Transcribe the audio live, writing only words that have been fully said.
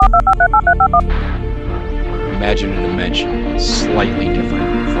Imagine a dimension slightly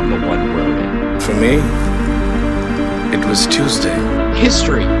different from the one we're in. For me, it was Tuesday.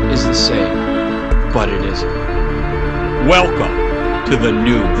 History is the same, but it isn't. Welcome to the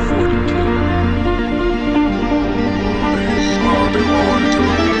new 42. They are belong to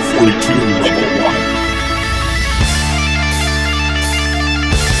 42 level 1.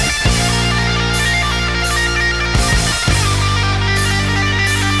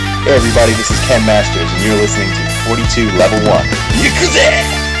 Hey everybody, this is Ken Masters, and you're listening to 42 Level 1. Yakuza!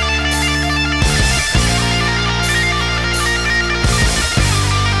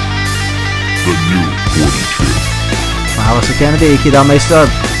 The new 42. Alistair Kennedy, Kid Meister.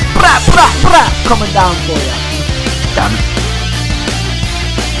 Coming down for you. Damn it.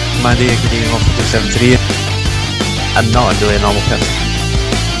 Mandy, getting off of the 73. I'm not really a normal person.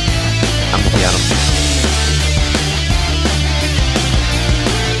 I'm the piano.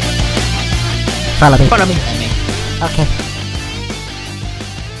 Follow me. Okay.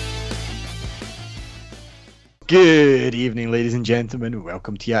 Good evening, ladies and gentlemen.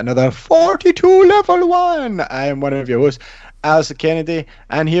 Welcome to yet another 42 Level 1. I am one of your hosts, Alistair Kennedy,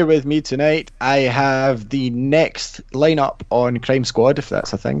 and here with me tonight I have the next lineup on Crime Squad, if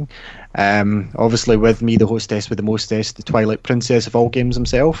that's a thing. Obviously with me, the hostess with the mostest, the Twilight Princess of all games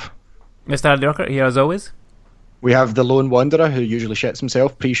himself. Mr. Hardy Rocker here as always. We have the Lone Wanderer, who usually shits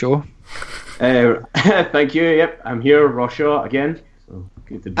himself pre-show. Thank you. Yep, I'm here, Roshaw again. So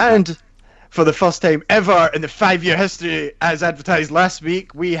good to be back. And for the first time ever in the 5-year history, as advertised last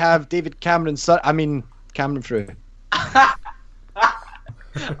week, we have David Cameron's son. I mean, Cameron Frew.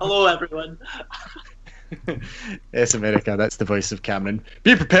 Hello, everyone. Yes, America, that's the voice of Cameron.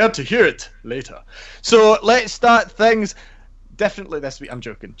 Be prepared to hear it later. So let's start things differently this week. I'm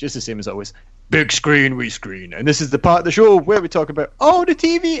joking, just the same as always. Big screen, we screen. And this is the part of the show where we talk about all the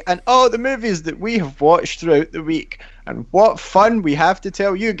TV and all the movies that we have watched throughout the week. And what fun we have to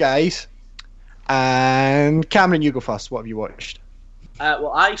tell you guys. And Cameron, you go first. What have you watched?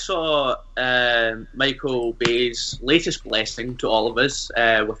 Well, I saw Michael Bay's latest blessing to all of us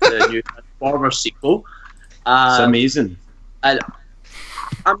with the new Transformers sequel. It's amazing. And,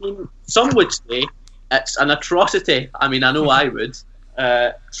 I mean, some would say it's an atrocity. I mean, I know I would.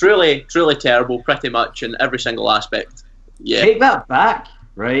 Truly terrible, pretty much in every single aspect. Yeah. Take that back,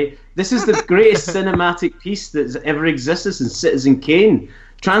 right? This is the greatest cinematic piece that's ever existed since Citizen Kane.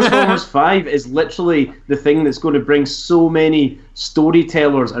 Transformers 5 is literally the thing that's going to bring so many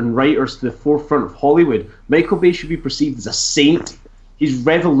storytellers and writers to the forefront of Hollywood. Michael Bay should be perceived as a saint. He's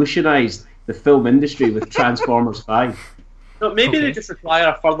revolutionized the film industry with Transformers 5. So maybe they just require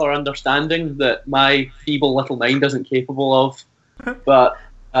a further understanding that my feeble little mind isn't capable of. But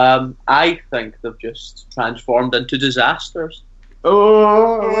I think they've just transformed into disasters. Oh!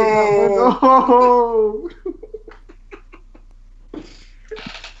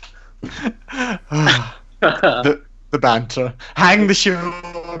 The banter. Hang the show.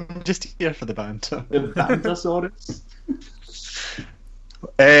 I'm just here for the banter. The Bantosaurus.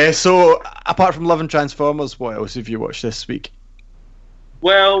 So, apart from loving Transformers, what else have you watched this week?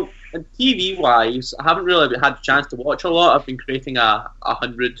 Well, TV-wise, I haven't really had a chance to watch a lot. I've been creating a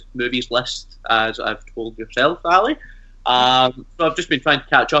 100 movies list, as I've told yourself, Ali. So I've just been trying to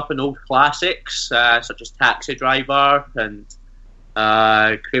catch up on old classics, such as Taxi Driver and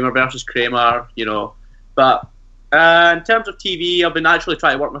Kramer versus Kramer, you know. But in terms of TV, I've been actually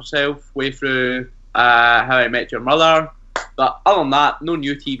trying to work myself way through How I Met Your Mother. But other than that, no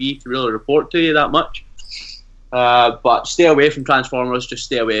new TV to really report to you that much. But stay away from Transformers, just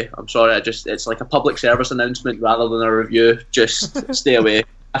stay away. I'm sorry, it's like a public service announcement rather than a review. Just stay away.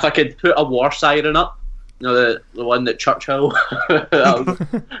 If I could put a war siren up, you know, the one that Churchill, I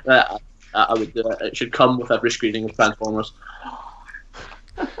would do it. It should come with every screening of Transformers.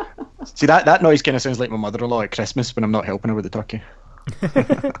 See, that noise kind of sounds like my mother-in-law at Christmas when I'm not helping her with the turkey.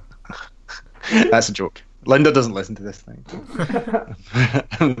 That's a joke. Linda doesn't listen to this thing.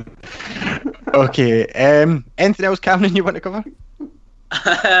 Okay. Anything else, Cameron, you want to cover?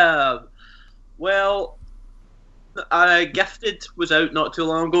 Well, Gifted was out not too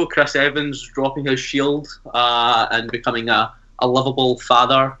long ago. Chris Evans dropping his shield and becoming a lovable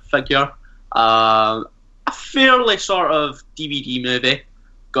father figure. A fairly sort of DVD movie,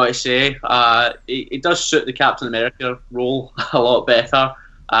 gotta say. It does suit the Captain America role a lot better.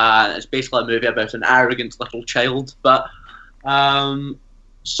 It's basically a movie about an arrogant little child, but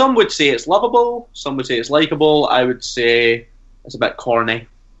some would say it's lovable, some would say it's likable. I would say it's a bit corny.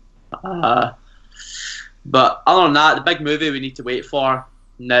 But other than that, the big movie we need to wait for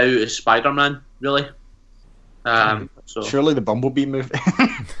now is Spider-Man, really. So surely the Bumblebee movie.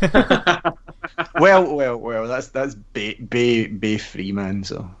 Well. That's Bay Free, man.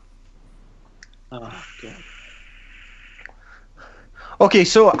 So. Oh God. Okay,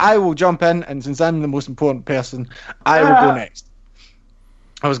 so I will jump in, and since I'm the most important person, I will go next.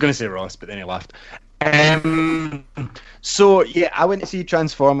 I was going to say Ross, but then he laughed. So yeah, I went to see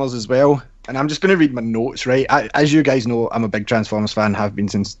Transformers as well, and I'm just going to read my notes, right? As you guys know, I'm a big Transformers fan, have been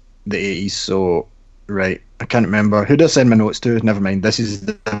since the 80s, so, right, I can't remember. Who did I send my notes to? Never mind, this is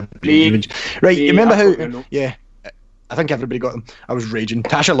the image. Right, you remember how... Yeah, I think everybody got them. I was raging.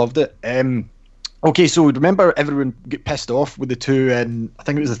 Tasha loved it. Okay, so remember everyone get pissed off with the two, and I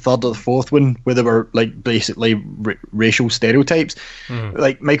think it was the third or the fourth one, where they were like basically racial stereotypes.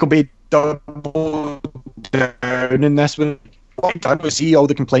 Like Michael Bay doubled down in this one. What he done was see all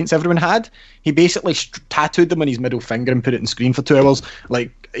the complaints everyone had. He basically tattooed them on his middle finger and put it on screen for 2 hours.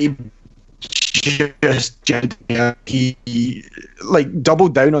 Like he like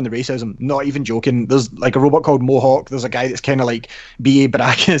doubled down on the racism. Not even joking. There's like a robot called Mohawk. There's a guy that's kind of like B.A.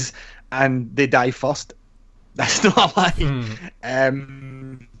 Baracus. And they die first. That's not a lie.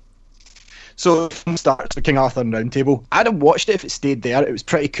 So the film starts with King Arthur and Round Table. I'd have watched it if it stayed there. It was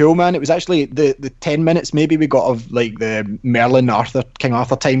pretty cool, man. It was actually the 10 minutes maybe we got of like the Merlin Arthur, King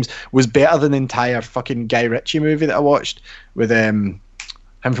Arthur times was better than the entire fucking Guy Ritchie movie that I watched with him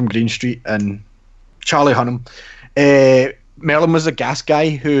from Green Street and Charlie Hunnam. Merlin was a gas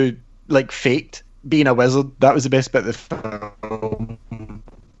guy who like faked being a wizard. That was the best bit of the film.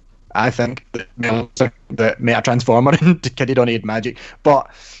 I think that made a transformer and carried on aid magic,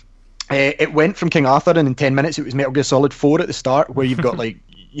 but it went from King Arthur, and in 10 minutes it was Metal Gear Solid 4 at the start, where you've got like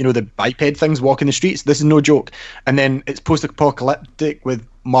the biped things walking the streets. This is no joke. And then it's post-apocalyptic with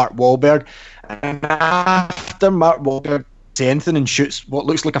Mark Wahlberg, and after Mark Wahlberg says anything and shoots what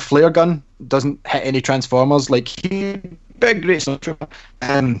looks like a flare gun, doesn't hit any transformers. Like big great stuff.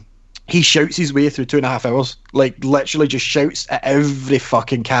 He shouts his way through 2.5 hours. Like, literally just shouts at every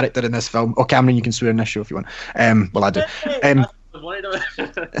fucking character in this film. Oh, Cameron, you can swear in this show if you want. Well, I do.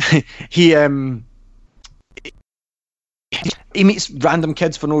 He meets random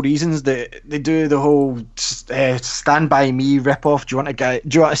kids for no reasons. They do the whole Stand By Me rip-off. Do you want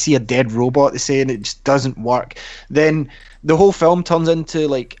to see a dead robot? They say, and it just doesn't work. Then the whole film turns into,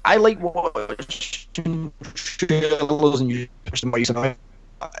 like, I like watching trailers and you push them out.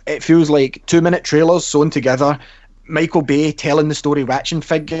 It feels like 2-minute trailers sewn together. Michael Bay telling the story, action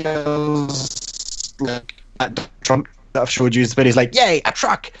figures like that Trump that I've showed you, where he's like, "Yay, a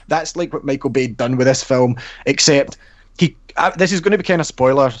truck!" That's like what Michael Bay done with this film. Except this is going to be kind of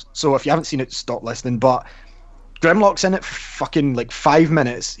spoiler, so if you haven't seen it, stop listening. But Grimlock's in it for fucking like 5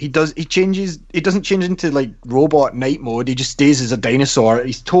 minutes. He doesn't change into like robot night mode. He just stays as a dinosaur.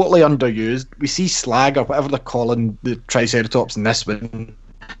 He's totally underused. We see Slag or whatever they're calling the Triceratops in this one.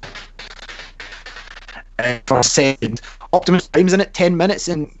 For a second, Optimus Prime's in it 10 minutes,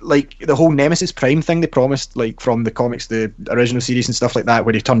 and like the whole Nemesis Prime thing they promised, like from the comics, the original series and stuff like that,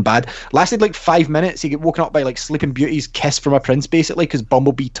 where he turned bad, lasted like 5 minutes. He get woken up by like Sleeping Beauty's kiss from a prince, basically, because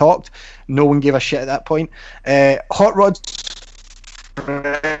Bumblebee talked. No one gave a shit at that point. Hot Rod's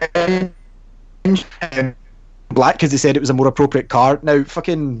black because they said it was a more appropriate car. Now,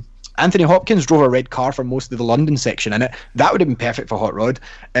 fucking Anthony Hopkins drove a red car for most of the London section in it. That would have been perfect for Hot Rod.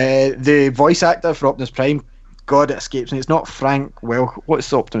 The voice actor for Optimus Prime, God, it escapes me. It's not Frank. Well,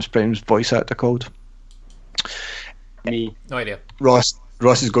 what's Optimus Prime's voice actor called? Me. No idea. Ross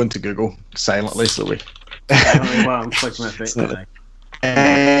is going to Google silently, slowly. Well, I'm clicking my face today.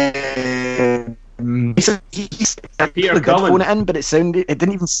 He's Peter Cullen. phone it in, but it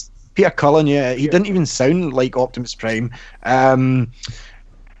didn't even. Peter Cullen, yeah, he didn't even sound like Optimus Prime.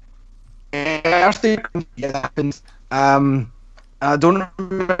 Earthquake, yeah, that happens. I don't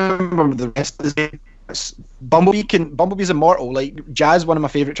remember the rest of the name. Bumblebee's immortal. Like Jazz, one of my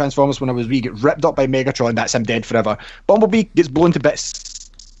favourite Transformers when I was wee, get ripped up by Megatron. That's him dead forever. Bumblebee gets blown to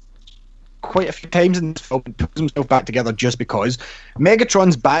bits quite a few times in this film and puts himself back together just because.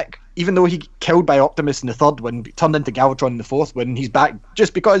 Megatron's back, even though he killed by Optimus in the third one, turned into Galvatron in the fourth one. He's back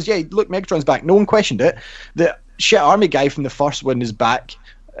just because. Yeah, look, Megatron's back. No one questioned it. The shit army guy from the first one is back.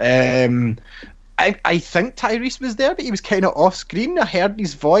 I think Tyrese was there, but he was kind of off screen. I heard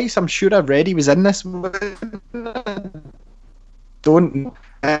his voice. I'm sure I read he was in this one. Don't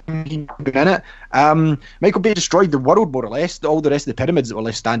he'd been in it. Michael Bay destroyed the world more or less. All the rest of the pyramids that were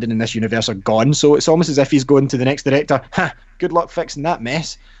left standing in this universe are gone. So it's almost as if he's going to the next director. Good luck fixing that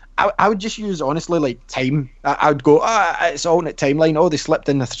mess. I would just use, honestly, like time. I would go, it's alternate timeline. Oh, they slipped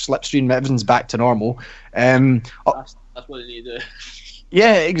in the slipstream. Everything's back to normal. That's what they need to do.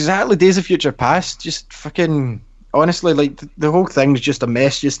 Yeah, exactly. Days of Future Past. Just fucking Honestly, like the whole thing's just a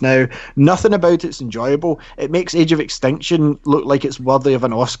mess just now. Nothing about it's enjoyable. It makes Age of Extinction look like it's worthy of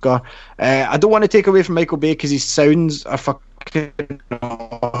an Oscar. I don't want to take away from Michael Bay because his sounds are fucking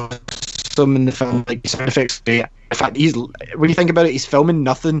awesome in the film. Like sound effects, great. In fact, when you think about it, he's filming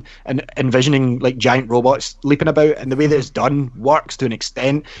nothing and envisioning like giant robots leaping about, and the way that it's done works to an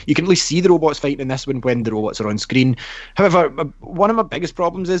extent. You can at least see the robots fighting in this one when the robots are on screen. However, one of my biggest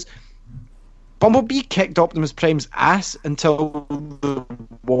problems is Bumblebee kicked Optimus Prime's ass until the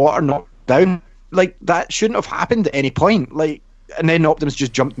water knocked down. Like, that shouldn't have happened at any point. Like, and then Optimus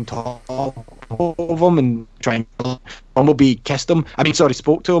just jumped on top of him and tried to kill him. Bumblebee kissed him.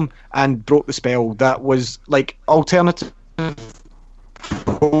 Spoke to him and broke the spell. That was, like, alternative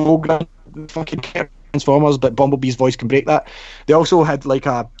program fucking Transformers, but Bumblebee's voice can break that. They also had like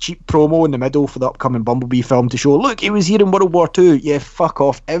a cheap promo in the middle for the upcoming Bumblebee film to show, look, he was here in World War II. Yeah, fuck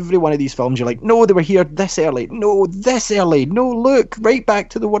off. Every one of these films, you're like, no, they were here this early. No, this early. No, look, right back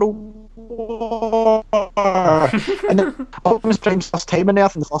to the World War. And then Optimus Prime's first time on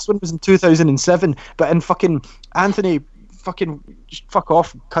Earth, and the first one was in 2007. But in fucking Anthony fucking fuck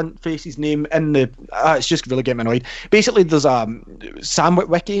off cunt face his name in the it's just really getting me annoyed. Basically there's Sam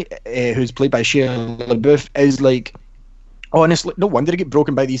Witwicky who's played by Shia LaBeouf is like, honestly, no wonder he get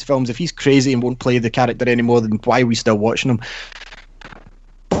broken by these films. If he's crazy and won't play the character anymore, then why are we still watching him?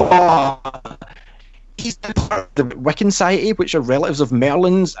 He's part of the Wiccan Society, which are relatives of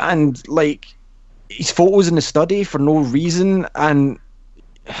Merlin's, and like his photos in the study for no reason, and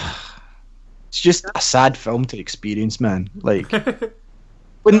it's just a sad film to experience, man. Like,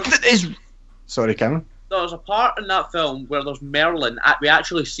 when sorry, Cameron. There's a part in that film where there's Merlin. We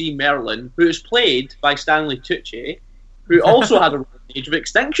actually see Merlin, who is played by Stanley Tucci, who also had a role in Age of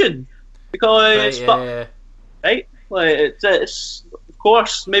Extinction. Because, right? Like, it's of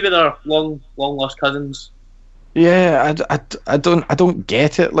course maybe they're long lost cousins. Yeah, I don't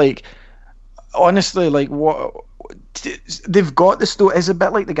get it. Like, honestly, like what. They've got the story. It's a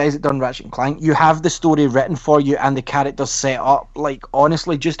bit like the guys that done Ratchet and Clank. You have the story written for you and the characters set up. Like,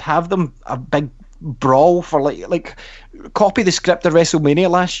 honestly, just have them a big brawl for like copy the script of WrestleMania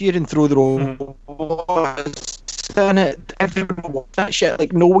last year and throw the robots in it. Everyone wants that shit.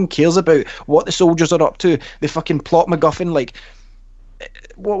 Like, no one cares about what the soldiers are up to. They fucking plot MacGuffin. Like,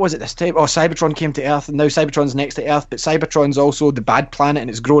 what was it this time? Oh, Cybertron came to Earth, and now Cybertron's next to Earth, but Cybertron's also the bad planet, and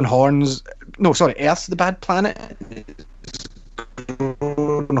it's growing horns. No, sorry, Earth's the bad planet. It's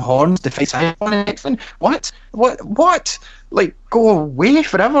growing horns to fight Cybertron. What? Like, go away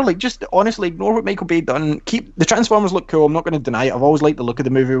forever. Like, just honestly ignore what Michael Bay done. Keep the Transformers look cool. I'm not going to deny it. I've always liked the look of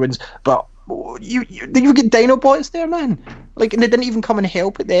the movie ones, but you get Dinobots there, man. Like, and they didn't even come and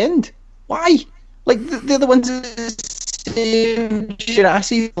help at the end. Why? Like, they're the ones that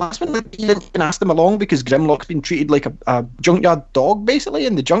Jurassic last one. Like, you didn't even ask them along because Grimlock's been treated like a junkyard dog, basically,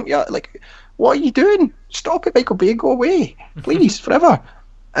 in the junkyard. Like, what are you doing? Stop it, Michael Bay. Go away, please, forever.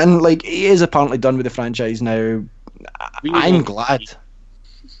 And like, he is apparently done with the franchise now. I'm glad.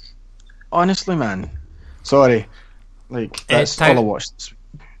 Honestly, man. Sorry. Like, that's all I watched.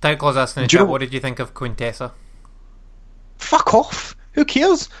 Tyclaws asking in the chat, what did you think of Quintessa? Fuck off. Who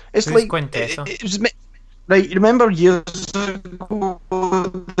cares? It's Who's like Quintessa? It was. Right, you remember years ago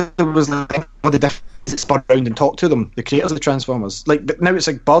there was like all the different that spun around and talked to them, the creators of the Transformers. Like, but now it's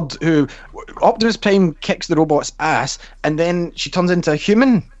like Bud, who Optimus Prime kicks the robot's ass, and then she turns into a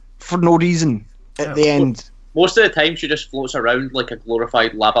human for no reason at the end. Most of the time, she just floats around like a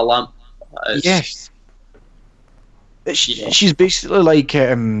glorified lava lamp. Yes, she's basically like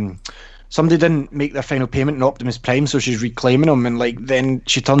somebody didn't make their final payment in Optimus Prime, so she's reclaiming him, and like then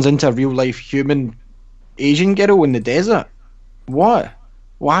she turns into a real life human Asian girl in the desert. What?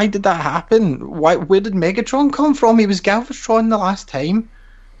 Why did that happen? Where did Megatron come from? He was Galvatron the last time.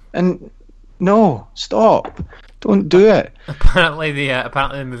 And no, stop. Don't do it. Apparently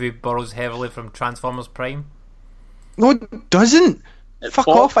the movie borrows heavily from Transformers Prime. No, it doesn't. Fuck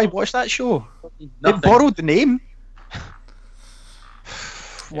off, I watched that show. Nothing. It borrowed the name.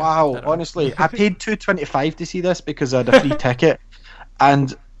 Wow, honestly, I paid $2.25 to see this because I had a free ticket,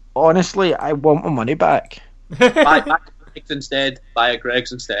 and honestly, I want my money back. Buy Greg's instead. Buy a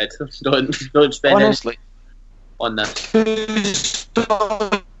Greg's instead. Don't spend honestly on this.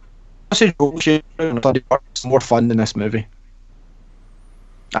 It's more fun than this movie.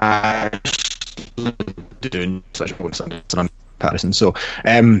 Doing such a comparison. So,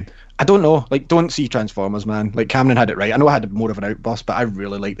 I don't know. Like, don't see Transformers, man. Like, Cameron had it right. I know I had more of an outburst, but I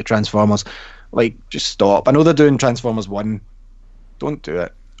really like the Transformers. Like, just stop. I know they're doing Transformers 1. Don't do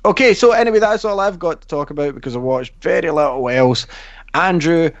it. Okay, so anyway, that's all I've got to talk about because I watched very little else.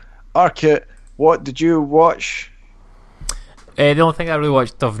 Andrew, Urquhart, what did you watch? The only thing I really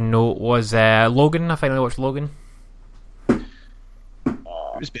watched of note was Logan. I finally watched Logan. It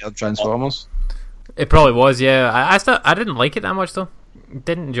was better than Transformers. It probably was, yeah. I didn't like it that much though.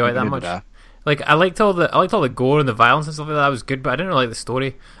 Didn't enjoy it that much. Like I liked all the gore and the violence and stuff like that. That was good, but I didn't really like the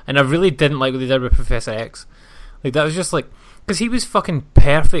story, and I really didn't like what they did with Professor X. Like that was just like, because he was fucking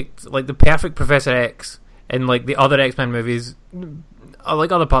perfect, like the perfect Professor X. And like the other X-Men movies,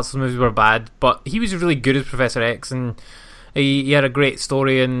 like other parts of the movies were bad, but he was really good as Professor X, and he had a great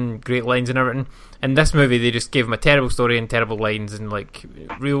story and great lines and everything. And this movie, they just gave him a terrible story and terrible lines, and like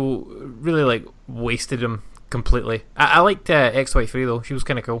really like wasted him completely. I liked X-23 though; she was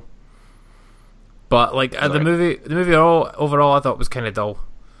kind of cool. But like the movie overall, I thought was kind of dull.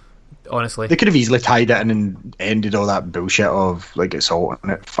 Honestly, they could have easily tied it in and ended all that bullshit of like it's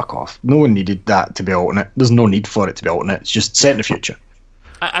alternate. Fuck off. No one needed that to be alternate. There's no need for it to be alternate. It's just set in the future.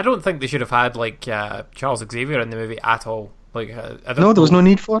 I don't think they should have had like Charles Xavier in the movie at all. Like, no, there was no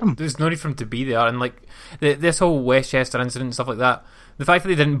need for him. There's no need for him to be there, and like this whole Westchester incident and stuff like that. The fact that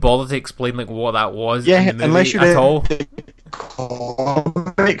they didn't bother to explain like what that was in the movie unless you at all.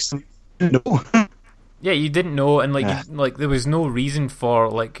 Comics, no. Yeah, you didn't know, and like there was no reason for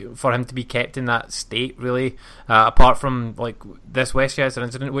him to be kept in that state, really, apart from like this Westchester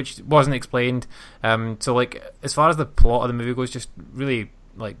incident, which wasn't explained. So like as far as the plot of the movie goes, just really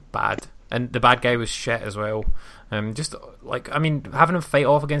like bad, and the bad guy was shit as well. Just like, I mean, having him fight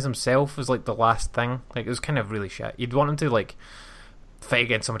off against himself was like the last thing. Like it was kind of really shit. You'd want him to like fight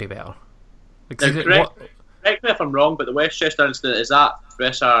against somebody better. Like, correct me if I'm wrong, but the Westchester incident, is that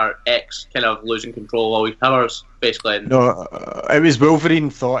Professor X kind of losing control of all his powers, basically? No, it was Wolverine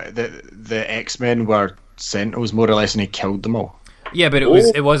thought that the X-Men were Sentinels more or less, and he killed them all. Yeah, but it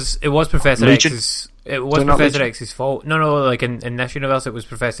was Professor X's. It was Professor X's fault. No, like in this universe, it was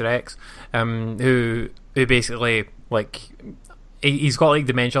Professor X, who basically like he's got like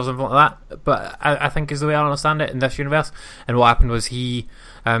dementia or something like that. But I think is the way I understand it in this universe. And what happened was he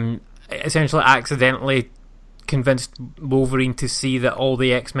essentially accidentally convinced Wolverine to see that all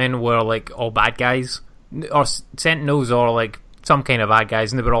the X-Men were like all bad guys or Sentinels or like some kind of bad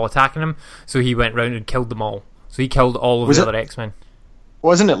guys, and they were all attacking him. So he went round and killed them all. So he killed all of the other X-Men.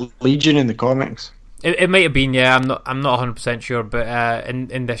 Wasn't it Legion in the comics? It might have been, yeah. I'm not 100% sure, but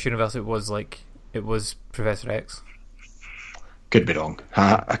in this universe, it was Professor X. Could be wrong.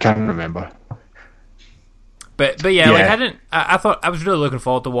 I can't remember. But like I thought I was really looking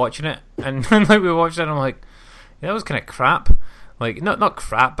forward to watching it, and like we watched it, and I'm like, yeah, that was kind of crap. Like not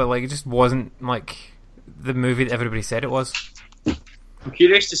crap, but like it just wasn't like the movie that everybody said it was. I'm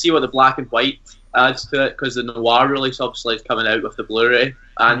curious to see what the black and white adds to it, because the noir release obviously is coming out with the Blu-ray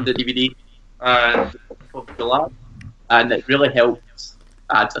and the DVD and it really helped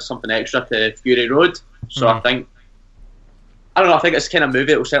add something extra to Fury Road. So I think it's kind of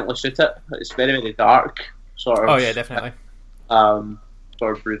movie that will certainly suit it. It's very, very dark, sort of. Oh yeah, definitely.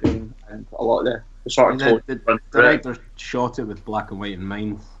 Sort of brooding, and a lot of the sort of tone. The director shot it with black and white in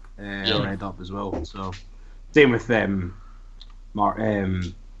mind. Read up as well. So same with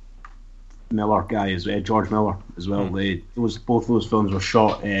Miller guy as George Miller as well. Both those films were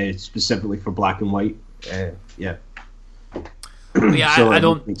shot specifically for black and white. Yeah. Yeah, so I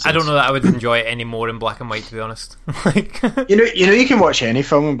don't know that I would enjoy it any more in black and white, to be honest. Like, you can watch any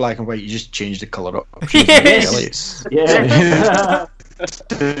film in black and white. You just change the colour up. Yes. Yeah.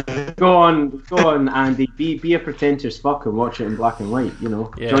 Go on, Andy. Be a pretentious fuck and watch it in black and white. You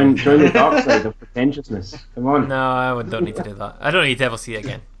know, join the dark side of pretentiousness. Come on. No, I don't need to do that. I don't need to ever see it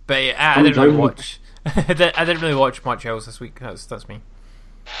again. But I didn't really watch. I didn't really watch much else this week. That's me.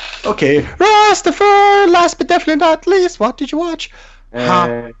 Okay, Rastafari. Last but definitely not least, what did you watch?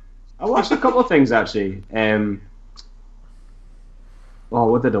 I watched a couple of things actually.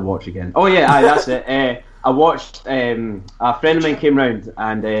 What did I watch again? Oh yeah, that's it. I watched. A friend of mine came round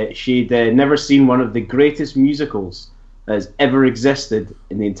and she'd never seen one of the greatest musicals that has ever existed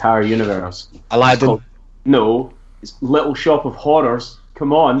in the entire universe. Aladdin. No, it's Little Shop of Horrors.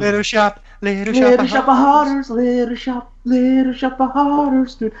 Come on. Little shop of horrors. Little shop of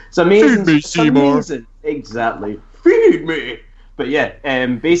horrors, dude. It's amazing. Feed me, Seymour. Amazing. Exactly. Feed me. But yeah,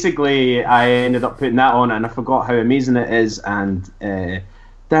 basically I ended up putting that on and I forgot how amazing it is, and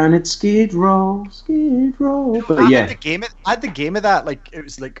down at Skid Row. But yeah, I had the game of that, like it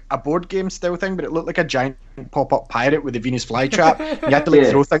was like a board game style thing, but it looked like a giant pop-up pirate with the Venus flytrap. You had to like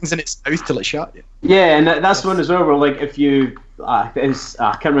throw things in its mouth till it shut. Yeah, and that's the one as well where like if you I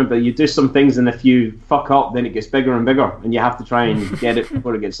can't remember, you do some things and if you fuck up then it gets bigger and bigger and you have to try and get it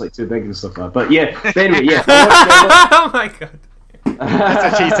before it gets like too big and stuff like that. But yeah, anyway, yeah. Oh my god.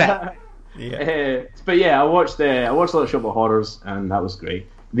 That's what she said. But yeah, I watched a lot of Shop of Horrors, and that was great.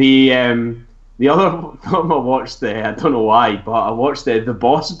 The other film I watched, I don't know why, but I watched The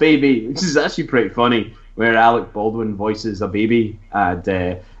Boss Baby, which is actually pretty funny, where Alec Baldwin voices a baby, and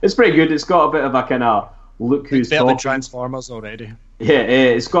it's pretty good. It's got a bit of a kind of look who's talking. Transformers already. Yeah,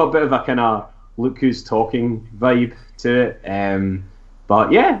 it's got a bit of a kind of look who's talking vibe to it.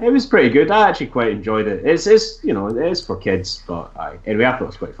 But yeah, it was pretty good. I actually quite enjoyed it. It's it is for kids, but anyway, I thought it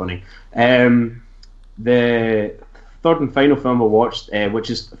was quite funny. The third and final film I watched, which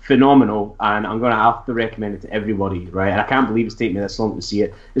is phenomenal, and I'm going to have to recommend it to everybody, right? And I can't believe it's taken me this long to see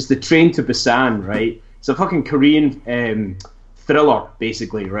it. It's The Train to Busan, right? It's a fucking Korean thriller,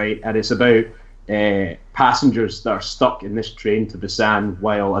 basically, right? And it's about passengers that are stuck in this train to Busan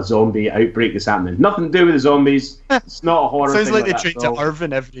while a zombie outbreak is happening. Nothing to do with the zombies. It's not a horror. Sounds thing like they that train at all. to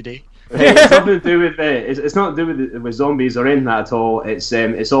Irvin every day. It's nothing to do with it's not to do with zombies or anything at all. It's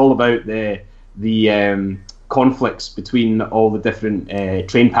all about the conflicts between all the different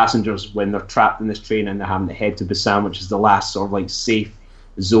train passengers when they're trapped in this train and they're having to head to Busan, which is the last sort of like safe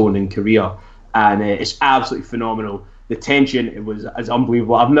zone in Korea, and it's absolutely phenomenal. The tension is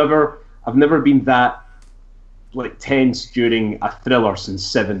unbelievable. I've never been that like tense during a thriller since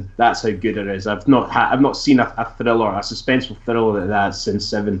Seven. That's how good it is. I've not seen a thriller, a suspenseful thriller like that since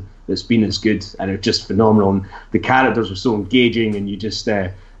Seven that's been as good, and it's just phenomenal. And the characters were so engaging, and you just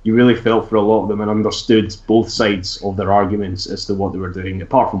you really felt for a lot of them and understood both sides of their arguments as to what they were doing,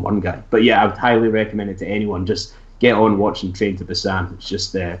 apart from one guy. But yeah, I would highly recommend it to anyone. Just get on watching Train to Busan. It's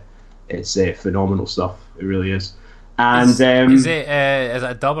just it's phenomenal stuff. It really is. And is it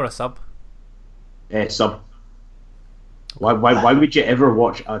a dub or a sub? Sub. Why would you ever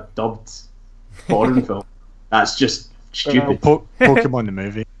watch a dubbed foreign film? That's just stupid. Pokemon the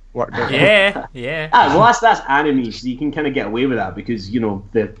movie. Yeah. Well, that's anime, so you can kind of get away with that because the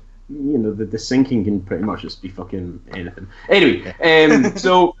syncing can pretty much just be fucking anything. Anyway,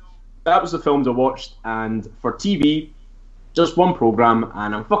 so that was the films I watched, and for TV, just one program,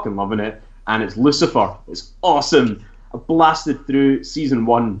 and I'm fucking loving it. And it's Lucifer. It's awesome. I blasted through season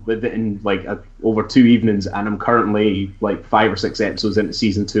 1 with it in like over 2 evenings, and I'm currently like 5 or 6 episodes into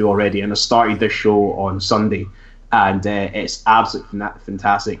season 2 already. And I started this show on Sunday, and it's absolutely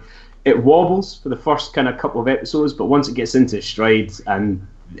fantastic. It wobbles for the first kind of couple of episodes, but once it gets into its stride, and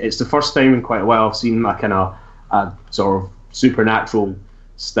it's the first time in quite a while I've seen a kind of a sort of supernatural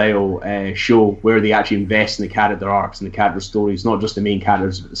style show where they actually invest in the character arcs and the character stories, not just the main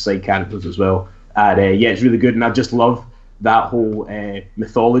characters but the side characters as well. And yeah, it's really good, and I just love that whole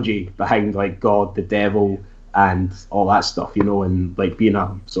mythology behind like God, the devil, and all that stuff, and like being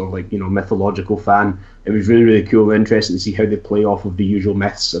a sort of like mythological fan, it was really, really cool and interesting to see how they play off of the usual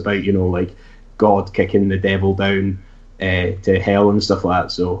myths about like God kicking the devil down to hell and stuff like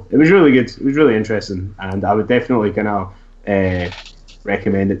that. So it was really good. It was really interesting, and I would definitely kind of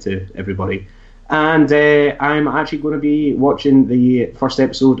recommend it to everybody. And I'm actually going to be watching the first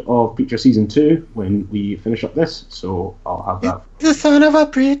episode of Preacher Season 2 when we finish up this, so I'll have that. The son of a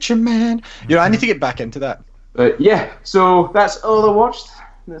preacher man. I need to get back into that. But yeah, so that's all I watched.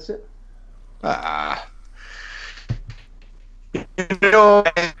 That's it. I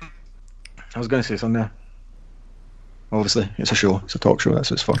was going to say something there. Obviously, it's a show. It's a talk show. That's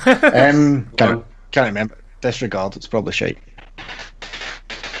what's fun. Can't remember. Disregard. It's probably shite.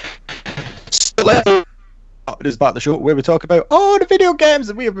 It is back to the show where we talk about all the video games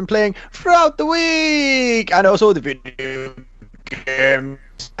that we have been playing throughout the week, and also the video games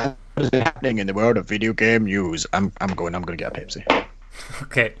what is happening in the world of video game news. I'm going to get a Pepsi.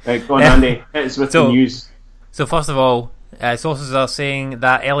 Okay. Go on, Andy. It's with the news. So first of all, sources are saying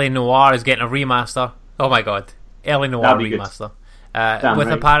that LA Noire is getting a remaster. Oh my god, LA Noire remaster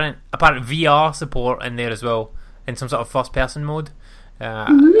with apparent VR support in there as well, in some sort of first person mode.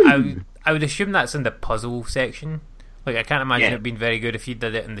 I would assume that's in the puzzle section. Like, I can't imagine it being very good if you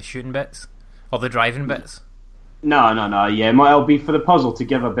did it in the shooting bits or the driving bits. No. Yeah, it'll be for the puzzle to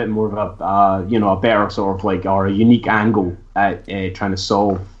give a bit more of a better sort of like or a unique angle at trying to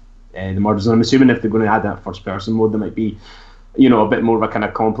solve the murders. And I'm assuming if they're going to add that first person mode, there might be a bit more of a kind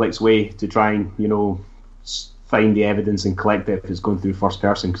of complex way to try and find the evidence and collect it if it's going through first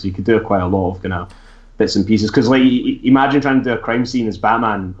person, because you could do quite a lot of kind of bits and pieces. Because like, imagine trying to do a crime scene as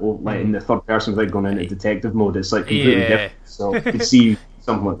Batman, or like in the third person without going into detective mode. It's like completely different. So you could see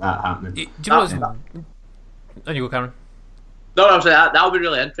something like that happening. Do you know what's... On you go, Cameron. No, I was saying that would be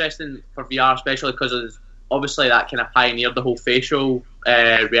really interesting for VR, especially because obviously that kind of pioneered the whole facial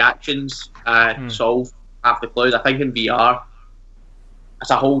reactions solve half the clues. I think in VR, it's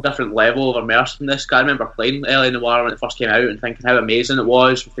a whole different level of immersiveness. I remember playing L.A. Noire when it first came out and thinking how amazing it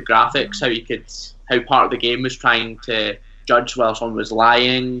was with the graphics, how part of the game was trying to judge whether someone was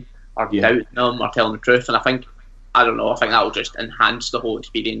lying or doubting them or telling the truth. And I think that will just enhance the whole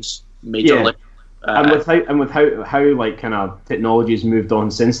experience majorly. And with how like kind of technology has moved on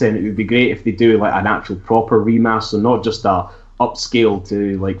since then, it would be great if they do like an actual proper remaster, not just a upscale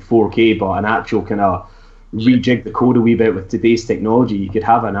to like 4K, but an actual kind of rejig the code a wee bit with today's technology. You could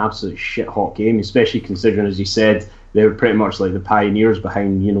have an absolute shit hot game, especially considering, as you said, they were pretty much like the pioneers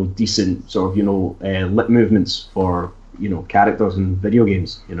behind, you know, decent sort of, you know, lip movements for, you know, characters in video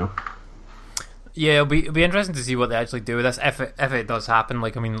games, you know. Yeah, it'll be interesting to see what they actually do with this if it does happen.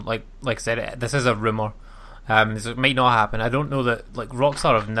 Like, I mean, like I said, this is a rumor. It might not happen. I don't know that, like,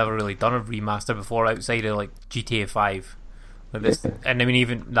 Rockstar have never really done a remaster before outside of like GTA 5. Like this, and I mean,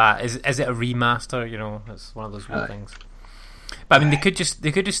 even that is it a remaster? You know, it's one of those weird things. But I mean, they could just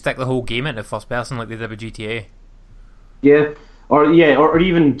stick the whole game into first person like they did with GTA. Yeah, or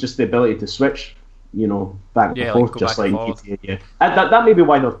even just the ability to switch, you know, back and forth, just like GTA. Yeah, that may be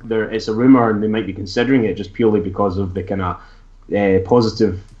why it's a rumor and they might be considering it, just purely because of the kind of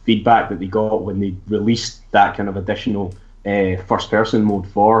positive feedback that they got when they released that kind of additional first person mode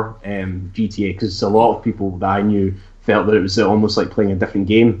for GTA. Because a lot of people that I knew felt that it was almost like playing a different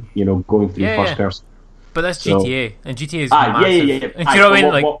game, you know, going through first person. But that's GTA, and GTA is massive. Do you know what I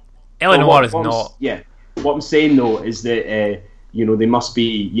mean? Like, L.A. Noire is not. Yeah, what I'm saying though is that you know, they must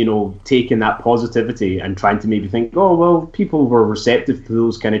be, you know, taking that positivity and trying to maybe think, oh well, people were receptive to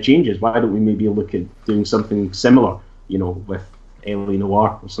those kind of changes. Why don't we maybe look at doing something similar, you know, with L.A.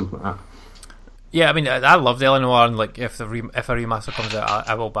 Noire or something like that. Yeah, I mean, I loved L.A. Noire, and like if a remaster comes out,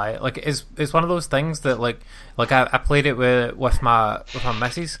 I will buy it. Like, it's one of those things that like I played it with my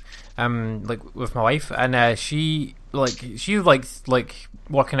missus, like with my wife, and she liked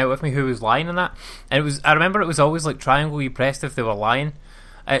working out with me who was lying in that, and I remember it was always like triangle you pressed if they were lying,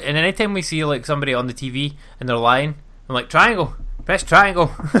 and anytime we see like somebody on the TV and they're lying, I'm like, triangle, press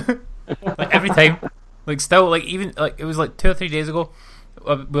triangle, like every time, like still, like even like it was like 2 or 3 days ago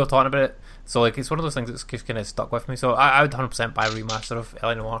we were talking about it. So like it's one of those things that's just kind of stuck with me. So I would 100% buy a remaster of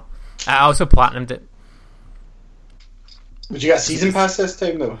L.A. Noire. I also platinumed it. But you got season pass this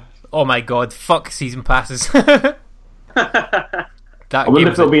time though? Oh my god! Fuck season passes. That I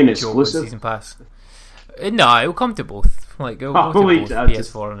wonder if it'll be an exclusive season pass. No, it'll come to both. Like it'll go to both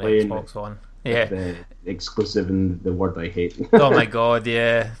PS4 and Xbox One. Yeah, the exclusive and the word I hate. Oh my god!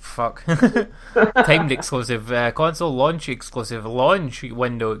 Yeah, fuck. Timed exclusive, console launch exclusive, launch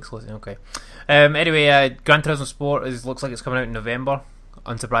window exclusive. Okay. Anyway, Gran Turismo Sport looks like it's coming out in November.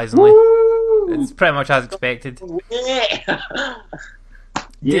 Unsurprisingly, it's pretty much as expected. Yeah.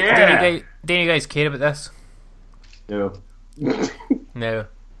 Do you guys care about this? No. No.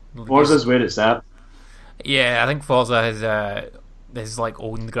 Forza's where it's at. Yeah, I think Forza has like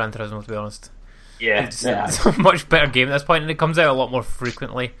owned Gran Turismo, to be honest. Yeah, it's a much better game at this point, and it comes out a lot more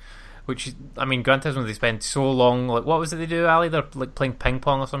frequently. Which, I mean, Gran Turismo, they spend so long. Like, what was it they do, Ali? They're like playing ping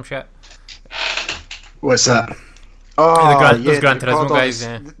pong or some shit. What's that? Oh, those Gran Turismo guys.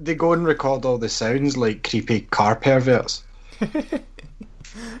 Yeah. They go and record all the sounds like creepy car perverts.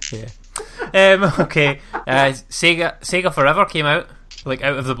 Yeah. Okay. Sega Forever came out, like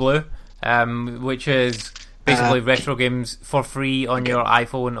out of the blue, which is basically retro games for free on your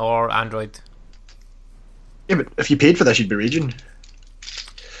iPhone or Android. Yeah, but if you paid for this, you'd be raging.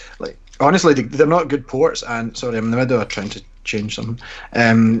 Like, honestly, they're not good ports. And sorry, I'm in the middle of trying to change something.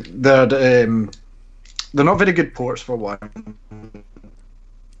 They're not very good ports for one.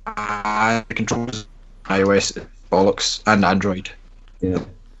 The controls, iOS, bollocks, and Android. Yeah.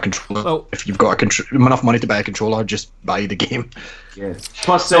 Controller. Well, if you've got enough money to buy a controller, just buy the game. Yeah.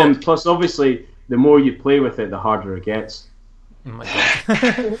 Plus, obviously, the more you play with it, the harder it gets. Oh my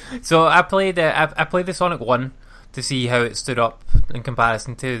god. So I played the Sonic 1 to see how it stood up in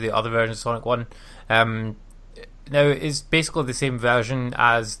comparison to the other versions of Sonic 1. Now it's basically the same version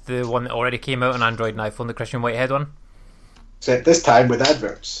as the one that already came out on Android and iPhone, the Christian Whitehead one. Except this time with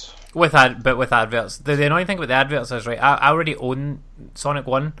adverts. With adverts. The annoying thing about the adverts is, right, I already own Sonic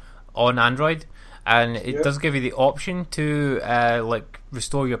 1 on Android, and it does give you the option to like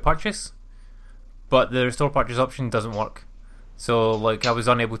restore your purchase, but the restore purchase option doesn't work. So like I was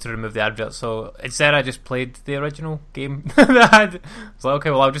unable to remove the adverts. So instead I just played the original game that I had. I was like,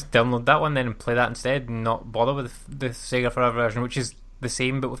 okay, well I'll just download that one then and play that instead, and not bother with the Sega Forever version, which is the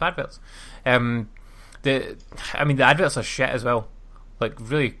same but with adverts. The adverts are shit as well. Like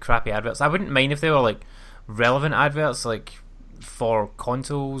really crappy adverts. I wouldn't mind if they were like relevant adverts, like for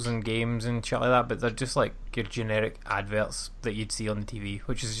consoles and games and shit like that, but they're just like your generic adverts that you'd see on the TV,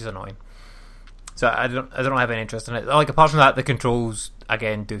 which is just annoying. So I don't have any interest in it. Like, apart from that, the controls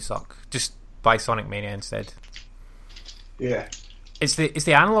again do suck. Just buy Sonic Mania instead. Yeah. It's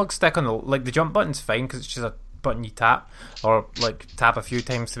the analog stick on the jump button's fine because it's just a button you tap, or like tap a few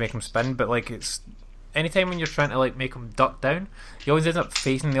times to make them spin. But like, it's anytime when you're trying to like make them duck down, you always end up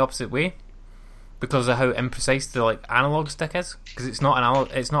facing the opposite way because of how imprecise the like analog stick is. Because it's not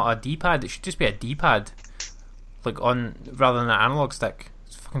a D-pad. It should just be a D-pad, like on rather than an analog stick.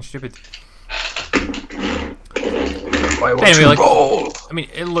 It's fucking stupid. Anyway, like, I mean,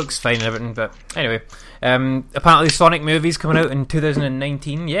 it looks fine and everything, but anyway, apparently Sonic movie's coming out in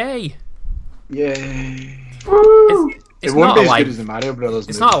 2019. Yay! It's it won't not be a as live, good as the Mario Brothers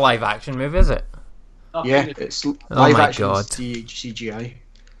It's movie. not a live action movie, is it? Yeah, it's live my action God. CGI.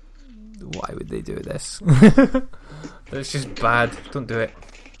 Why would they do this? It's just bad. Don't do it.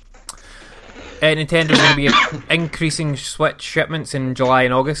 Nintendo's going to be increasing Switch shipments in July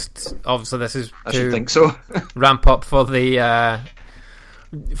and August. Obviously, this is I should think so. ramp up for the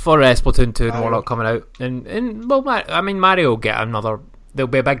for Splatoon 2 and whatnot coming out. And well, I mean, Mario will get another. There'll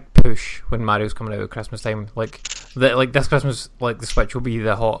be a big push when Mario's coming out at Christmas time. Like this Christmas, like the Switch will be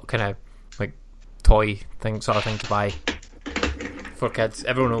the hot kind of like toy sort of thing to buy for kids.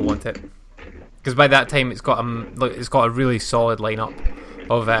 Everyone will want it because by that time it's got a really solid lineup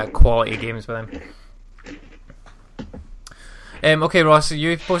of quality games for them. Okay, Ross,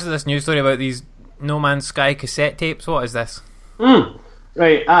 you posted this news story about these No Man's Sky cassette tapes. What is this?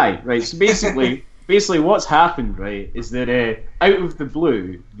 Right. So basically, what's happened, right, is that out of the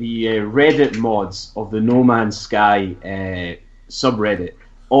blue, the Reddit mods of the No Man's Sky subreddit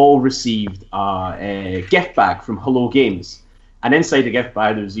all received a gift bag from Hello Games. And inside the gift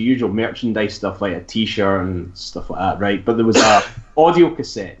bag, there was the usual merchandise stuff like a T-shirt and stuff like that, right? But there was a audio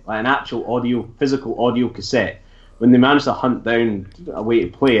cassette, like an actual physical audio cassette. When they managed to hunt down a way to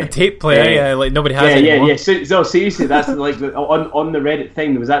play it, a tape player, like nobody has anymore. Yeah. So seriously, that's like on the Reddit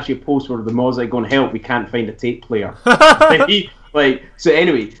thing. There was actually a post where the mods like going, "Help, we can't find a tape player."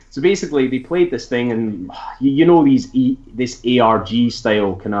 So basically, they played this thing, and you know this ARG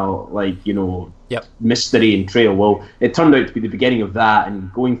style kind of Yep. mystery and trail. Well, it turned out to be the beginning of that,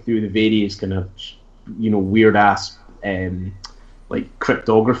 and going through the various kind of weird ass like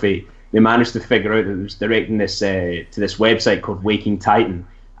cryptography, they managed to figure out that it was directing this to this website called Waking Titan.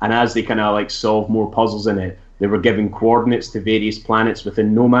 And as they kind of like solved more puzzles in it, they were giving coordinates to various planets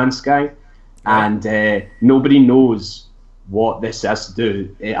within No Man's Sky, and nobody knows what this has to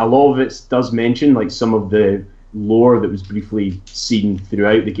do. A lot of it does mention like some of the lore that was briefly seen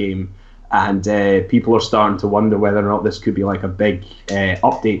throughout the game. And people are starting to wonder whether or not this could be like a big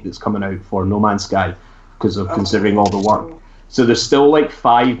update that's coming out for No Man's Sky because of considering all the work. So there's still like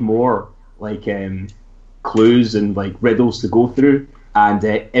 5 more like clues and like riddles to go through, and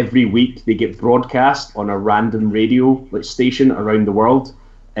every week they get broadcast on a random radio like station around the world,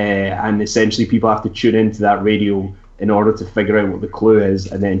 and essentially people have to tune into that radio in order to figure out what the clue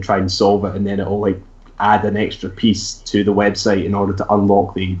is and then try and solve it, and then it'll like add an extra piece to the website in order to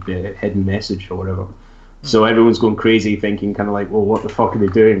unlock the hidden message or whatever. So everyone's going crazy thinking kind of like, well, what the fuck are they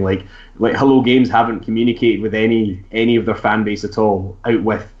doing? Like Hello Games haven't communicated with any of their fan base at all, out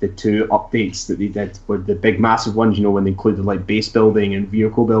with the 2 updates that they did, were the big massive ones, when they included like base building and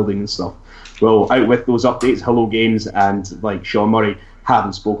vehicle building and stuff. Well, out with those updates, Hello Games and like Sean Murray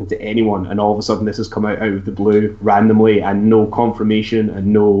haven't spoken to anyone, and all of a sudden this has come out of the blue randomly, and no confirmation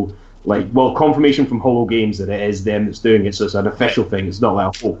and no confirmation from Hello Games that it is them that's doing it, so it's an official thing. It's not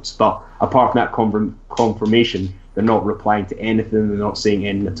like a hoax. But apart from that confirmation, they're not replying to anything. They're not saying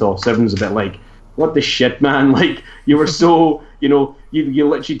anything at all. So everyone's a bit like, what the shit, man? Like, you were so, you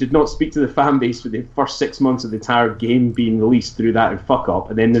literally did not speak to the fan base for the first 6 months of the entire game being released through that and fuck up.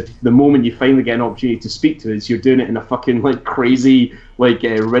 And then the moment you finally get an opportunity to speak to us, you're doing it in a fucking like crazy like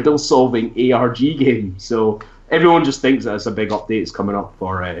riddle solving ARG game. So everyone just thinks that it's a big update that's coming up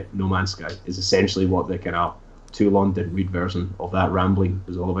for No Man's Sky. Is essentially what the kind of too long didn't read version of that rambling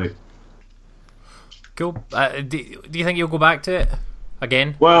is all about. Cool. Do you think you'll go back to it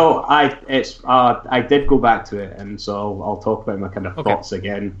again? Well, I did go back to it, and so I'll talk about my kind of thoughts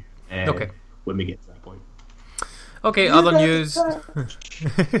again when we get to that point. Okay, other news.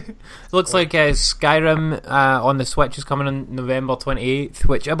 Looks like Skyrim on the Switch is coming on November 28th,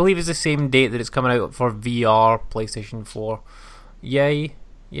 which I believe is the same date that it's coming out for VR, PlayStation 4. Yay.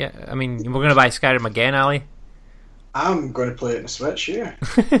 Yeah, I mean, we're going to buy Skyrim again, Ali? I'm going to play it on the Switch, yeah.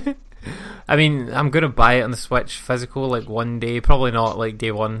 I mean, I'm going to buy it on the Switch physical, like one day. Probably not like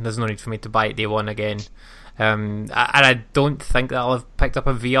day one. There's no need for me to buy it day one again. And I don't think that I'll have picked up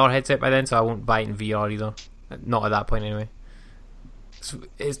a VR headset by then, so I won't buy it in VR either. Not at that point anyway.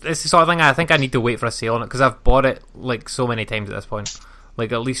 It's the sort of thing I think I need to wait for a sale on it, because I've bought it like so many times at this point.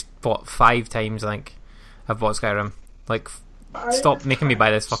 Like at least 5 times I think I've bought Skyrim. Like, stop making me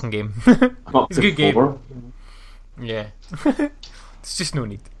buy this fucking game. It's a good game. Yeah. It's just no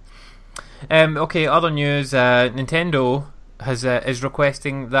need. Okay, other news. Nintendo is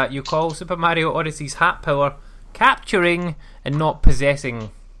requesting that you call Super Mario Odyssey's hat power capturing and not possessing.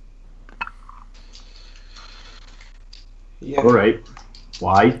 Yeah. Alright.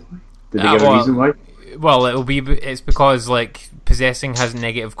 Why? Did they give a reason why? Well, it's because like possessing has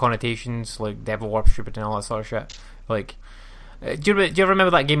negative connotations, like devil worship and all that sort of shit. Like, do you remember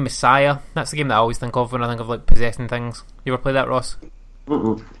that game Messiah? That's the game that I always think of when I think of like possessing things. You ever play that, Ross?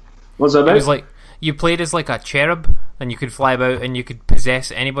 What's that about? It was like you played as like a cherub, and you could fly about and you could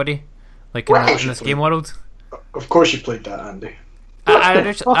possess anybody, like in this game world. Of course, you played that, Andy. What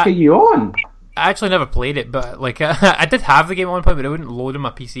the fuck are you on? I actually never played it, but like I did have the game at one point, but it wouldn't load on my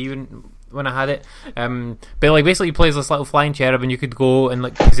PC when I had it. But like basically, you play as this little flying cherub, and you could go and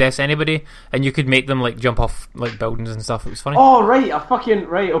like possess anybody, and you could make them like jump off like buildings and stuff. It was funny. Oh right,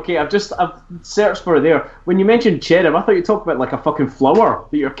 okay. I've searched for it there. When you mentioned cherub, I thought you talked about like a fucking flower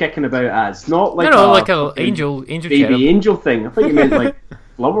that you're kicking about as, not like like a angel baby cherub. Angel thing. I thought you meant like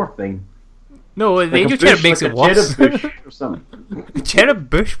flower thing. No, the like angel cherub makes it worse. Cherub bush or something. Cherub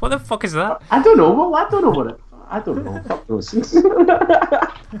bush? What the fuck is that? I don't know. Well, I don't know. Fuck those things.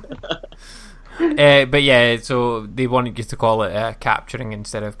 But yeah, so they wanted you to call it capturing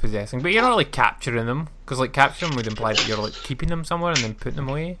instead of possessing. But you're not like capturing them, because like capturing would imply that you're like keeping them somewhere and then putting them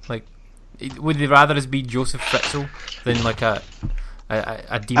away. Like, would they rather us be Joseph Fritzl than like a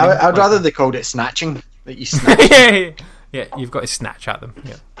demon? I'd rather they called it snatching. That you snatch. Yeah, you've got to snatch at them.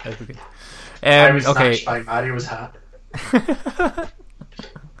 Yeah, that'd be good. I was snatched by Mario's hat.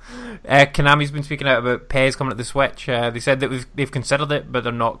 Konami's been speaking out about PES coming to the Switch. They said that they've considered it, but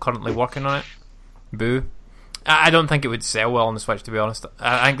they're not currently working on it. Boo. I don't think it would sell well on the Switch, to be honest.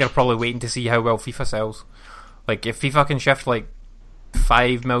 I think they're probably waiting to see how well FIFA sells. Like, if FIFA can shift like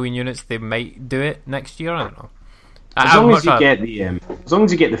 5 million units, they might do it next year. I don't know. As long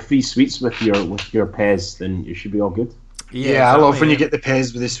as you get the free sweets with your PES, then you should be all good. Yeah, I love when you get the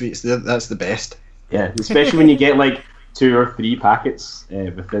PES with the sweets. That's the best. Yeah, especially when you get like 2 or 3 packets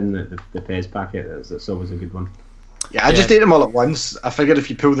within the PES packet. That's always a good one. Yeah, I just ate them all at once. I figured if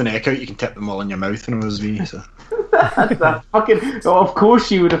you pull the neck out, you can tip them all in your mouth when it was me. So. Of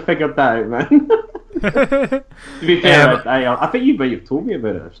course you would have figured that out, man. To be fair, I think you might have told me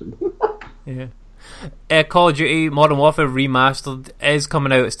about it, actually. Yeah. Call of Duty Modern Warfare Remastered is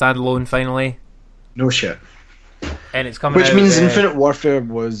coming out standalone finally. No shit. And it's coming Which out, means Infinite Warfare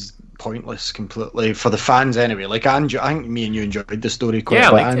was pointless completely for the fans anyway. Like I think me and you enjoyed the story quite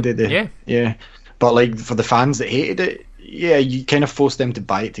a lot, Andy. Yeah. But like for the fans that hated it, yeah, you kind of forced them to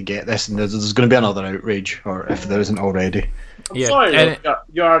buy it to get this, and there's going to be another outrage, or if there isn't already. I'm sorry,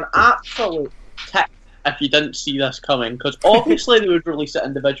 you're an absolute tick if you didn't see this coming, because obviously they would release it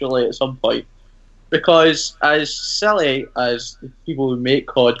individually at some point. Because as silly as the people who make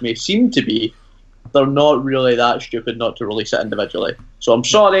COD may seem to be, they're not really that stupid not to release it individually. So I'm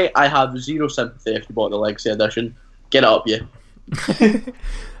sorry, I have zero sympathy if you bought the Legacy Edition. Get it up, you.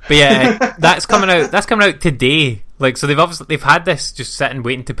 But yeah, that's coming out. That's coming out today. Like, so they've had this just sitting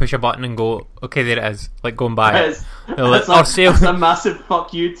waiting to push a button and go, okay, there it is. Like, go and buy it. It's a massive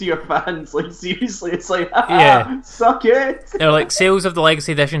fuck you to your fans. Like, seriously, it's like, suck it. They're like, sales of the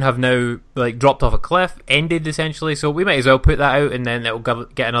Legacy Edition have now like dropped off a cliff, ended essentially. So we might as well put that out, and then it'll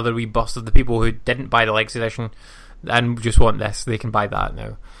get another wee bust of the people who didn't buy the Legacy Edition and just want this. They can buy that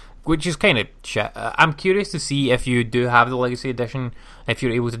now. Which is kind of shit. I'm curious to see if you do have the Legacy Edition, if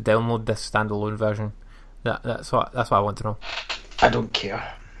you're able to download this standalone version. That's what I want to know. I don't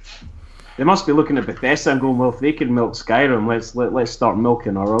care. They must be looking at Bethesda and going, well, if they can milk Skyrim, let's start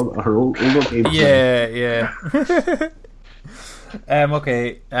milking our older games. Yeah.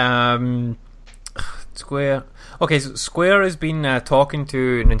 Okay. Square. Okay, so Square has been talking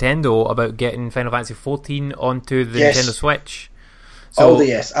to Nintendo about getting Final Fantasy XIV onto the Nintendo Switch. So,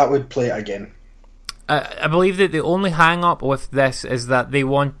 yes, I would play it again. I believe that the only hang-up with this is that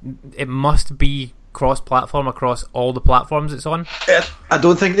it must be cross-platform across all the platforms it's on. I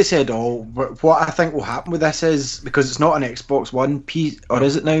don't think they said all. But what I think will happen with this is, because it's not an Xbox One, or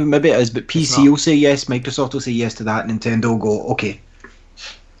is it now? Maybe it is, but PC will say yes, Microsoft will say yes to that, Nintendo will go, okay.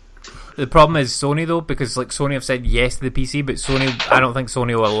 The problem is Sony though, because like Sony have said yes to the PC, but I don't think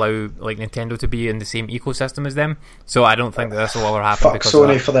Sony will allow like Nintendo to be in the same ecosystem as them. So I don't think that this will ever happen. Fuck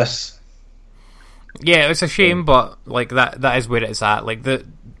Sony for this. Yeah, it's a shame, but like that is where it's at. Like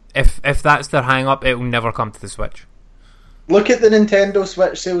if that's their hang up, it will never come to the Switch. Look at the Nintendo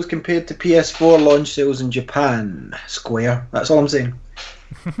Switch sales compared to PS4 launch sales in Japan. Square. That's all I'm saying.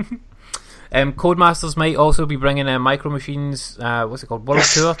 Codemasters might also be bringing Micro Machines. What's it called? World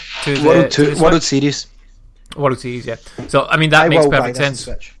Tour to the World Series. World Series, yeah. So I mean that makes perfect sense.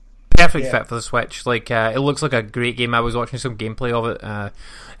 Perfect fit for the Switch. Like it looks like a great game. I was watching some gameplay of it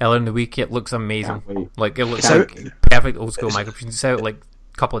earlier in the week. It looks amazing. Like it looks like perfect old school Micro Machines. It's out like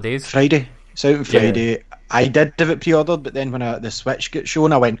a couple of days. Friday. It's out on Friday. Yeah. I did have it pre-ordered, but then when the Switch got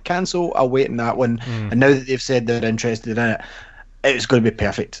shown, I went cancel. I'll wait on that one. And now that they've said they're interested in it, it's going to be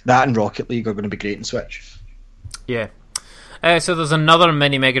perfect. That and Rocket League are going to be great in Switch. Yeah. So there's another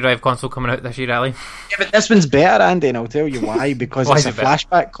mini Mega Drive console coming out this year, Ali. Yeah, but this one's better, Andy, and I'll tell you why. Because it's a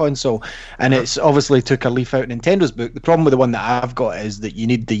flashback console, and it's obviously took a leaf out of Nintendo's book. The problem with the one that I've got is that you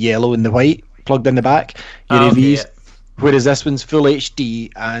need the yellow and the white plugged in the back. Your AVs. Whereas this one's full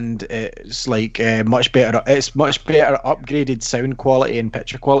HD and it's like much better. It's much better upgraded sound quality and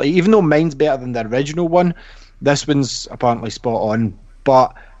picture quality. Even though mine's better than the original one, this one's apparently spot on.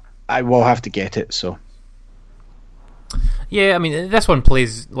 But I will have to get it. So yeah, I mean this one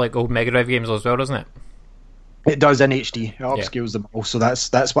plays like old Mega Drive games as well, doesn't it? It does in HD. It upscales them all. So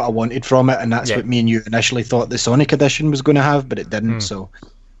that's what I wanted from it, and that's what me and you initially thought the Sonic Edition was going to have, but it didn't. So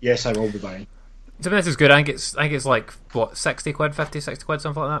yes, I will be buying. So this is good. I think it's like what, 60 quid, 50, 60 quid,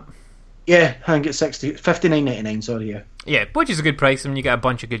 something like that. Yeah, I think it's 59.99. Sorry, yeah. Yeah, which is a good price, and you get a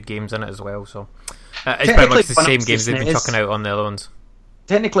bunch of good games in it as well. So it's pretty much the same games they've been chucking out on the other ones.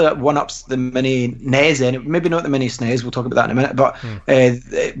 Technically, it one-ups the mini NES, and maybe not the mini SNES. We'll talk about that in a minute. But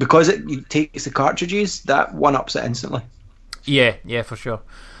because it takes the cartridges, that one-ups it instantly. Yeah, for sure.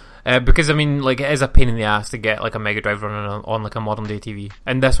 Because I mean, like, it is a pain in the ass to get like a Mega Drive running on like a modern day TV,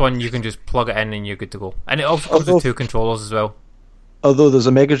 and this one you can just plug it in and you're good to go. And it also comes with 2 controllers as well. Although there's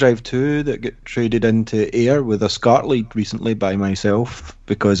a Mega Drive 2 that got traded into Air with a SCART lead recently by myself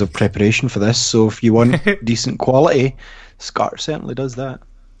because of preparation for this. So if you want decent quality, SCART certainly does that.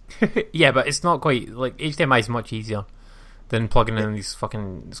 Yeah, but it's not quite like HDMI is much easier than plugging in these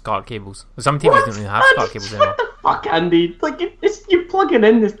fucking SCART cables. Some TVs don't even have SCART cables anymore. Fuck, Andy! Like you're plugging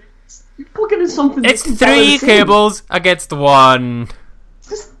in this. You're plugging in something. It's 3 cables against 1.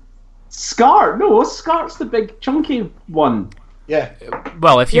 SCART? No, SCART's the big chunky one. Yeah.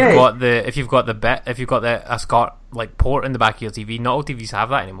 Well, if you've got a SCART like port in the back of your TV, not all TVs have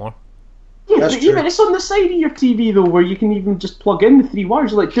that anymore. Yeah, that's but true. Even it's on the side of your TV though, where you can even just plug in the 3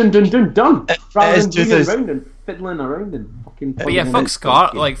 wires, like dun dun dun dun, rather than doing around and fiddling around and fucking. But yeah, fuck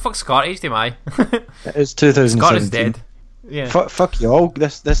SCART, fuck SCART HDMI. It's 2017. SCART is dead. Yeah. Fuck y'all.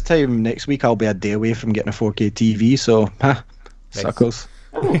 This time next week I'll be a day away from getting a 4K TV, so suckles.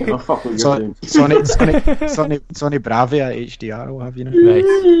 Oh, fuck what you're doing. Sony Bravia HDR will have, you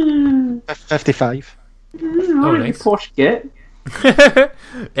know. Nice. 55. Oh, nice. Posh get.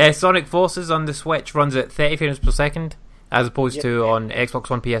 Sonic Forces on the Switch runs at 30 frames per second, as opposed to on Xbox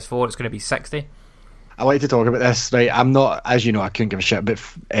One, PS4 it's going to be 60. I like to talk about this, right? I'm not, as you know, I couldn't give a shit about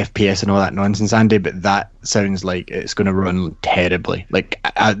FPS and all that nonsense, Andy, but that sounds like it's going to run terribly. Like,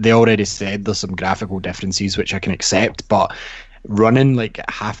 they already said there's some graphical differences which I can accept, but running like at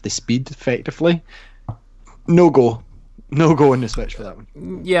half the speed effectively, no go on the Switch for that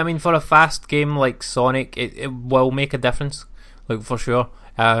one. Yeah, I mean, for a fast game like Sonic, it will make a difference, like, for sure.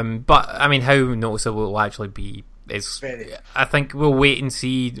 But I mean, how noticeable it will actually be is, I think we'll wait and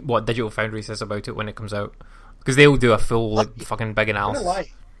see what Digital Foundry says about it when it comes out, because they'll do a full fucking big analysis.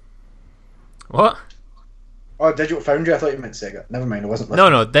 What? Oh, Digital Foundry, I thought you meant Sega. Never mind, it wasn't.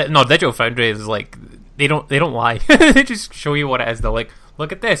 No, Digital Foundry is like, they don't lie. They just show you what it is. They're like,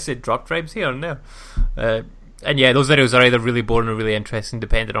 look at this, it dropped frames here and there. And yeah, those videos are either really boring or really interesting,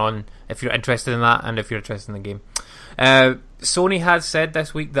 depending on if you're interested in that and if you're interested in the game. Sony has said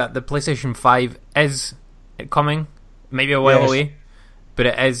this week that the PlayStation 5 is coming, maybe a while away, but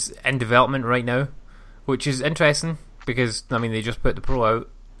it is in development right now, which is interesting because, I mean, they just put the Pro out,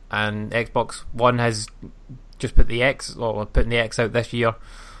 and Xbox One has just put the X, or putting the X out this year.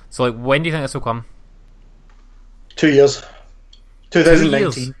 So, like, when do you think this will come? 2 years. 2019. 2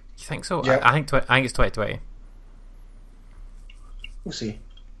 years? You think so? Yeah. I think it's 2020. We'll see.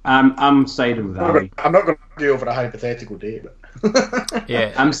 I'm siding with that. I'm not going to do over a hypothetical date, but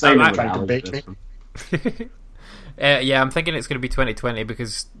yeah, I'm siding with that. Yeah, I'm thinking it's going to be 2020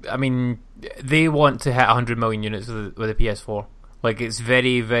 because, I mean, they want to hit 100 million units with the PS4. Like, it's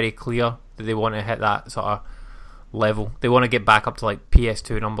very, very clear that they want to hit that sort of level. They want to get back up to like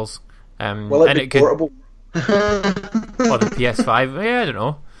PS2 numbers. Will it be portable? Or the PS5? Yeah, I don't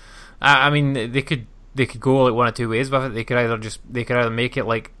know. I mean, they could go like one or two ways with it. They could either make it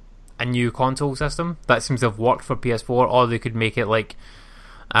like a new console system that seems to have worked for PS4, or they could make it like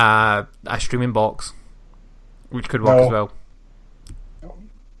a streaming box, which could work as well.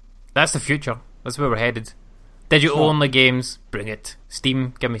 That's the future. That's where we're headed. Digital only games, bring it.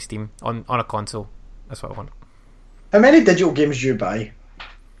 Steam, give me Steam on a console. That's what I want. How many digital games do you buy?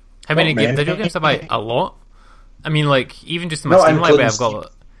 How many digital games do I buy? A lot. I mean, like even just in my Steam library,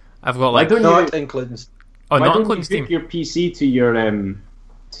 I've got like not including. Oh, why not don't including you Steam. hook your PC to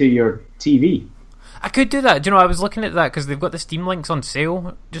your TV? I could do that. Do you know? I was looking at that because they've got the Steam links on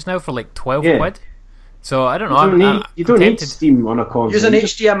sale just now for like 12 quid. So I don't know. You don't need Steam on a console. Use an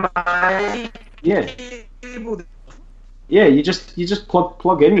HDMI. Yeah, you just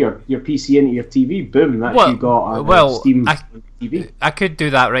plug in your PC into your TV. Boom, that's you got a Steam TV. I could do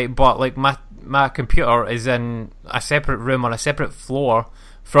that, right? But like my computer is in a separate room on a separate floor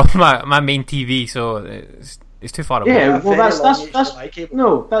from my main TV, so it's too far away. Yeah, well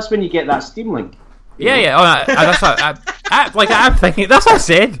that's when you get that Steam link. Yeah. Oh, that's what I'm thinking. That's what I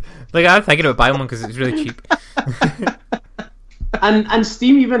said. Like I'm thinking about buying one because it's really cheap. And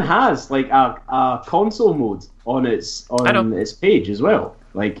Steam even has like a console mode on its page as well.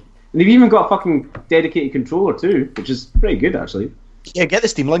 Like they've even got a fucking dedicated controller too, which is pretty good actually. Yeah, get the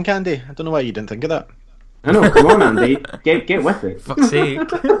Steam link, Andy. I don't know why you didn't think of that. I know, come on, Andy, get with it. Fuck's sake.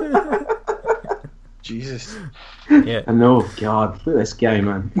 Jesus. Yeah. I know. God, look at this guy,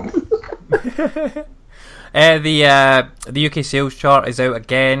 man. The UK sales chart is out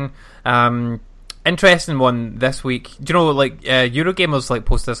again. Interesting one this week. Do you know, like Eurogamers like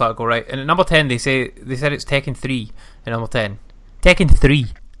posted this article, right? And at number 10 they said it's Tekken 3 at number 10. Tekken 3.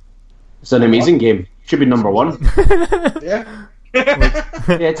 It's an amazing game. Should be number 1. Yeah.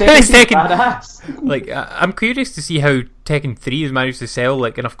 Tekken badass. Like I'm curious to see how Tekken 3 has managed to sell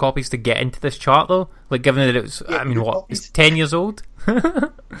like enough copies to get into this chart though. Like given that it was, it's 10 years old.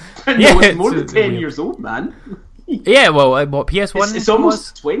 It's more than 10 years old, man. Yeah, well, what PS1? It's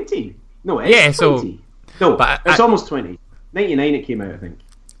almost 20. No, it's 20. No, but it's almost 20. 99 it came out, I think.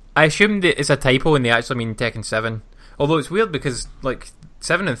 I assume that it's a typo and they actually mean Tekken 7. Although it's weird because like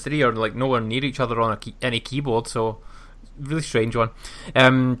 7 and 3 are like nowhere near each other on any keyboard, so really strange one.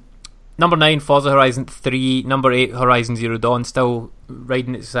 Number 9, Forza Horizon 3. Number 8, Horizon Zero Dawn, still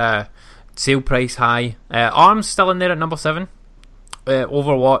riding its sale price high. ARMS still in there at number 7.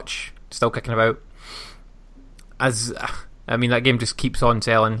 Overwatch still kicking about. I mean, that game just keeps on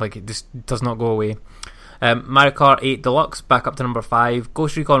selling, like it just does not go away. Mario Kart 8 Deluxe back up to number 5.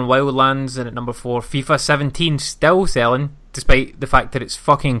 Ghost Recon Wildlands in at number 4. FIFA 17 still selling, despite the fact that it's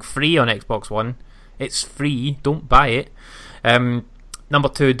fucking free on Xbox One. It's free, don't buy it. Number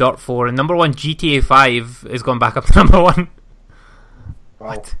 2 Dirt 4, and number 1 GTA 5 is going back up to number 1. Wow.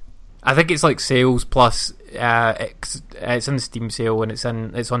 What? I think it's like sales plus it's in the Steam sale and it's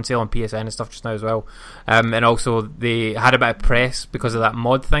on sale on PSN and stuff just now as well. And also they had a bit of press because of that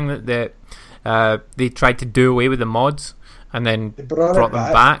mod thing that they tried to do away with the mods and then brought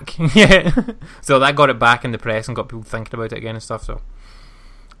them back. Yeah, so that got it back in the press and got people thinking about it again and stuff. So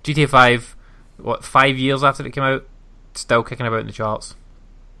GTA 5, 5 years after it came out, still kicking about in the charts.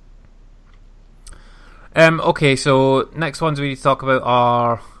 Okay, so next ones we need to talk about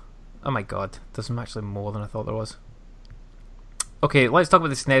are... Oh my god, there's actually more than I thought there was. Okay, let's talk about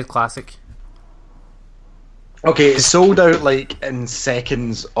the SNES Classic. Okay, it sold out like in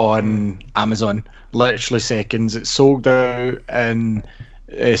seconds on Amazon. Literally seconds. It sold out in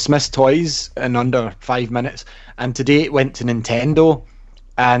Smith's Toys in under 5 minutes. And today it went to Nintendo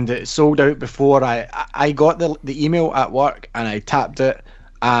and it sold out before I got the email at work and I tapped it,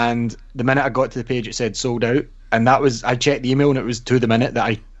 and the minute I got to the page it said sold out, and that was, I checked the email and it was to the minute that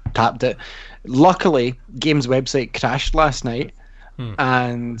I tapped it. Luckily, Games website crashed last night,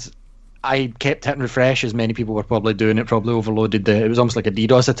 and I kept hitting refresh as many people were probably doing. It probably overloaded it was almost like a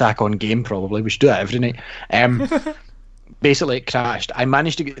DDoS attack on Game, probably. We should do that every night. Basically it crashed. I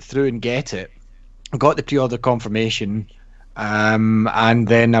managed to get through and get it. I got the pre-order confirmation, and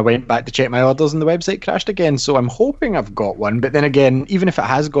then I went back to check my orders and the website crashed again, so I'm hoping I've got one. But then again, even if it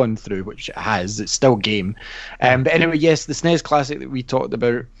has gone through, which it has, it's still Game. But anyway, yes, the SNES Classic that we talked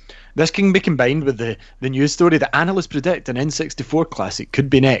about, this can be combined with the news story that analysts predict an N64 Classic could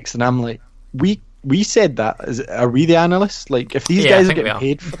be next, and I'm like, we said that. Are we the analysts? Like, if these guys are getting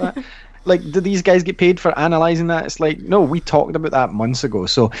paid for that, like, do these guys get paid for analysing that? It's like, no, we talked about that months ago.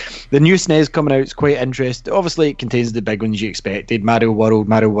 So the new SNES coming out is quite interesting. Obviously, it contains the big ones you expected: Mario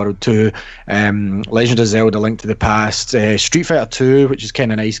World 2, Legend of Zelda: Link to the Past, Street Fighter 2, which is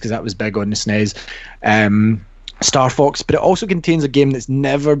kind of nice because that was big on the SNES. Star Fox, but it also contains a game that's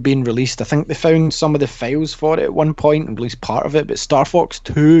never been released. I think they found some of the files for it at one point and released part of it, but Star Fox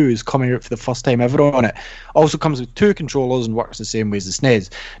 2 is coming out for the first time ever on it. Also comes with 2 controllers and works the same way as the SNES.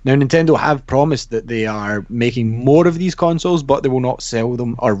 Now, Nintendo have promised that they are making more of these consoles, but they will not sell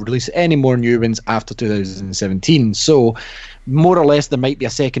them or release any more new ones after 2017. So, more or less, there might be a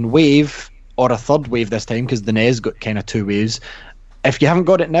second wave or a third wave this time, because the NES got kind of 2 waves. If you haven't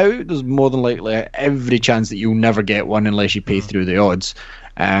got it now, there's more than likely every chance that you'll never get one unless you pay through the odds.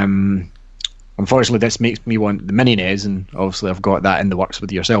 Unfortunately, this makes me want the mini NES, and obviously I've got that in the works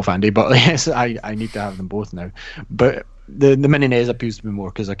with yourself, Andy, but yes, I need to have them both now. But the mini NES appeals to me more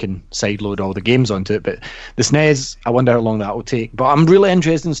because I can sideload all the games onto it, but the SNES, I wonder how long that will take. But I'm really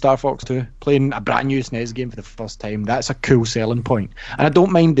interested in Star Fox 2, playing a brand new SNES game for the first time. That's a cool selling point. And I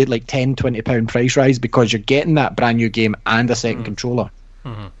don't mind the like £10-20 price rise, because you're getting that brand new game and a second controller.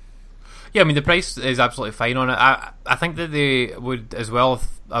 Mm-hmm. Yeah, I mean, the price is absolutely fine on it. I think that they would as well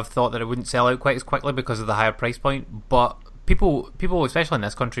have thought that it wouldn't sell out quite as quickly because of the higher price point, but people especially in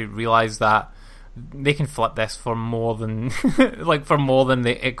this country, realise that they can flip this for more than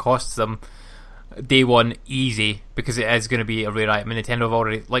it costs them day one easy, because it is going to be a rare item. And Nintendo have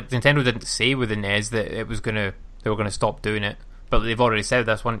already, Nintendo didn't say with the NES that they were going to stop doing it, but they've already said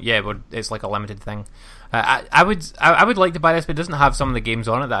this one, it's like a limited thing. I would like to buy this, but it doesn't have some of the games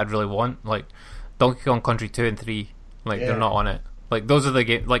on it that I'd really want, like Donkey Kong Country 2 and 3. They're not on it. Like, those are the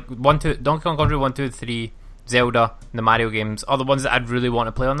games, like Donkey Kong Country 1, 2, and 3, Zelda, and the Mario games are the ones that I'd really want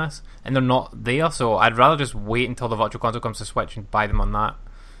to play on this, and they're not there, so I'd rather just wait until the Virtual Console comes to Switch and buy them on that.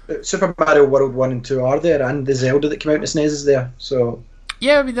 Super Mario World 1 and 2 are there, and the Zelda that came out in SNES is there, so...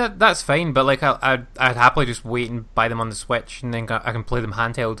 Yeah, I mean, that's fine, but like I'd happily just wait and buy them on the Switch, and then I can play them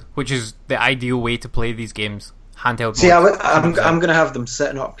handheld, which is the ideal way to play these games. Handheld. See, I'm going to have them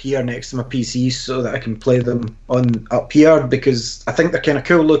sitting up here next to my PC so that I can play them on up here, because I think they're kind of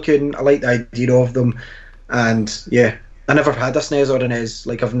cool looking. I like the idea of them, and yeah, I never had a SNES or a NES.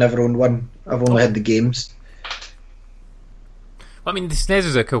 Like, I've never owned one. I've only had the games. I mean, the SNES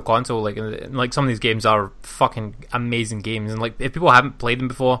is a cool console. Like some of these games are fucking amazing games, and like if people haven't played them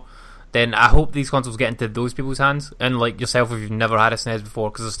before, then I hope these consoles get into those people's hands. And like yourself, if you've never had a SNES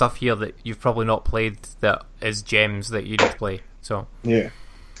before, because there's stuff here that you've probably not played that is gems that you need to play. So yeah.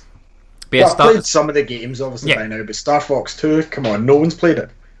 But yeah, I've played some of the games obviously by now, but Star Fox 2, come on, no one's played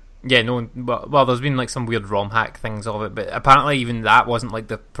it. Yeah, no one. Well, there's been like some weird ROM hack things of it, but apparently even that wasn't like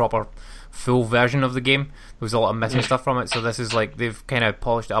the proper full version of the game. There was a lot of missing stuff from it, so this is like they've kind of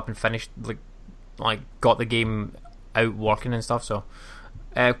polished it up and finished, like got the game out working and stuff. So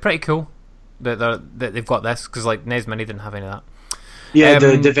pretty cool that they've got this, because like NES Mini didn't have any of that. Yeah,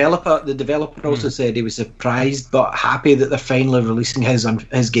 the developer also said he was surprised but happy that they're finally releasing his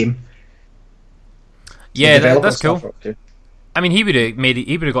game. Yeah, that's cool. I mean, he would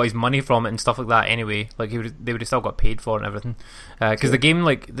have got his money from it and stuff like that anyway. Like they would have still got paid for it and everything. Because the game,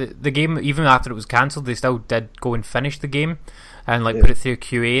 like the game, even after it was cancelled, they still did go and finish the game and put it through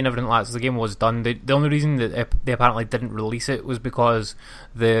QA and everything like that. So the game was done. The only reason that they apparently didn't release it was because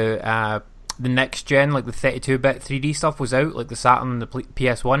the next gen, like the 32-bit 3D stuff, was out, like the Saturn and the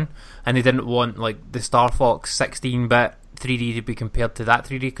PS1, and they didn't want like the Star Fox 16-bit 3D to be compared to that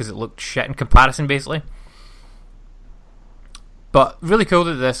 3D because it looked shit in comparison, basically. But really cool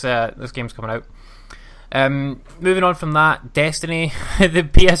that this game's coming out. Moving on from that, Destiny, the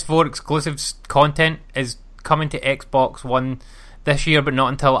PS4 exclusive content is coming to Xbox One this year, but not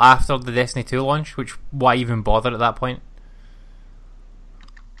until after the Destiny 2 launch, which, why even bother at that point?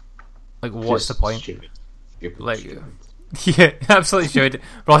 Like, what's the point? Stupid. Yeah, absolutely stupid.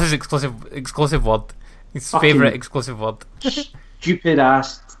 Ross's exclusive word. His favourite exclusive word. Stupid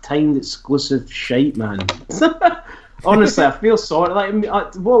ass timed exclusive shite, man. Honestly, I feel sorry.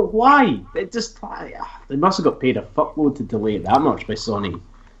 Well, why? They must have got paid a fuckload to delay it that much by Sony.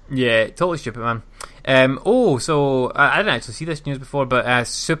 Yeah, totally stupid, man. So I didn't actually see this news before, but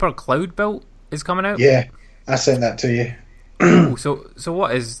Super Cloud Built is coming out. Yeah, I sent that to you. So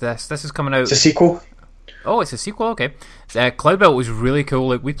what is this? This is coming out. It's a sequel. Oh, it's a sequel. Okay. Cloud Built was really cool.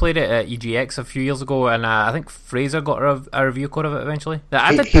 Like, we played it at EGX a few years ago, and I think Fraser got a review code of it eventually.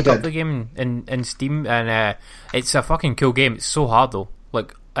 I did pick up the game in Steam, and it's a fucking cool game. It's so hard though.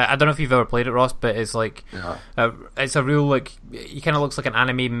 Like, I don't know if you've ever played it, Ross, but it's like it's a real, like, it kind of looks like an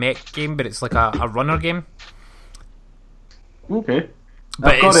anime mech game, but it's like a runner game. Okay,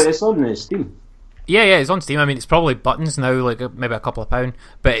 but I've got it. It's on Steam. Yeah, it's on Steam. I mean, it's probably buttons now, like maybe a couple of £1,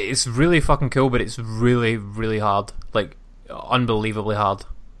 but it's really fucking cool. But it's really, really hard, like unbelievably hard.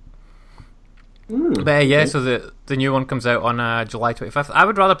 But yeah, so the new one comes out on July 25th. I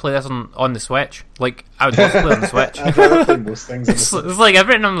would rather play this on the Switch. Like, I would love to play on the Switch. I'd rather play most things on the Switch. It's like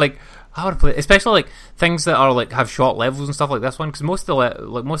everything. I'm like, I would play, especially like things that are like have short levels and stuff like this one. Because most of the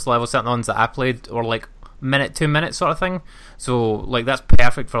levels, certain ones that I played, were like minute, 2 minutes sort of thing. So like that's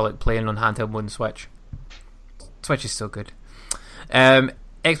perfect for like playing on handheld mode on Switch. Switch is so good.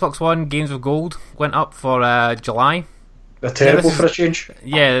 Xbox One Games of Gold went up for July. They're terrible for a change.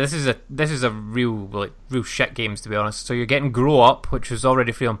 Yeah, this is a real shit games, to be honest. So you're getting Grow Up, which was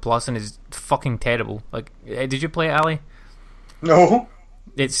already free on Plus and is fucking terrible. Like, did you play it, Ali? No.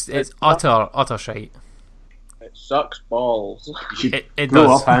 It's utter shite. It sucks balls. It Grow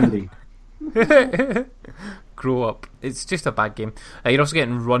does. up, Andy. Grow Up. It's just a bad game. You're also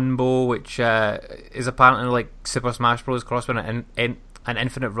getting Runbow, which is apparently like Super Smash Bros. Crossed with an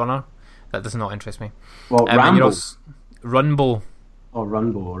infinite runner. That does not interest me. Well, Rambo. Runbow. Oh,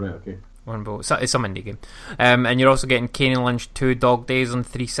 Runbow, right, okay. Runbow. It's some indie game. And you're also getting Kane and Lynch 2 Dog Days on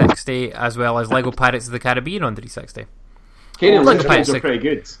 360, as well as Lego Pirates of the Caribbean on 360. Kane and Lego Lynch Pirates are pretty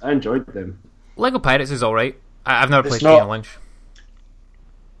good. I enjoyed them. Lego Pirates is alright. I've never played not. Kane and Lynch.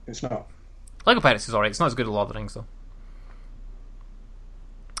 It's not. Lego Pirates is alright. It's not as good as Lord of the Rings, though.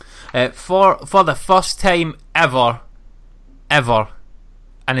 For the first time ever, a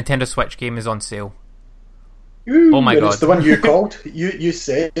Nintendo Switch game is on sale. Ooh, oh my god! It's the one you called. You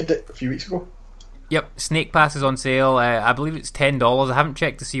said it a few weeks ago. Yep, Snake Pass is on sale. I believe it's $10. I haven't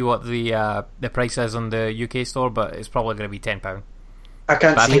checked to see what the price is on the UK store, but it's probably going to be £10. I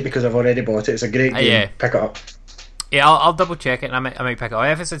can't see it because I've already bought it. It's a great game. Yeah. Pick it up. Yeah, I'll double check it and I might pick it up.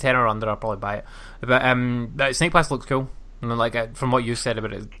 If it's a 10 or under, I'll probably buy it. But Snake Pass looks cool. And like from what you said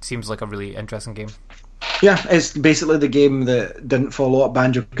about it, it seems like a really interesting game. Yeah, it's basically the game that didn't follow up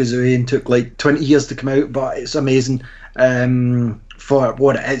Banjo-Kazooie and took like 20 years to come out, but it's amazing for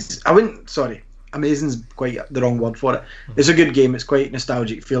what it is. Amazing's quite the wrong word for it. It's a good game. It's quite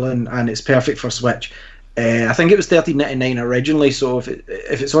nostalgic feeling, and it's perfect for Switch. I think it was $13.99 originally, so if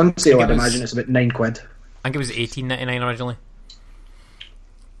it's on sale, I'd imagine it's about £9. I think it was $18.99 originally.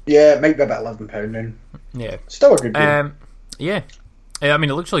 Yeah, it might be about £11 now. Yeah, still a good game. Yeah, I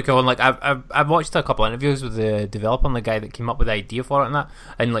mean, it looks really cool. And like, I've watched a couple of interviews with the developer and the guy that came up with the idea for it and that,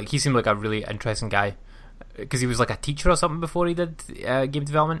 and like he seemed like a really interesting guy because he was like a teacher or something before he did game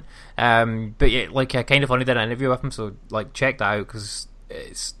development. But yeah, like I kind of only did an interview with him, so like check that out because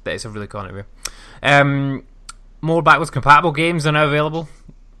it's a really cool interview. More backwards compatible games are now available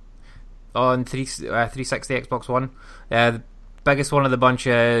on 360 Xbox One. The biggest one of the bunch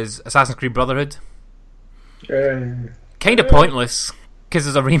is Assassin's Creed Brotherhood. Kind of pointless because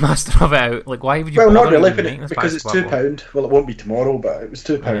there's a remaster of it out. Like, why would you? Well, not really, because it's £2. Well, it won't be tomorrow, but it was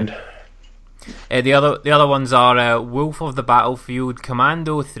 £2. The other ones are Wolf of the Battlefield,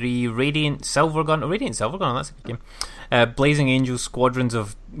 Commando 3, Radiant Silvergun. That's a good game. Blazing Angels, Squadrons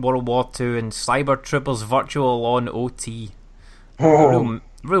of World War II, and Cyber Troopers Virtual Lawn OT.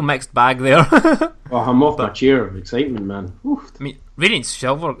 Real mixed bag there. I'm off my chair of excitement, man. Oof. I mean, Radiant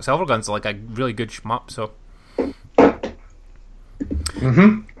Silvergun's like a really good shmup, so.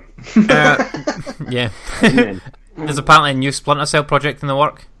 Yeah. There's apparently a new Splinter Cell project in the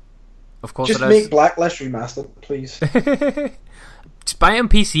work. Of course, just it is. make Blacklist remastered, please. Just buy it on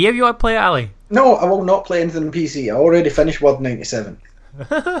PC if you want to play it, Ali. No, I will not play anything on PC. I already finished World 97.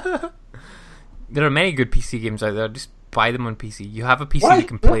 There are many good PC games out there. Just buy them on PC. You have a PC that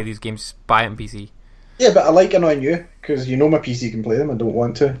can play these games. Just buy it on PC. Yeah, but I like annoying you because you know my PC can play them. I don't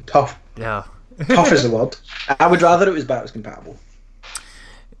want to. Tough. Yeah. Tough is the word. I would rather it was backwards compatible.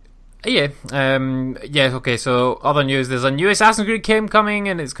 Yeah. Okay. So other news: there's a new Assassin's Creed game coming,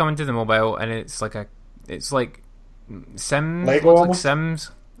 and it's coming to the mobile, and it's like Sims. Lego looks like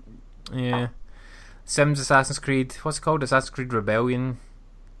Sims. Yeah. Sims Assassin's Creed. What's it called? Assassin's Creed Rebellion.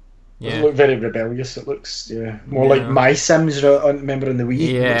 Yeah. It looks very rebellious. It looks more like My Sims. Remember in the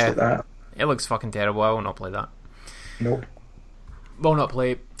Wii? Yeah. It looks like that. It looks fucking terrible. I will not play that. Nope. Will not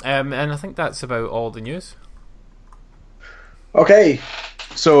play. And I think that's about all the news. Okay.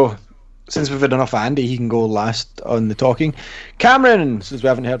 So, since we've had enough Andy, he can go last on the talking. Cameron, since we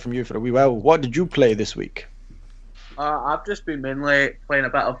haven't heard from you for a wee while, what did you play this week? I've just been mainly playing a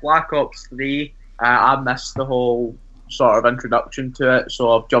bit of Black Ops 3. I missed the whole sort of introduction to it,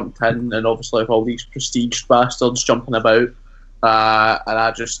 so I've jumped in, and obviously with all these prestige bastards jumping about, and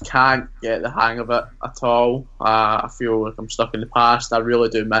I just can't get the hang of it at all. I feel like I'm stuck in the past. I really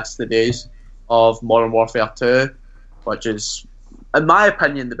do miss the days of Modern Warfare 2, which is, in my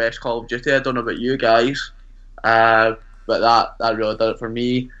opinion, the best Call of Duty. I don't know about you guys, but that really did it for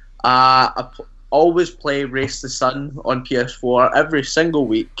me. I always play Race the Sun on PS4 every single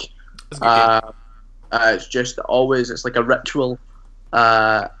week. It's just always, it's like a ritual.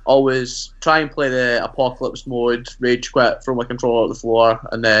 Always try and play the apocalypse mode, rage quit, throw my controller at the floor,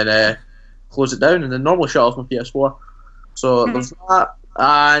 and then close it down, and then normally shut off my PS4. So there's that.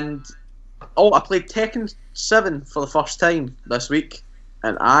 And I played Tekken 7 for the first time this week,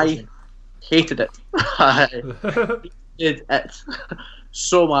 and I hated it. I hated it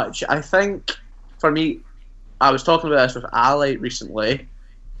so much. I think, for me, I was talking about this with Ali recently,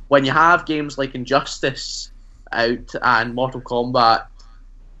 when you have games like Injustice out and Mortal Kombat,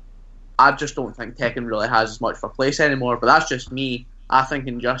 I just don't think Tekken really has as much of a place anymore, but that's just me. I think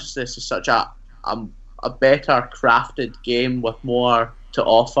Injustice is such a better crafted game with more to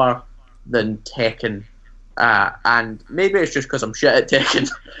offer than Tekken. And maybe it's just because I'm shit at Tekken,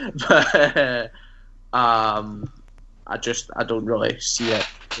 but I don't really see it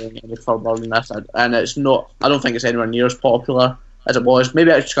going any further than this. And it's not. I don't think it's anywhere near as popular as it was.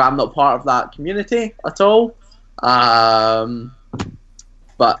 Maybe it's because I'm not part of that community at all. But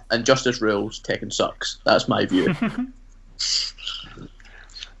Injustice rules. Tekken sucks. That's my view.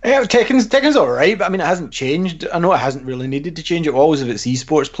 Yeah, Tekken's alright, but I mean, it hasn't changed. I know it hasn't really needed to change. It will always have its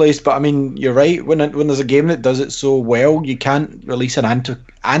esports place, but I mean, you're right. When there's a game that does it so well, you can't release an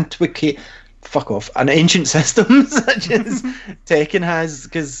ancient system such as Tekken has,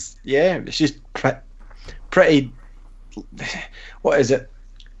 because it's just pretty. What is it?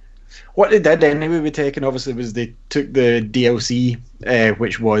 What they did anyway with Tekken, obviously, was they took the DLC,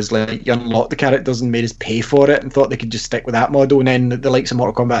 which was like you unlocked the characters and made us pay for it, and thought they could just stick with that model. And then the likes of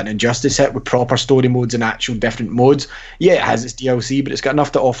Mortal Kombat and Injustice hit with proper story modes and actual different modes. Yeah, it has its DLC, but it's got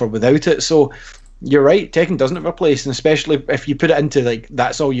enough to offer without it. So you're right, Tekken doesn't have a place, and especially if you put it into like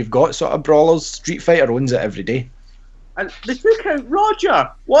that's all you've got sort of brawlers. Street Fighter owns it every day. And they took out Roger.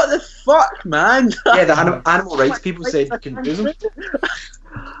 What the fuck, man? Yeah, the animal rights people said you couldn't use them.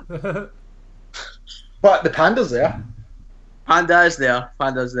 But the panda's there. Panda's there.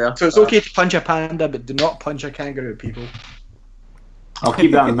 So it's okay to punch a panda, but do not punch a kangaroo, people. I'll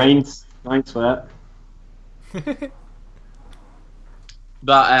keep that in mind. Thanks for that.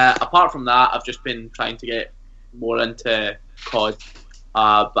 But apart from that, I've just been trying to get more into COD.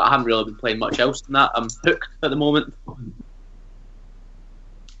 But I haven't really been playing much else than that. I'm hooked at the moment.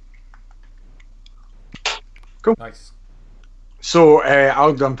 Cool. Nice. So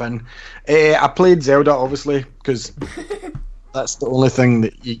I'll jump in. I played Zelda, obviously, because that's the only thing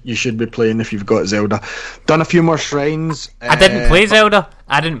that you should be playing if you've got Zelda. Done a few more shrines. I didn't play Zelda.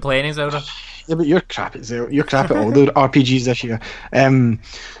 I didn't play any Zelda. Yeah, but you're crap at Zelda. You're crap at all the RPGs this year.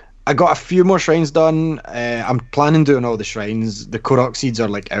 I got a few more shrines done. I'm planning doing all the shrines. The Korok seeds are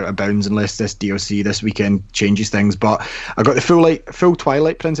like out of bounds unless this DLC this weekend changes things. But I got the full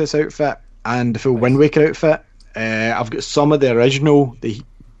Twilight Princess outfit and the full Wind Waker outfit. I've got some of the original.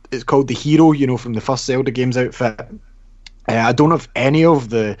 It's called the Hero, from the first Zelda games outfit. I don't have any of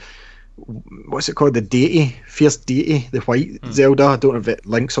the what's it called, the deity, Fierce Deity, the white Zelda. I don't have it.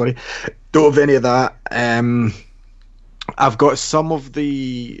 Link, sorry, don't have any of that. I've got some of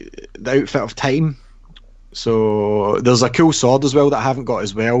the outfit of Time. So there's a cool sword as well that I haven't got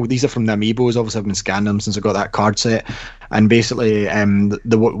as well. These are from the amiibos. Obviously, I've been scanning them since I got that card set. And basically,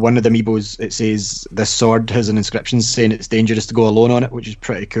 the one of the amiibos, it says this sword has an inscription saying it's dangerous to go alone on it, which is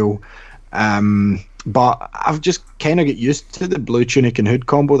pretty cool. But I've just kind of got used to the blue tunic and hood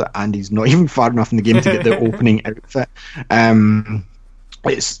combo that Andy's not even far enough in the game to get the opening outfit.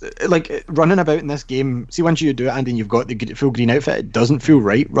 It's like running about in this game. See, once you do it, Andy, and you've got the full green outfit, it doesn't feel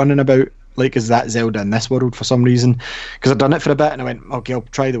right running about like as that Zelda in this world for some reason. Because I've done it for a bit and I went, okay, I'll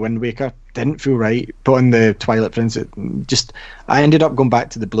try the Wind Waker. Didn't feel right. Put on the Twilight Princess. I ended up going back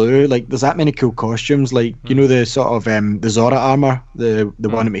to the blue. Like, there's that many cool costumes. Like, the sort of the Zora armor, the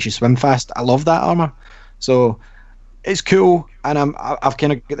one that makes you swim fast. I love that armor. So it's cool, and I've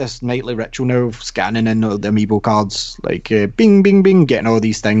kind of got this nightly ritual now of scanning in all the amiibo cards, like bing, bing, bing, getting all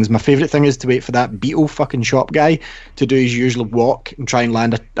these things. My favourite thing is to wait for that beetle fucking shop guy to do his usual walk and try and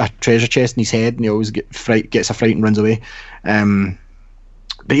land a treasure chest in his head, and he always gets a fright and runs away.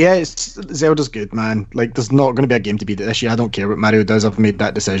 But yeah, Zelda's good, man. Like, there's not going to be a game to beat it this year. I don't care what Mario does. I've made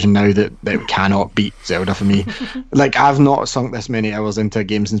that decision now that it cannot beat Zelda for me. Like, I've not sunk this many hours into a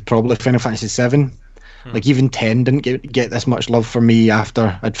game since probably Final Fantasy 7. Like, even 10 didn't get this much love from me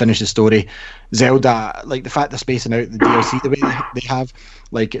after I'd finished the story. Zelda, like, the fact they're spacing out the DLC the way they have,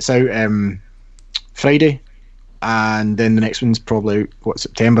 like, it's out Friday, and then the next one's probably out,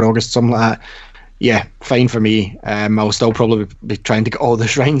 September, August, something like that. Yeah, fine for me. I'll still probably be trying to get all the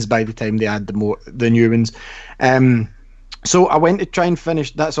shrines by the time they add the new ones. So I went to try and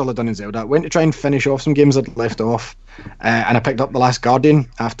finish. That's all I've done in Zelda. I went to try and finish off some games I'd left off, and I picked up The Last Guardian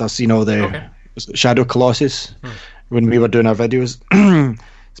after seeing all the was it Shadow Colossus, when we were doing our videos.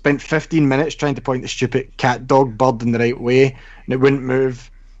 Spent 15 minutes trying to point the stupid cat dog bird in the right way, and it wouldn't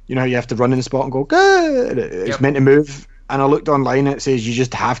move. You know, you have to run in the spot and go, good. It's meant to move. And I looked online and it says you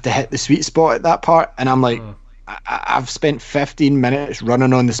just have to hit the sweet spot at that part. And I'm like, I've spent 15 minutes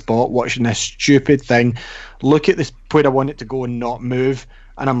running on the spot watching this stupid thing. Look at this point I want it to go and not move.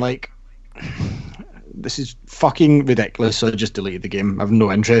 And I'm like, this is fucking ridiculous. So I just deleted the game. I have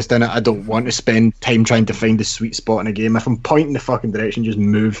no interest in it. I don't want to spend time trying to find the sweet spot in a game. If I'm pointing the fucking direction, just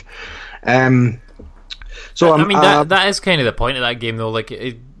move. So I mean, that is kind of the point of that game, though. Like,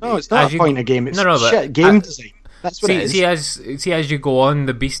 no, it's not a point of a game. It's shit game design. That's what it is. See, as you go on,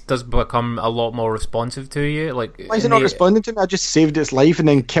 the beast does become a lot more responsive to you. Like, why is it not responding to me? I just saved its life and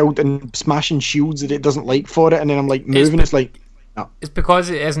then killed and smashing shields that it doesn't like for it, and then I'm like moving. It's like, no. It's because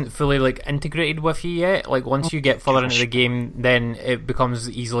it isn't fully like integrated with you yet. Like, once you get further into the game, then it becomes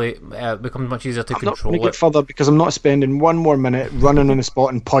much easier to control. I'm not going to get further because I'm not spending one more minute running on the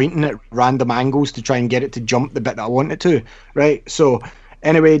spot and pointing at random angles to try and get it to jump the bit that I want it to. Right, so.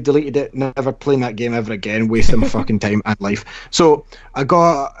 Anyway, deleted it, never playing that game ever again, wasting my fucking time and life. So, I've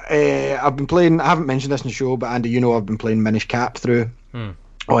been playing, I haven't mentioned this in the show, but Andy, you know I've been playing Minish Cap through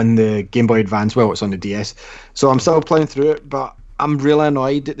on the Game Boy Advance, well, it's on the DS. So I'm still playing through it, but I'm really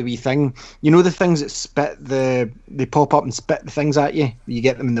annoyed at the wee thing. You know the things that they pop up and spit the things at you? You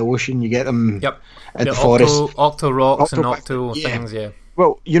get them in the ocean, you get them in the forest. Octo rocks and octo things, yeah.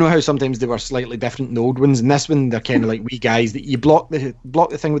 Well, you know how sometimes they were slightly different in the old ones. In this one, they're kind of like wee guys that you block the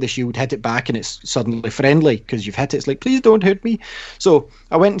thing with the shield, hit it back, and it's suddenly friendly because you've hit it. It's like, please don't hurt me. So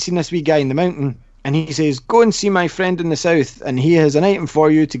I went and seen this wee guy in the mountain, and he says, go and see my friend in the south, and he has an item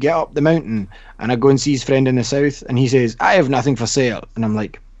for you to get up the mountain. And I go and see his friend in the south, and he says, I have nothing for sale. And I'm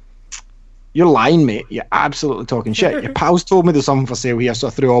like, you're lying, mate. You're absolutely talking shit. Your pals told me there's something for sale here, so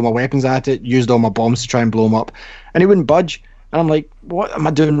I threw all my weapons at it, used all my bombs to try and blow him up, and he wouldn't budge. And I'm like, what am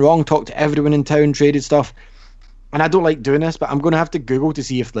I doing wrong? Talked to everyone in town, traded stuff. And I don't like doing this, but I'm going to have to Google to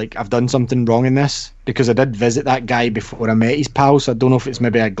see if like I've done something wrong in this, because I did visit that guy before I met his pal, so I don't know if it's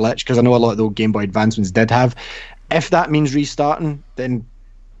maybe a glitch, because I know a lot of the old Game Boy Advance ones did have. If that means restarting, then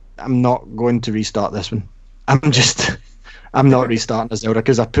I'm not going to restart this one. I'm not restarting the Zelda,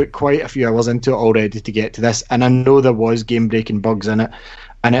 because I put quite a few hours into it already to get to this, and I know there was game-breaking bugs in it.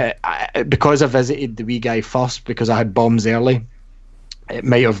 And because I visited the wee guy first, because I had bombs early, it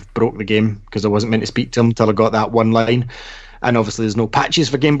might have broke the game, because I wasn't meant to speak to him until I got that one line. And obviously there's no patches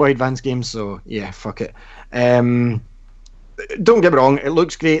for Game Boy Advance games, so yeah, fuck it. Don't get me wrong, it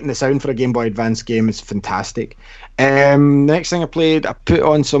looks great, and the sound for a Game Boy Advance game is fantastic. Next thing I played, I put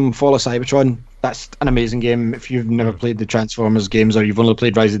on some Fall of Cybertron. That's an amazing game. If you've never played the Transformers games, or you've only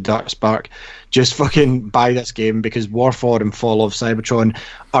played Rise of the Dark Spark, just fucking buy this game, because War for and Fall of Cybertron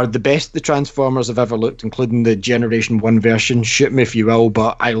are the best the Transformers have ever looked, including the Generation 1 version. Shoot me if you will,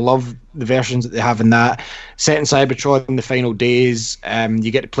 but I love the versions that they have in that. Set in Cybertron in the final days,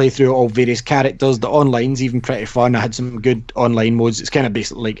 you get to play through all various characters. The online's even pretty fun. I had some good online modes. It's kind of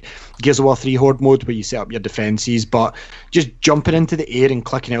basically like Gears of War 3 Horde mode, where you set up your defences, but just jumping into the air and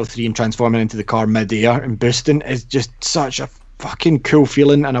clicking L3 and transforming into the car mid-air and boosting is just such a fucking cool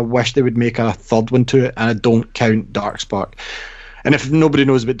feeling, and I wish they would make a third one to it, and I don't count Darkspark. And if nobody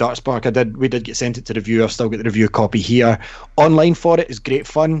knows about Darkspark, we did get sent it to review. I've still got the review copy here. Online for it is great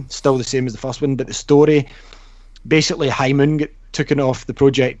fun, still the same as the first one, but the story, basically High Moon got taken off the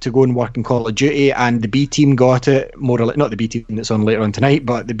project to go and work in Call of Duty, and the B team got it, more or less, not the B team that's on later on tonight,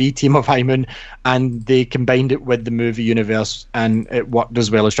 but the B team of High Moon, and they combined it with the movie universe, and it worked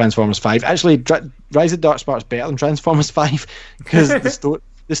as well as Transformers 5. Actually, Rise of the Dark Spark's better than Transformers 5, because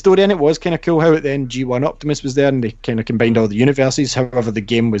the story in it was kind of cool, how at the end G1 Optimus was there, and they kind of combined all the universes. However, the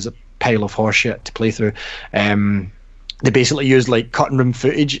game was a pile of horseshit to play through. They basically used like cutting room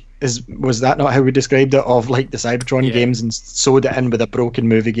footage, was that not how we described it, of like the Cybertron games, and sewed it in with a broken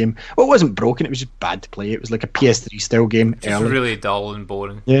movie game. Well, it wasn't broken, it was just bad to play. It was like a PS3 style game. Just really dull and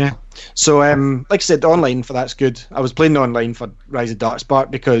boring. Yeah. So like I said, the online for that's good. I was playing the online for Rise of Darkspark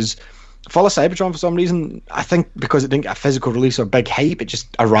because Fall of Cybertron, for some reason, I think because it didn't get a physical release or big hype, it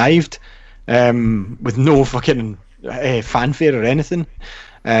just arrived with no fucking fanfare or anything.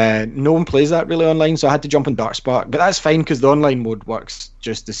 No one plays that really online, so I had to jump on Darkspark, but that's fine because the online mode works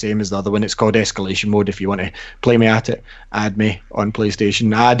just the same as the other one. It's called Escalation Mode. If you want to play me at it, add me on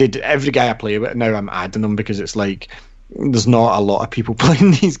PlayStation. I added every guy I play with. Now I'm adding them because it's like there's not a lot of people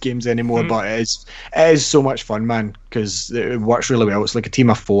playing these games anymore, but it is so much fun, man, because it works really well. It's like a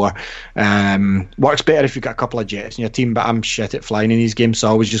team of 4. Works better if you've got a couple of jets in your team, but I'm shit at flying in these games, so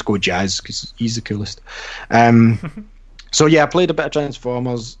I always just go Jazz because he's the coolest. So yeah, I played a bit of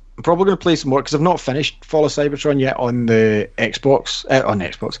Transformers. I'm probably going to play some more because I've not finished Fall of Cybertron yet on the Xbox, on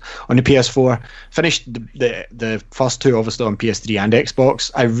the PS4. Finished the first two obviously on PS3 and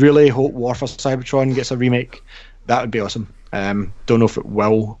Xbox. I really hope War for Cybertron gets a remake. That would be awesome. Don't know if it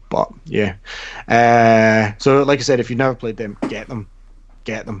will, but yeah. So like I said, if you've never played them, get them.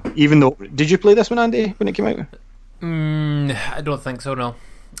 Even though, did you play this one, Andy, when it came out? I don't think so. No.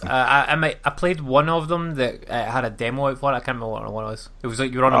 I played one of them that had a demo out for it. I can't remember what one it was. It was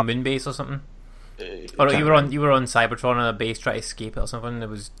like you were on a moon base or something. Or you were on Cybertron on a base trying to escape it or something. There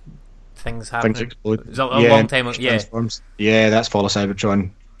was things happening. Things explode. It was a long time ago. Yeah. Yeah, that's Fall of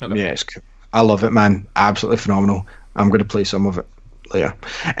Cybertron. Okay. Yeah, it's cool. I love it, man. Absolutely phenomenal. I'm going to play some of it later.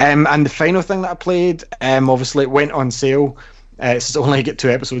 And the final thing that I played, obviously it went on sale. It's only get 2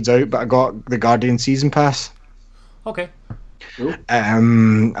 episodes out, but I got the Guardian Season Pass. Okay.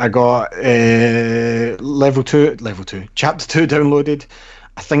 I got level 2, chapter 2 downloaded.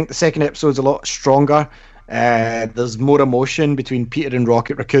 I think the second episode's a lot stronger. There's more emotion between Peter and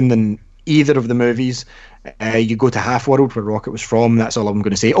Rocket Raccoon than either of the movies. You go to Half-World, where Rocket was from. That's all I'm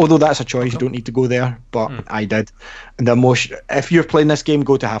going to say. Although that's a choice, you don't need to go there, but I did. And the emotion. If you're playing this game,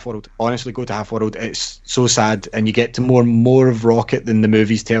 go to Half-World. Honestly, go to Half-World. It's so sad, and you get to more of Rocket than the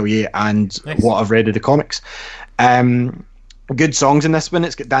movies tell you, and what I've read of the comics. Good songs in this one.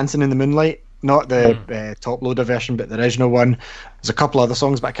 It's got Dancing in the Moonlight, not the top loader version, but the original one. There's a couple other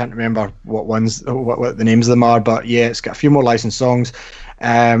songs, but I can't remember what the names of them are. But yeah, it's got a few more licensed songs.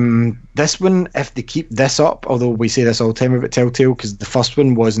 This one, if they keep this up, although we say this all the time about Telltale, because the first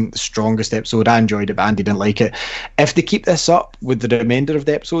one wasn't the strongest episode. I enjoyed it, but Andy didn't like it. If they keep this up with the remainder of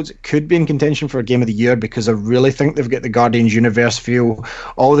the episodes, it could be in contention for a Game of the Year, because I really think they've got the Guardians universe feel.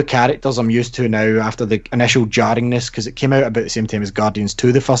 All the characters I'm used to now after the initial jarringness, because it came out about the same time as Guardians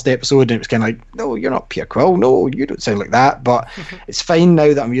 2, the first episode, and it was kind of like, no, you're not Peter Quill, no, you don't sound like that, but it's fine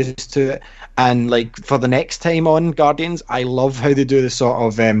now that I'm used to it. And like for the next time on Guardians, I love how they do the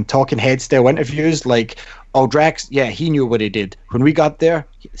sort of talking head style interviews. Like, oh, Drax, yeah, he knew what he did. When we got there,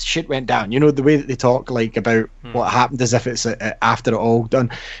 shit went down. You know, the way that they talk like about what happened as if it's after it all done.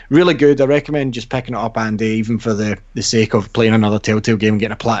 Really good. I recommend just picking it up, Andy, even for the sake of playing another Telltale game and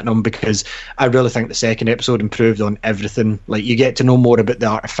getting a platinum, because I really think the second episode improved on everything. Like, you get to know more about the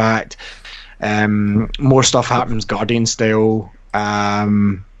artifact. More stuff happens Guardian style.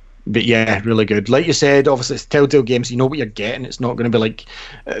 But yeah, really good. Like you said, obviously it's Telltale games, you know what you're getting. It's not going to be like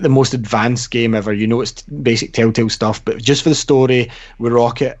the most advanced game ever. You know, it's basic Telltale stuff, but just for the story with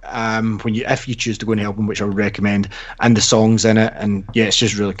Rocket, if you choose to go and help him, which I would recommend, and the songs in it, and yeah, it's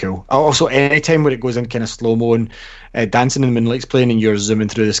just really cool. Also, anytime where it goes in kind of slow-mo and Dancing in the Moonlight's playing and you're zooming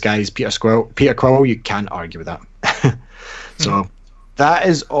through the skies, Peter Quill, you can't argue with that. So that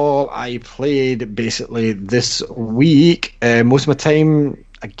is all I played basically this week. Most of my time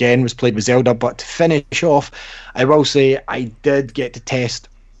again was played with Zelda, but to finish off, I will say I did get to test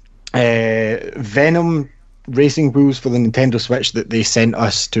Venom Racing Wheels for the Nintendo Switch that they sent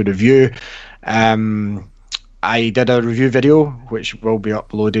us to review. I did a review video which will be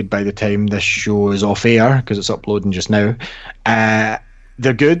uploaded by the time this show is off air, because it's uploading just now.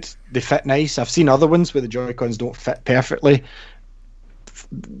 They're good, they fit nice. I've seen other ones where the Joy-Cons don't fit perfectly.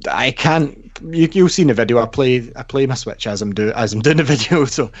 I can't. You'll see in the video. I play my Switch as I'm doing the video,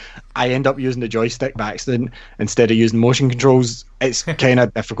 so I end up using the joystick by accident instead of using motion controls. It's kind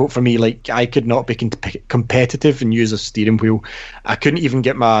of difficult for me. Like, I could not be competitive and use a steering wheel. I couldn't even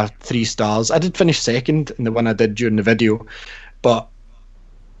get my 3 stars. I did finish second in the one I did during the video, but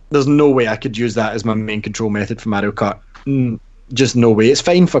there's no way I could use that as my main control method for Mario Kart. Just no way. It's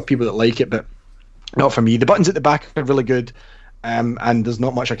fine for people that like it, but not for me. The buttons at the back are really good. And there's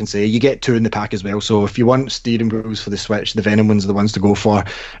not much I can say. You get 2 in the pack as well, so if you want steering wheels for the Switch, the Venom ones are the ones to go for.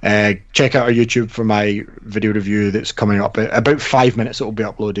 Check out our YouTube for my video review that's coming up. About 5 minutes it will be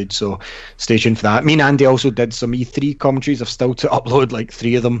uploaded, so stay tuned for that. Me and Andy also did some E3 commentaries. I've still to upload like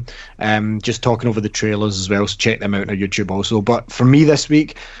 3 of them, just talking over the trailers as well, so check them out on our YouTube also. But for me this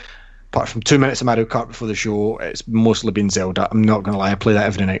week, apart from 2 minutes of Mario Kart before the show, it's mostly been Zelda. I'm not going to lie, I play that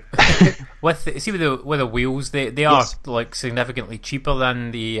every night. with the wheels, they are like significantly cheaper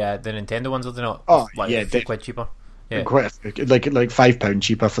than the Nintendo ones, are they not? Oh, like, yeah, quite cheaper. Yeah, quite like £5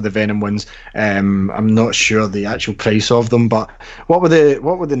 cheaper for the Venom ones. I'm not sure the actual price of them, but what were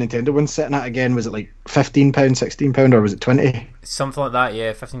the Nintendo ones sitting at again? Was it like £15, £16, or was it 20? Something like that,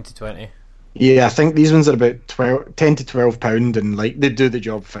 yeah, 15 to 20. Yeah, I think these ones are about 10 to £12, and like they do the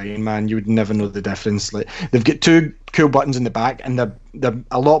job fine, man. You would never know the difference. Like, they've got 2 cool buttons in the back, and they're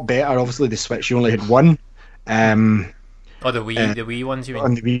a lot better. Obviously, the Switch you only had 1, Oh, the Wii ones you mean?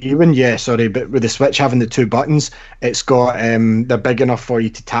 On the Wii one, yeah, sorry, but with the Switch having the 2 buttons, it's got they're big enough for you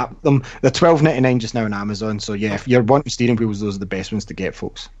to tap them. They're $12.99 just now on Amazon, so yeah, if you're wanting steering wheels, those are the best ones to get,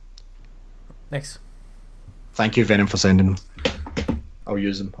 folks. Nice. Thank you, Venom, for sending them. I'll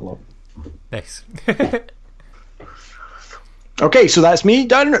use them a lot. Nice. Okay, so that's me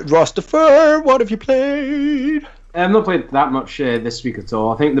done. Rostifer, what have you played? I've not played that much this week at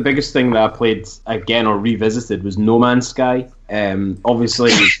all. I think the biggest thing that I played again or revisited was No Man's Sky.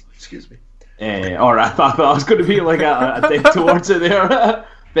 Obviously, excuse me. Or I thought I was going to be like a dig towards it there.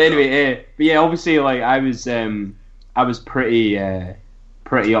 But anyway, but yeah, obviously, like I was pretty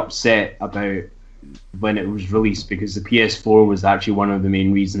upset about when it was released, because the PS4 was actually one of the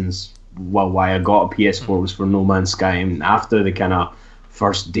main reasons why I got a PS4 was for No Man's Sky. And after the kind of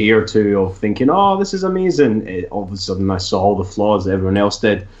first day or two of thinking, oh, this is amazing, all of a sudden I saw all the flaws that everyone else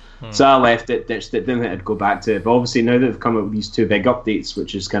did. So I left it, ditched it, didn't think I'd go back to it. But obviously now that they've come up with these 2 big updates,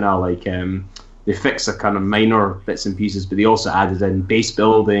 which is kind of like they fix a kind of minor bits and pieces, but they also added in base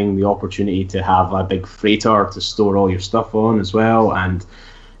building, the opportunity to have a big freighter to store all your stuff on as well, and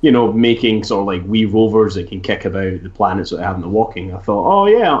making sort of like wee rovers that can kick about the planets that they have in the walking. I thought, oh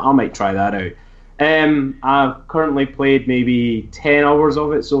yeah, I might try that out. I've currently played maybe 10 hours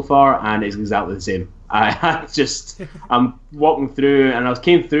of it so far, and it's exactly the same. I'm walking through, and I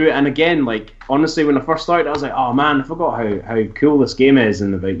came through it, and again, like, honestly, when I first started, I was like, oh man, I forgot how cool this game is,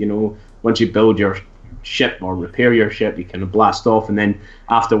 and about, once you build your ship or repair your ship, you kind of blast off, and then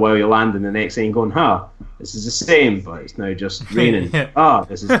after a while you land in the next thing going, this is the same, but it's now just raining.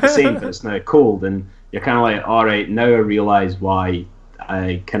 This is the same, but it's now cold, and you're kind of like, alright, now I realise why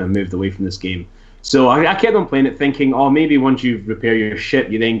I kind of moved away from this game. So I kept on playing it thinking, maybe once you repair your ship,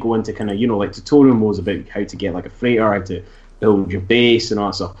 you then go into kind of, like tutorial modes about how to get like a freighter, how to build your base and all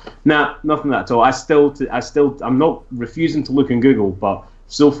that stuff. Nah, nothing of that at all. I'm not refusing to look in Google, but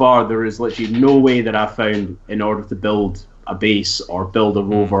so far there is literally no way that I've found in order to build a base or build a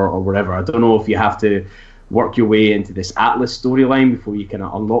rover or whatever. I don't know if you have to work your way into this Atlas storyline before you kind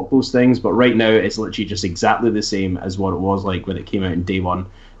of unlock those things, but right now it's literally just exactly the same as what it was like when it came out in day one.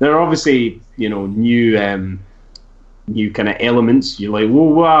 There are obviously, new kind of elements. You're like, whoa,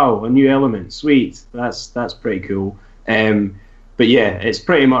 wow, a new element, sweet. That's pretty cool. But yeah, it's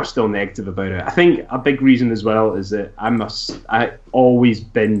pretty much still negative about it. I think a big reason as well is that I always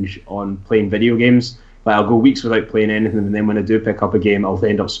binge on playing video games. Like, I'll go weeks without playing anything, and then when I do pick up a game, I'll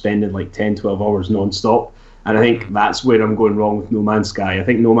end up spending like 10, 12 hours non-stop. And I think that's where I'm going wrong with No Man's Sky. I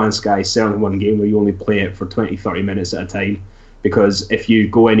think No Man's Sky is certainly one game where you only play it for 20, 30 minutes at a time. Because if you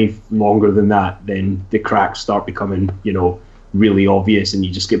go any longer than that, then the cracks start becoming, really obvious, and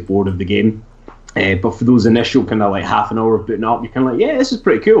you just get bored of the game. But for those initial kind of like half an hour of booting up, you're kind of like, yeah, this is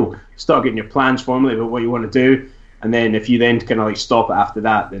pretty cool. Start getting your plans formulated about what you want to do, and then if you then kind of like stop it after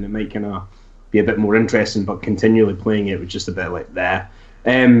that, then it might kind of be a bit more interesting. But continually playing it was just a bit like that.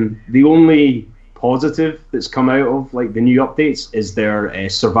 The only positive that's come out of like the new updates is their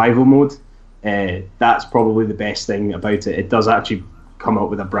survival mode. That's probably the best thing about it. It does actually come up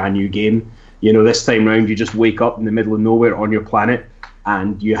with a brand new game. This time round you just wake up in the middle of nowhere on your planet,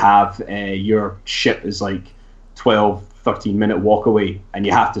 and you have your ship is like 12, 13 minute walk away, and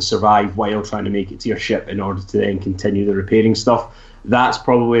you have to survive while trying to make it to your ship in order to then continue the repairing stuff. That's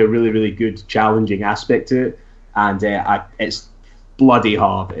probably a really, really good challenging aspect to it, and it's bloody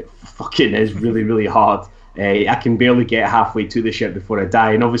hard. It fucking is really, really hard. I can barely get halfway to the ship before I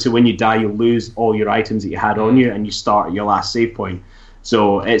die, and obviously when you die you lose all your items that you had on you, and you start at your last save point.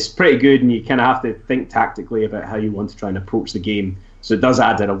 So it's pretty good, and you kind of have to think tactically about how you want to try and approach the game. So it does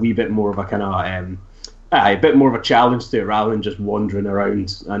add in a wee bit more of a kind of a bit more of a challenge to it, rather than just wandering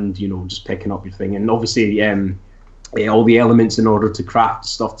around and just picking up your thing. And obviously all the elements in order to craft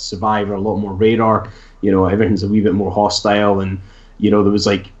stuff to survive are a lot more radar. Everything's a wee bit more hostile, and there was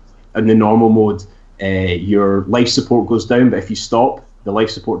like in the normal mode, your life support goes down, but if you stop, the life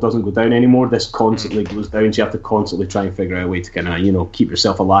support doesn't go down anymore. This constantly goes down, so you have to constantly try and figure out a way to kind of keep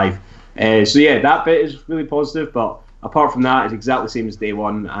yourself alive. So yeah, that bit is really positive, but apart from that, it's exactly the same as day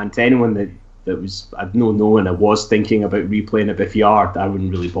one. And to anyone that was, I'd no, and I was thinking about replaying it, but if you are, I wouldn't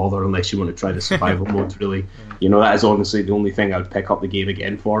really bother unless you want to try the survival mode. Really, that is honestly the only thing I would pick up the game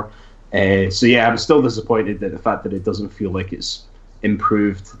again for. So yeah, I'm still disappointed that the fact that it doesn't feel like it's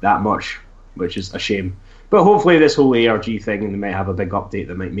improved that much, which is a shame. But hopefully this whole ARG thing, and they might have a big update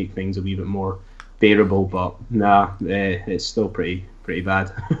that might make things a wee bit more bearable. But it's still pretty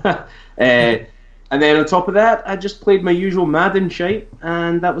bad. And then on top of that, I just played my usual Madden shite,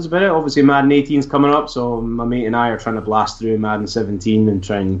 and that was about it. Obviously Madden 18's coming up, so my mate and I are trying to blast through Madden 17 and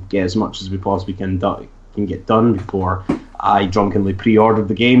try and get as much as we possibly can can get done before I drunkenly pre-ordered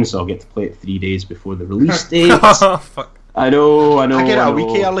the game, so I'll get to play it 3 days before the release date. Oh, fuck. I know. I get it a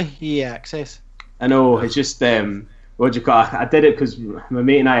week early, EA access. I know, it's just, what do you call it? I did it because my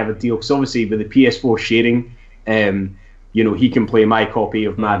mate and I have a deal, because obviously with the PS4 sharing, you know, he can play my copy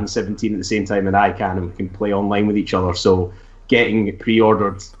of Madden 17 at the same time and I can, and we can play online with each other, so getting it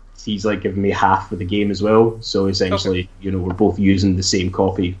pre-ordered, he's like giving me half of the game as well, so essentially, you know, we're both using the same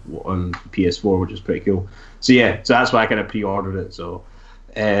copy on PS4, which is pretty cool. So yeah, so that's why I kind of pre-ordered it, so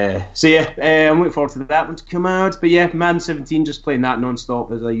I'm looking forward to that one to come out. But yeah, Madden 17, just playing that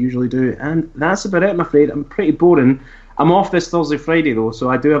non-stop as I usually do, and that's about it, I'm afraid. I'm pretty boring. I'm off this Thursday, Friday though, so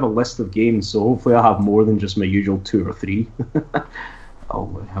I do have a list of games, so hopefully I'll have more than just my usual 2 or 3.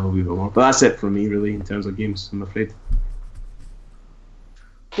 I'll have a wee bit more, but that's it for me really in terms of games, I'm afraid.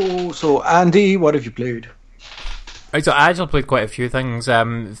 Cool. So Andy, what have you played? Right, so I actually played quite a few things.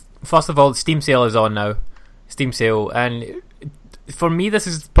 First of all, Steam sale is on now. Steam sale, and for me, this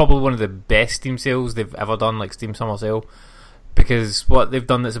is probably one of the best Steam sales they've ever done, like Steam Summer Sale, because what they've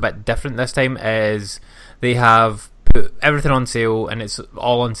done that's a bit different this time is they have put everything on sale, and it's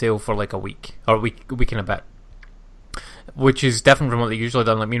all on sale for like a week or a week and a bit, which is different from what they usually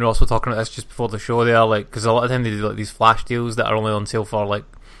done. Like me and Ross were talking about this just before the show there, like, because a lot of the time they do like these flash deals that are only on sale for like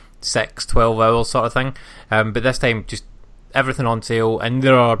 6-12 hours sort of thing, but this time just everything on sale, and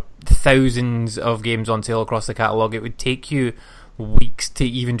there are thousands of games on sale across the catalogue. It would take you weeks to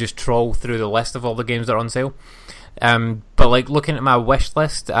even just trawl through the list of all the games that are on sale. But like looking at my wish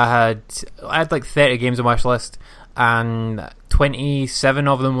list, I had like 30 games on my wish list, and 27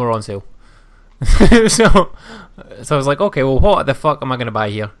 of them were on sale. so I was like, okay, well, what the fuck am I going to buy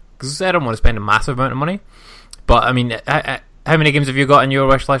here? Because I don't want to spend a massive amount of money. But I mean, how many games have you got on your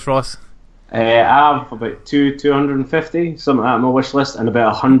wish list, Ross? I have about 250, something like that on my wish list, and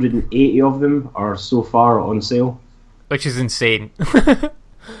about 180 of them are so far on sale. Which is insane.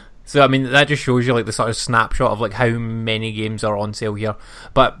 So I mean, that just shows you like the sort of snapshot of like how many games are on sale here.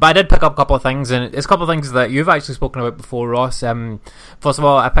 But I did pick up a couple of things, and it's a couple of things that you've actually spoken about before, Ross. First of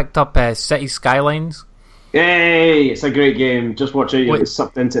all, I picked up City Skylines. Yay! It's a great game. Just watch it. You get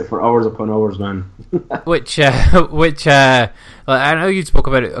sucked into it for hours upon hours, man. which I know you spoke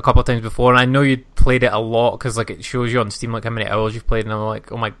about it a couple of times before, and I know you played it a lot because like it shows you on Steam like how many hours you've played, and I'm like,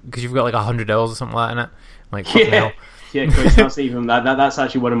 oh my, because you've got like 100 hours or something like that in it. I'm like, fucking hell. Yeah, Chris, that's even that's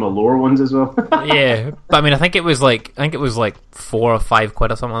actually one of my lower ones as well. Yeah, but I mean, I think it was like £4 or £5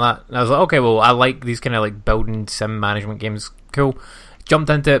 or something like that. And I was like, okay, well, I like these kind of like building sim management games. Cool. Jumped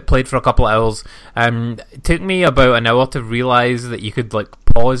into it, played for a couple of hours. It took me about an hour to realise that you could like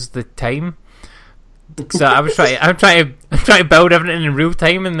pause the time. So I'm trying to build everything in real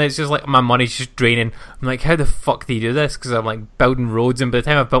time, and it's just like my money's just draining. I'm like, how the fuck do you do this? Because I'm like building roads, and by the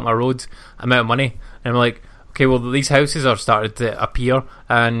time I've built my roads, I'm out of money. And I'm like, okay, well, these houses are started to appear,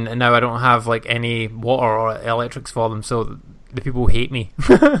 and now I don't have like any water or electrics for them, so the people hate me.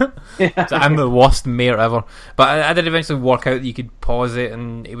 So I'm the worst mayor ever. But I did eventually work out that you could pause it,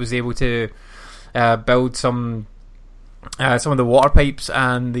 and it was able to build some of the water pipes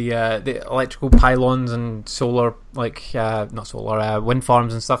and the electrical pylons and solar, wind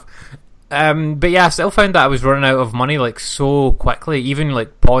farms and stuff. But yeah, I still found that I was running out of money like so quickly, even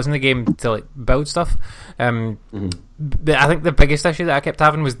like pausing the game to like build stuff. But I think the biggest issue that I kept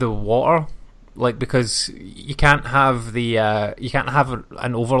having was the water, like because you can't have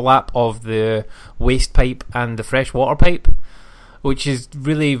an overlap of the waste pipe and the fresh water pipe, which is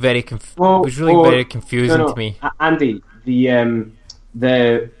really very very confusing to me. Andy, the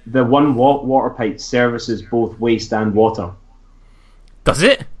one water pipe services both waste and water. Does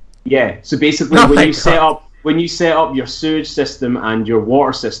it? Yeah, so basically when you set up your sewage system and your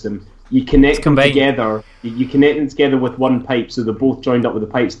water system, you connect them together. You connect them together with one pipe, so they're both joined up with the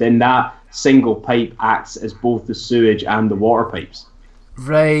pipes. Then that single pipe acts as both the sewage and the water pipes.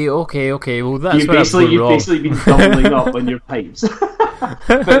 Right. Okay. Well, that's you've basically been doubling up on your pipes.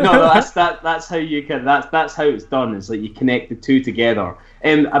 But no, that's how you can. That's how it's done. It's like you connect the two together.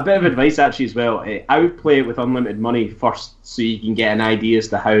 A bit of advice actually as well. I would play it with unlimited money first, so you can get an idea as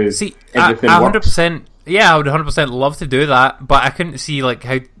to how everything works. 100%. Yeah, I would 100% love to do that, but I couldn't see like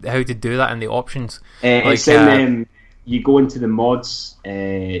how to do that in the options. It's in you go into the mods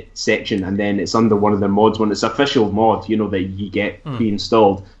section, and then it's under one of the mods when it's official mod, that you get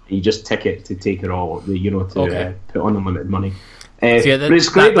pre-installed, and you just tick it to take it all, to put on unlimited money. But it's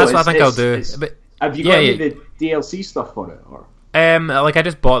great. That's what I think I'll do. Have you got any of the DLC stuff for it, or? Like I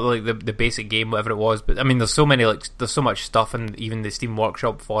just bought like the basic game, whatever it was, but I mean, there's so much stuff, and even the Steam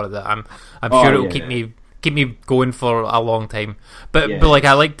Workshop for it that I'm sure it'll keep me keep me going for a long time. But like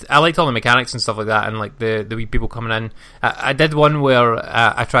I liked all the mechanics and stuff like that, and like the wee people coming in. I did one where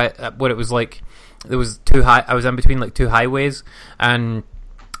I tried where it was like there was I was in between like two highways, and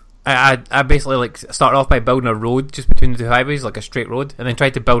I basically like started off by building a road just between the two highways, like a straight road, and then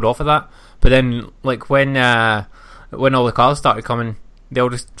tried to build off of that. But then like when all the cars started coming, they all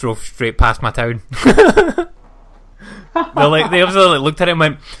just drove straight past my town. They obviously like looked at it and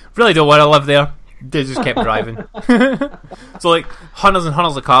went, really don't want to live there. They just kept driving. So like hundreds and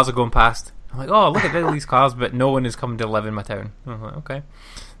hundreds of cars are going past. I'm like, oh, look at all these cars, but no one is coming to live in my town. I'm like, okay,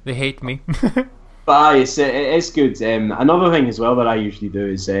 they hate me. But it's good. Another thing as well that I usually do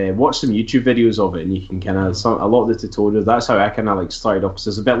is watch some YouTube videos of it, and you can kind of a lot of the tutorials. That's how I kind of like started off. Because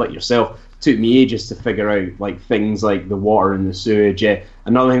it's a bit like yourself. It took me ages to figure out like things like the water and the sewage.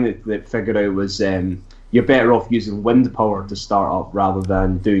 Another thing that figured out was you're better off using wind power to start up rather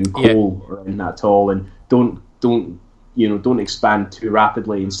than doing coal or anything at all. And don't expand too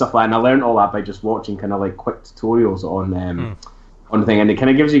rapidly and stuff like that. And I learned all that by just watching kind of like quick tutorials on the thing, and it kind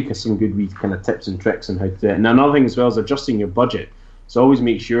of gives you some good wee kind of tips and tricks on how to do it. And another thing as well is adjusting your budget. So always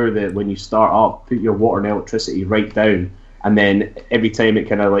make sure that when you start up, put your water and electricity right down, and then every time it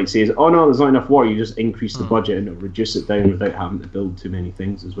kind of like says, oh no, there's not enough water, you just increase the budget and it'll reduce it down without having to build too many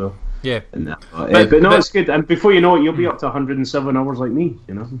things as well. Yeah. And that, but no, it's good. And before you know it, you'll be up to 107 hours like me,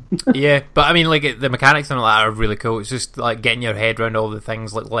 you know? Yeah, but I mean, like, the mechanics and all that are really cool. It's just, like, getting your head around all the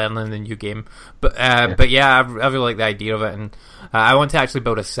things, like, learning the new game. But yeah, I really like the idea of it, and I want to actually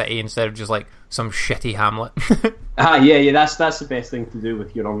build a city instead of just, like, some shitty hamlet. Yeah, that's the best thing to do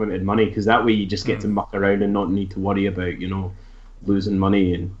with your unlimited money, because that way you just get to muck around and not need to worry about, losing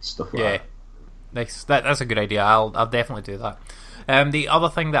money and stuff like that. Nice. That's a good idea. I'll definitely do that. The other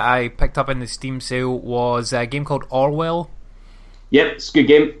thing that I picked up in the Steam sale was a game called Orwell. Yep, it's a good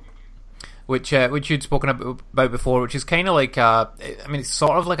game. Which you'd spoken about before, which is kind of like it's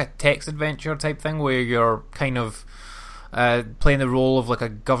sort of like a text adventure type thing where you're kind of playing the role of like a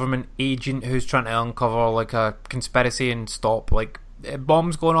government agent who's trying to uncover like a conspiracy and stop like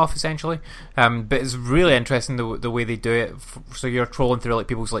bombs going off essentially. But it's really interesting the way they do it. So you're trolling through like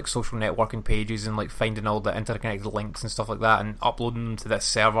people's like social networking pages and like finding all the interconnected links and stuff like that and uploading them to this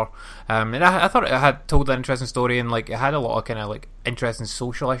server. And I thought it had told an interesting story, and like it had a lot of kind of like interesting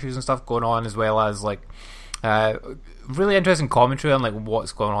social issues and stuff going on, as well as like really interesting commentary on like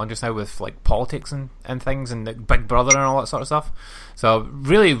what's going on just now with like politics and things and like, Big Brother and all that sort of stuff. So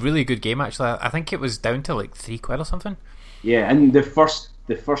really, really good game actually. I think it was down to like £3 or something. Yeah, and the first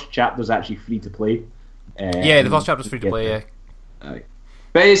chapter's actually free to play. The first chapter's free to play. Yeah.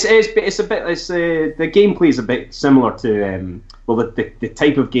 But it's a bit. The gameplay is a bit similar to the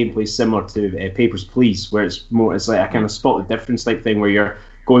type of gameplay is similar to Papers, Please, where it's like a kind of spot the difference type thing where you're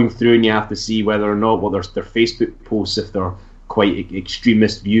going through and you have to see whether or not their Facebook posts, if they're quite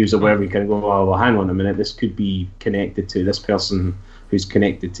extremist views or whatever, you kind of go, oh well, hang on a minute, this could be connected to this person who's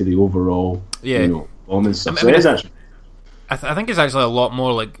connected to the overall bomb and stuff. So it is actually. I think it's actually a lot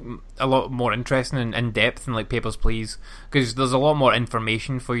more interesting and in depth than like Papers, Please, because there's a lot more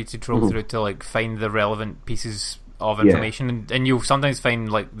information for you to troll through to like find the relevant pieces of information, and you'll sometimes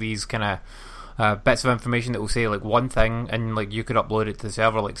find like these kind of bits of information that will say like one thing, and like you could upload it to the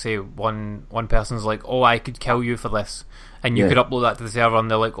server. Like say one person's like, oh, I could kill you for this, and you could upload that to the server,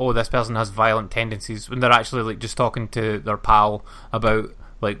 and they're like, oh, this person has violent tendencies, when they're actually like just talking to their pal about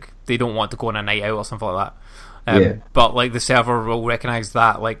like they don't want to go on a night out or something like that. But like the server will recognise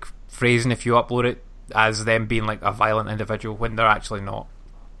that like phrase, and if you upload it as them being like a violent individual when they're actually not.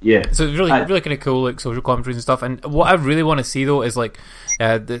 Yeah. So it's really kind of cool, like social commentaries and stuff. And what I really want to see though is like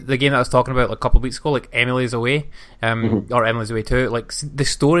the game that I was talking about like, a couple of weeks ago, like Emily's Away, or Emily's Away 2. Like the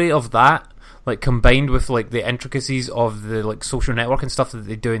story of that, like combined with like the intricacies of the like social network and stuff that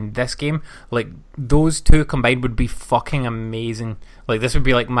they do in this game, like those two combined would be fucking amazing. Like this would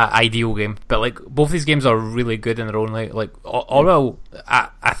be like my ideal game. But like both these games are really good in their own way. Like Orwell,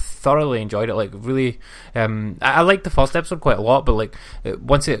 I thoroughly enjoyed it. Like really, I liked the first episode quite a lot. But like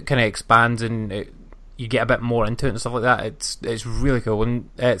once it kind of expands and you get a bit more into it and stuff like that, it's really cool. And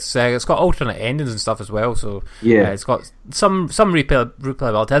it's got alternate endings and stuff as well. So it's got some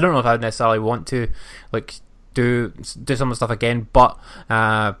replayability. I don't know if I would necessarily want to like do some of the stuff again, but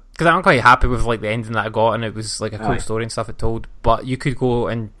because I'm quite happy with like the ending that I got, and it was like a cool story and stuff it told. But you could go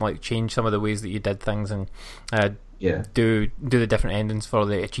and like change some of the ways that you did things and do the different endings for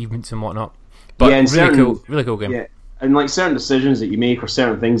the achievements and whatnot. But really cool game. Yeah. And like certain decisions that you make or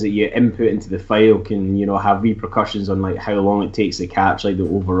certain things that you input into the file can, have repercussions on like how long it takes to catch like the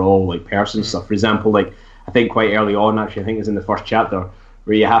overall like person stuff. For example, like I think quite early on, actually, I think it's in the first chapter,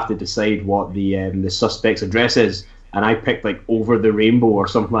 where you have to decide what the suspect's address is. And I picked like Over the Rainbow or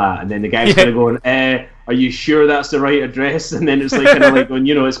something like that, and then the guy's kind of going, "Are you sure that's the right address?" And then it's like kind of like going,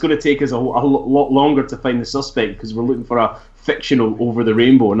 it's going to take us a lot longer to find the suspect because we're looking for a fictional Over the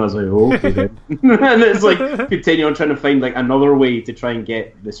Rainbow. And I was like, "Oh, okay then." And it's like continue on trying to find like another way to try and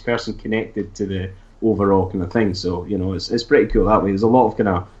get this person connected to the overall kind of thing. So it's pretty cool that way. There's a lot of kind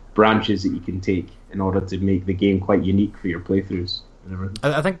of branches that you can take in order to make the game quite unique for your playthroughs.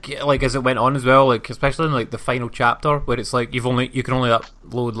 I think like as it went on as well, like especially in like the final chapter where it's like you can only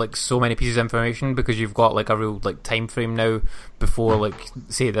upload like so many pieces of information because you've got like a real like time frame now before like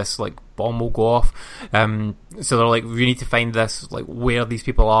say this like bomb will go off. So they're like, you need to find this like where these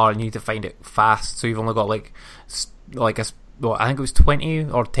people are and you need to find it fast. So you've only got like I think it was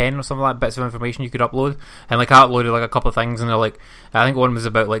 20 or 10 or something like that bits of information you could upload, and like I uploaded like a couple of things, and they're like, I think one was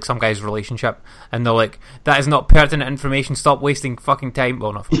about like some guy's relationship, and they're like, that is not pertinent information, stop wasting fucking time.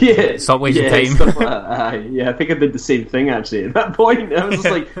 Well, not stop wasting time. I think I did the same thing actually at that point. I was just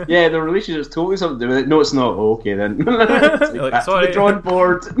like, the relationship's totally something to do with it. No, it's not. Okay then. Back to the drawing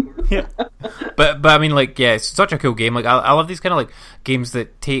board. But I mean, like, it's such a cool game. Like I love these kind of like games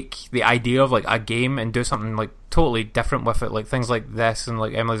that take the idea of like a game and do something like totally different with it, like things like this and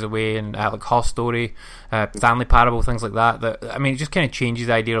like Emily's Away and like Horse Story, Stanley Parable, things like that. That I mean, it just kind of changes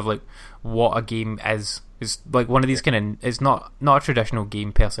the idea of like what a game is. It's like one of these kind of, it's not a traditional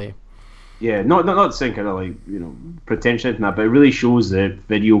game per se. Yeah, not saying kind of like pretentious and that, but it really shows that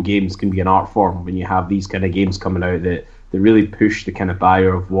video games can be an art form when you have these kind of games coming out that really push the kind of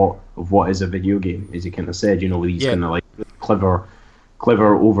barrier of what is a video game, as you kind of said. With these kind of like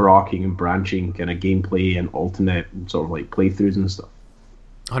clever overarching and branching kind of gameplay and alternate sort of like playthroughs and stuff.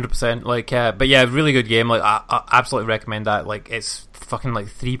 100%. Like, but yeah, really good game. Like, I absolutely recommend that. Like, it's fucking like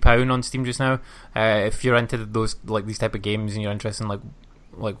 £3 on Steam just now. If you're into those like these type of games and you're interested in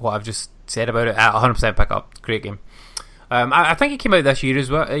like what I've just said about it, 100% pick up. Great game. I think it came out this year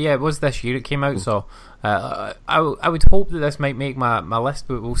as well. Yeah, it was this year it came out. So I would hope that this might make my list,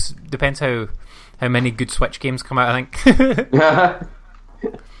 but depends how many good Switch games come out, I think.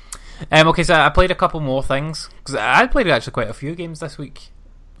 Okay, so I played a couple more things because I played actually quite a few games this week.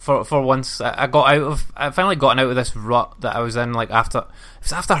 For once, I finally gotten out of this rut that I was in. Like after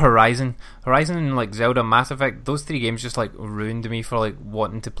Horizon and like Zelda, Mass Effect. Those 3 games just like ruined me for like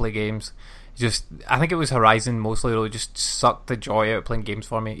wanting to play games. I think it was Horizon mostly. Really, just sucked the joy out of playing games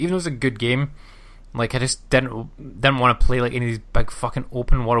for me. Even though it was a good game, like I just didn't want to play like any of these big fucking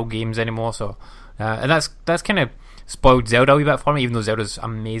open world games anymore. So, and that's kind of spoiled Zelda a wee bit for me, even though Zelda's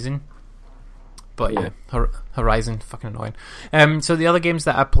amazing. But yeah, Horizon, fucking annoying. So the other games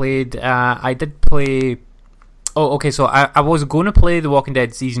that I played, I did play... Oh, okay, so I was going to play The Walking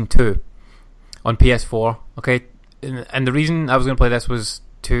Dead Season 2 on PS4, okay? And the reason I was going to play this was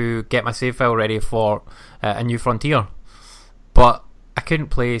to get my save file ready for A New Frontier. But I couldn't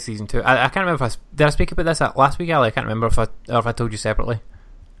play Season 2. I can't remember did I speak about this last week, Ali? I can't remember if I told you separately.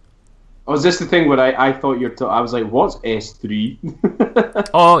 Oh, is this the thing where I thought I was like, what's S3?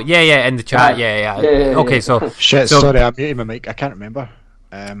 Oh, yeah, in the chat, yeah. Okay, so... Shit, sorry, I muted my mic, I can't remember.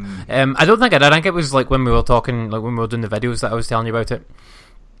 I don't think I did. I think it was like when we were talking, like when we were doing the videos that I was telling you about it.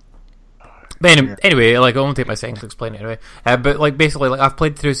 But anyway, like I'll only take my second to explain it anyway. But like basically, like I've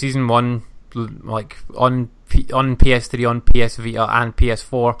played through Season 1 like on PS3, on PS Vita and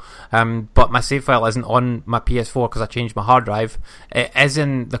PS4, but my save file isn't on my PS4 because I changed my hard drive. It is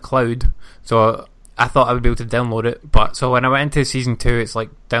in the cloud, so I thought I would be able to download it. But so when I went into Season 2, it's like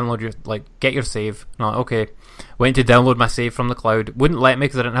get your save. I'm like, okay, went to download my save from the cloud, wouldn't let me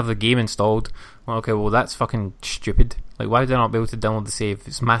because I didn't have the game installed. I'm like, okay, well that's fucking stupid. Like, why would I not be able to download the save?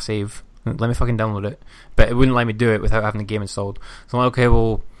 It's my save. Let me fucking download it. But it wouldn't let me do it without having the game installed. So I'm like, okay,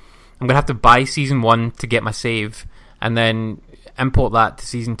 well, I'm going to have to buy Season 1 to get my save, and then import that to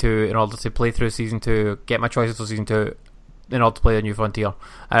Season 2 in order to play through Season 2, get my choices for Season 2 in order to play A New Frontier.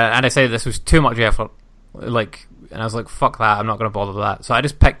 And I said this was too much effort. Like, and I was like, fuck that, I'm not going to bother with that. So I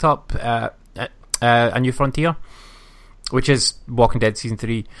just picked up A New Frontier, which is Walking Dead Season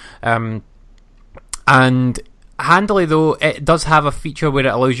 3. And handily though, it does have a feature where it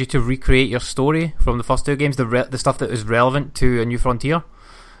allows you to recreate your story from the first 2 games, the stuff that is relevant to A New Frontier.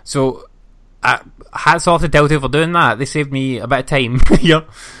 So hats off to Delta for doing that. They saved me a bit of time here.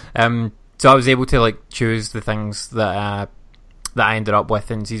 So I was able to like choose the things that I ended up with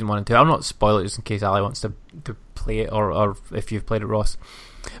in Season 1 and 2. I'll not spoil it just in case Ali wants to play it, or if you've played it, Ross.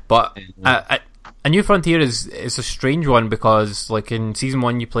 But A New Frontier is a strange one because like in Season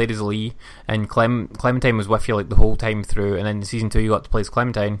 1 you played as Lee and Clementine was with you like the whole time through, and then in Season 2 you got to play as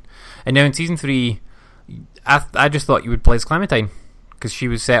Clementine, and now in Season 3 I just thought you would play as Clementine because she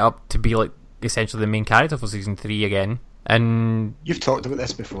was set up to be like essentially the main character for season 3 again. And you've talked about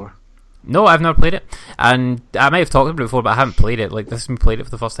this before. No, I've never played it, and I might have talked about it before, but I haven't played it. Like, this has been played it for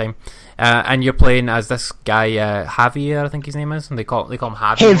the first time, and you're playing as this guy Javier, I think his name is, and they call him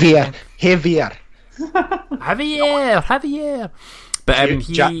Javier. Javier. But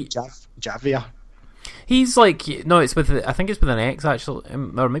Javier. He's like, no, it's with, I think it's with an X actually,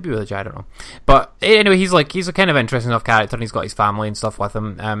 or maybe with a J, I don't know. But anyway, he's a kind of interesting enough character, and he's got his family and stuff with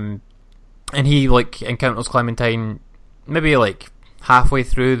him. And he like encounters Clementine, maybe like halfway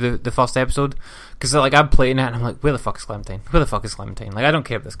through the first episode, because like I'm playing it and I'm like, where the fuck is Clementine? Like, I don't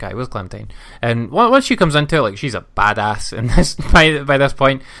care about this guy. Where's Clementine? And once she comes into it, like, she's a badass in this by this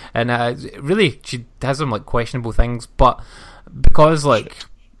point, and really she has some like questionable things, but because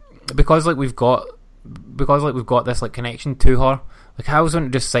we've got this like connection to her, like I was going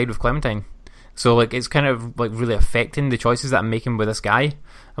to just side with Clementine. So like it's kind of like really affecting the choices that I'm making with this guy.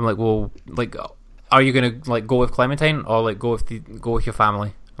 I'm like, well, like, are you gonna like go with Clementine or like go with your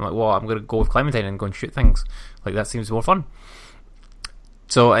family? I'm like, well, I'm gonna go with Clementine and go and shoot things. Like, that seems more fun.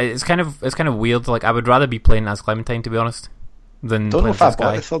 So it's kind of weird. Like, I would rather be playing as Clementine, to be honest, than don't know if I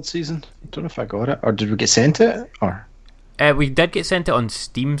bought the third season. Don't know if I got it, or did we get sent it, or. We did get sent it on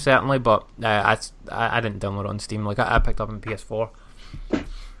Steam, certainly, but I didn't download it on Steam. Like, I picked up on PS4.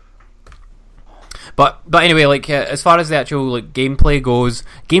 But anyway, like, as far as the actual like gameplay goes,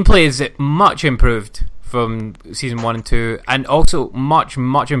 gameplay is much improved from season 1 and 2, and also much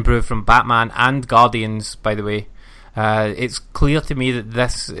improved from Batman and Guardians, by the way. It's clear to me that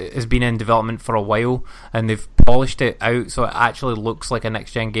this has been in development for a while, and they've polished it out so it actually looks like a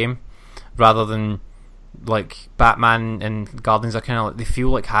next-gen game, rather than like Batman and Guardians are kind of like, they feel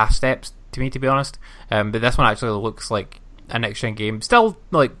like half steps to me, to be honest. But this one actually looks like a next-gen game. Still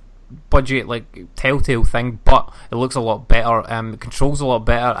like budget, like Telltale thing, but it looks a lot better. It controls a lot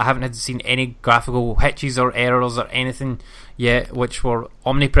better. I haven't seen any graphical hitches or errors or anything yet, which were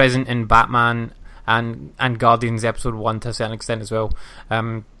omnipresent in Batman and Guardians episode 1 to a certain extent as well.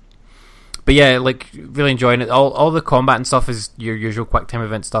 But yeah, like, really enjoying it. All the combat and stuff is your usual quick time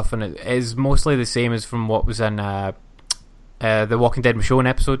event stuff, and it is mostly the same as from what was in the Walking Dead Michonne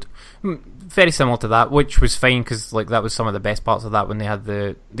episode. Very similar to that, which was fine, because like that was some of the best parts of that when they had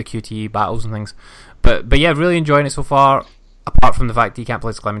the QTE battles and things. But yeah, really enjoying it so far, apart from the fact that you can't play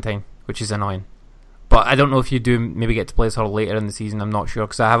as Clementine, which is annoying. But I don't know if you do maybe get to play as her later in the season. I'm not sure,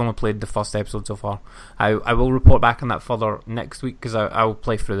 because I have only played the first episode so far. I will report back on that further next week, because I will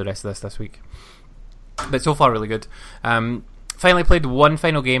play through the rest of this week. But so far, really good. Finally played one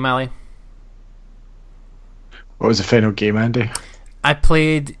final game, Ali. What was the final game, Andy? I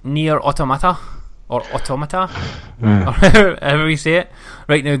played Nier Automata, or Automata, or however you say it.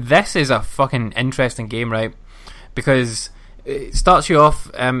 Right, now this is a fucking interesting game, right? Because it starts you off,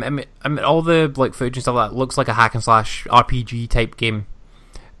 I mean, all the like footage and stuff like that looks like a hack and slash RPG type game,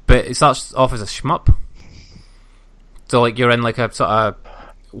 but it starts off as a shmup. So like you're in like a sort of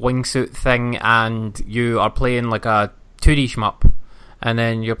wingsuit thing, and you are playing like a 2D shmup. And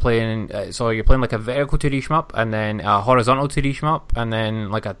then you're playing, like a vertical 2D shmup, and then a horizontal 2D shmup, and then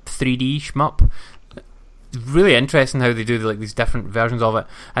like a 3D shmup. Really interesting how they do like these different versions of it.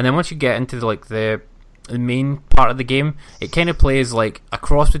 And then once you get into the main part of the game, it kind of plays like a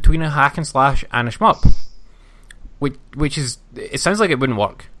cross between a hack and slash and a shmup, which is, it sounds like it wouldn't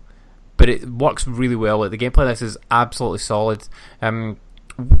work, but it works really well. Like, the gameplay of this is absolutely solid.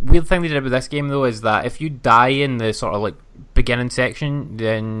 Weird thing they did with this game though is that if you die in the sort of like beginning section,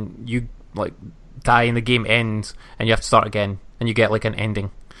 then you like die and the game ends and you have to start again, and you get like an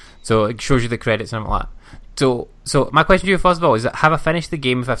ending, so it shows you the credits and everything like that. So my question to you first of all is, have I finished the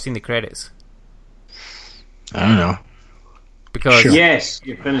game if I've seen the credits? I don't know, because sure. Yes,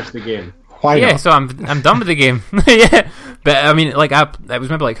 you finished the game. Why yeah, not? so I'm done with the game. Yeah, but I mean, like, it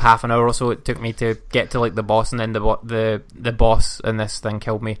was maybe like half an hour or so it took me to get to like the boss, and then the boss in this thing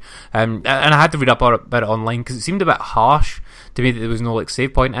killed me. And I had to read up about it online, because it seemed a bit harsh to me that there was no like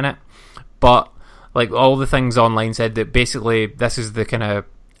save point in it. But like all the things online said that basically this is the kind of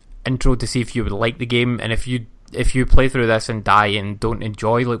intro to see if you would like the game, and if you play through this and die and don't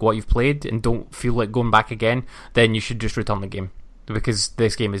enjoy like what you've played and don't feel like going back again, then you should just return the game, because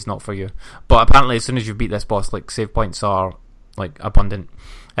this game is not for you. But apparently as soon as you beat this boss, like, save points are like abundant.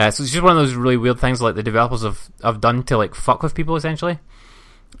 So it's just one of those really weird things like the developers have done to like fuck with people, essentially.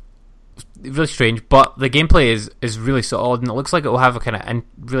 It's really strange, but the gameplay is really solid, and it looks like it will have a kind of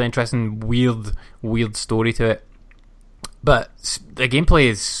really interesting weird story to it. But the gameplay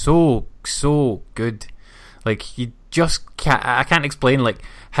is so good. Like, I can't explain like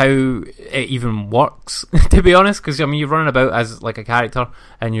how it even works, to be honest, because I mean you're running about as like a character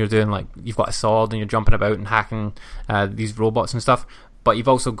and you're doing like you've got a sword and you're jumping about and hacking these robots and stuff, but you've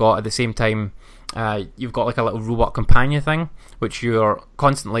also got at the same time you've got like a little robot companion thing which you're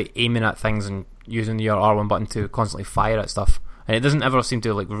constantly aiming at things and using your R1 button to constantly fire at stuff, and it doesn't ever seem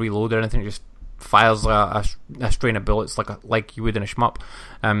to like reload or anything. It just fires a string of bullets like you would in a shmup.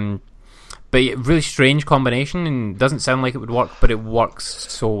 But really strange combination, and doesn't sound like it would work, but it works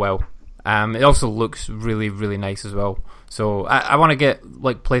so well. It also looks really, really nice as well. So I want to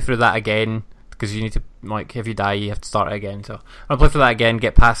play through that again, because you need to, like, if you die, you have to start it again. So I'll play through that again,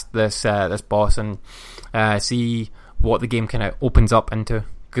 get past this boss, and see what the game kind of opens up into,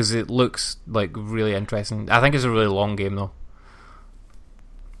 because it looks like really interesting. I think it's a really long game though.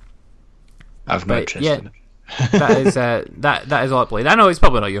 I've no interest in it. that is all I played. I know it's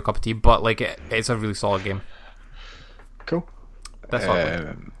probably not your cup of tea, but like it's a really solid game. Cool. That's all I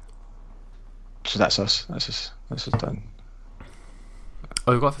played. So that's us. That's us done.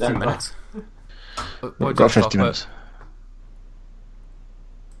 Oh, we've got 15 minutes. We've got 50 minutes.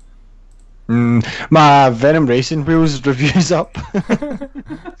 My Venom Racing Wheels review's up.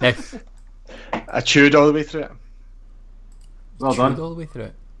 Nice. I chewed all the way through it. Well done. All the way through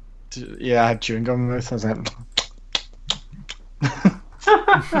it. Yeah, I had chewing gum in my mouth. I was like,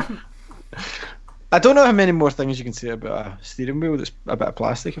 I don't know how many more things you can say about a steering wheel that's a bit of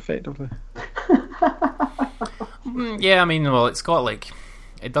plastic, effectively. Yeah, I mean, well, it's got like,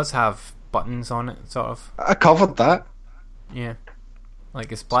 it does have buttons on it, sort of. I covered that. Yeah, like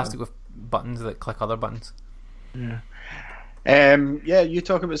it's plastic with buttons that click other buttons. Yeah. Yeah, you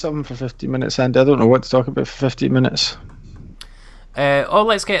talk about something for 15 minutes, Andy. I don't know what to talk about for 15 minutes.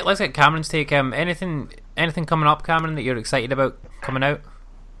 Let's get Cameron's take. Anything coming up, Cameron, that you're excited about coming out?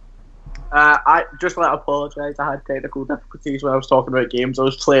 I just want to apologise. I had technical difficulties when I was talking about games I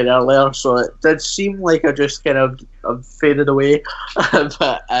was playing earlier, so it did seem like I just kind of faded away,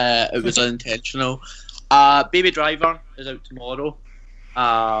 but it was unintentional. Baby Driver is out tomorrow.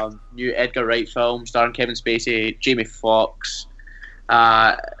 New Edgar Wright film starring Kevin Spacey, Jamie Foxx.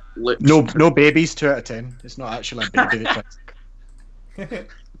 No babies. 2 out of 10. It's not actually a baby.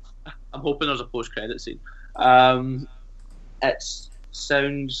 I'm hoping there's a post-credit scene. It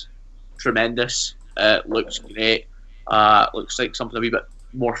sounds tremendous. It looks great. Looks like something a wee bit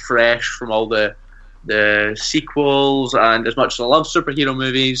more fresh from all the sequels. And as much as I love superhero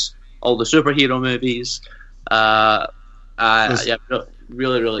movies, all the superhero movies, yeah,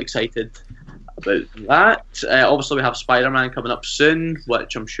 really, really excited about that. Obviously, we have Spider-Man coming up soon,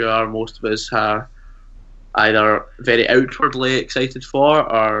 which I'm sure most of us are either very outwardly excited for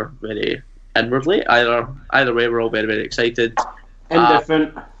or very inwardly. Either way, we're all very, very excited.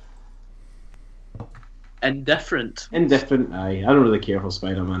 Indifferent. Indifferent. Aye, I don't really care for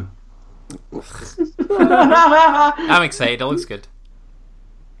Spider-Man. I'm excited. It looks good.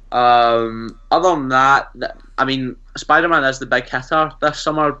 Other than that, I mean, Spider-Man is the big hitter this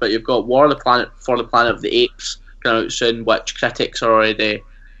summer, but you've got War of the Planet of the Apes coming out soon, which critics are already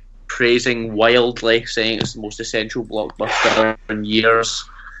praising wildly, saying it's the most essential blockbuster in years.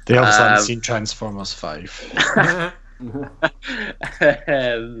 They also haven't seen Transformers 5.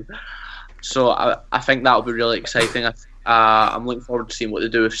 So I think that'll be really exciting. I'm looking forward to seeing what they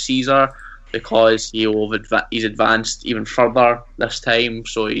do with Caesar, because he's advanced even further this time.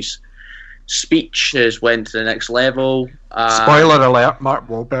 So his speech has went to the next level. Spoiler alert: Mark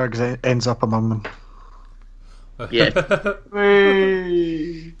Wahlberg ends up among them. Yeah.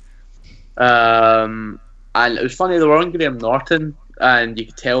 And it was funny, they were on Graham Norton, and you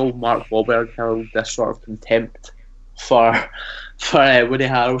could tell Mark Wahlberg held this sort of contempt for Woody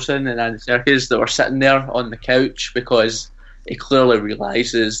Harrelson and Andy Serkis that were sitting there on the couch, because he clearly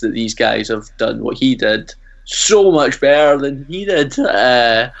realises that these guys have done what he did so much better than he did.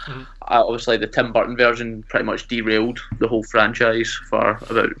 Obviously, the Tim Burton version pretty much derailed the whole franchise for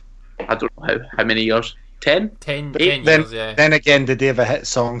about, I don't know how many years. 10 years, yeah. Then again, did they have a hit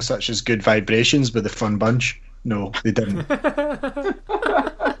song such as Good Vibrations with the Fun Bunch? No, they didn't.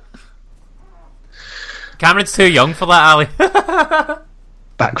 Cameron's too young for that, Ali.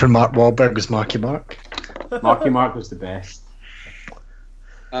 Back when Mark Wahlberg was Marky Mark. Marky Mark was the best.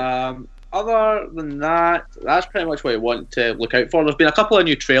 Other than that, that's pretty much what I want to look out for. There's been a couple of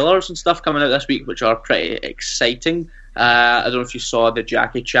new trailers and stuff coming out this week, which are pretty exciting. I don't know if you saw the new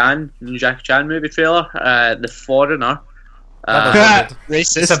Jackie Chan movie trailer, The Foreigner.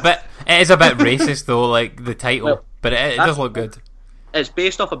 Racist. It is a bit racist though, like the title, but it does look good. It's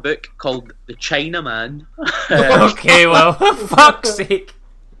based off a book called The Chinaman. Okay, well, for fuck's sake.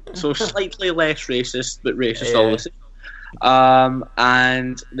 So slightly less racist, but racist all the same.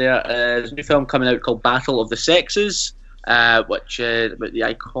 And there is a new film coming out called Battle of the Sexes, which is about the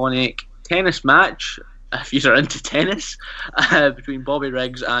iconic tennis match, if you're into tennis, between Bobby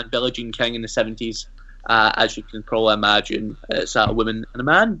Riggs and Billie Jean King in the 70s. As you can probably imagine, it's a woman and a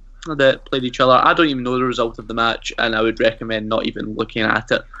man that played each other. I don't even know the result of the match, and I would recommend not even looking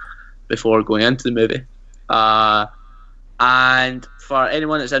at it before going into the movie. And for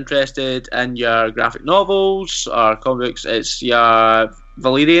anyone that's interested in your graphic novels or comic books, it's your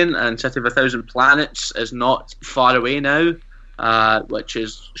Valerian and City of a Thousand Planets is not far away now, which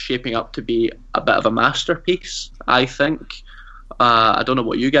is shaping up to be a bit of a masterpiece, I think. I don't know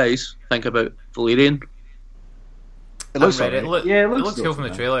what you guys think about Valerian. It looks cool from the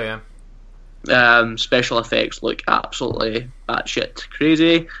trailer, yeah. Special effects look absolutely batshit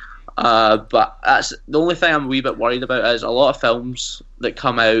crazy. But that's the only thing I'm a wee bit worried about is a lot of films that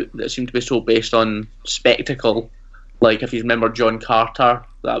come out that seem to be so based on spectacle. Like if you remember John Carter,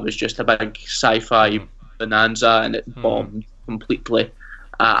 that was just a big sci-fi bonanza and it bombed completely.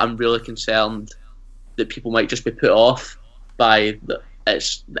 I'm really concerned that people might just be put off by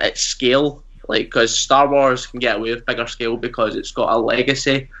its scale. Like, because Star Wars can get away with bigger scale because it's got a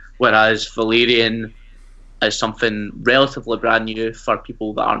legacy, whereas Valerian is something relatively brand new for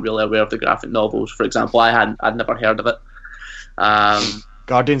people that aren't really aware of the graphic novels. For example, I'd never heard of it.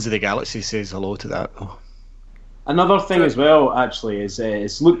 Guardians of the Galaxy says hello to that. Oh. Another thing as well, actually, is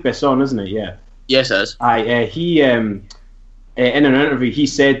it's Luc Besson, isn't it? Yeah. Yes, it is. He in an interview he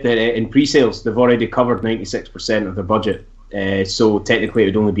said that in pre-sales they've already covered 96% of their budget. So technically it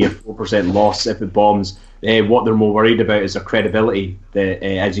would only be a 4% loss if it bombs. What they're more worried about is their credibility. That,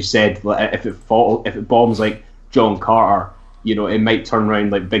 as you said, if it bombs like John Carter, it might turn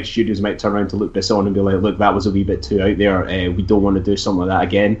around, like big studios might turn around to Luc Besson and be like, look, that was a wee bit too out there. We don't want to do something like that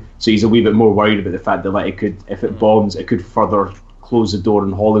again. So he's a wee bit more worried about the fact that if it bombs, it could further close the door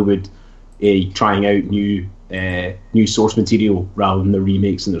on Hollywood trying out new source material rather than the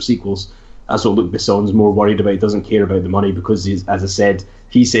remakes and their sequels. That's what Luc Besson's more worried about. He doesn't care about the money because, as I said,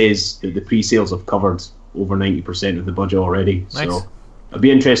 he says that the pre-sales have covered over 90% of the budget already. Nice. So it'll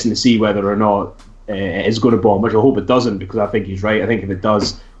be interesting to see whether or not it is going to bomb, which I hope it doesn't, because I think he's right. I think if it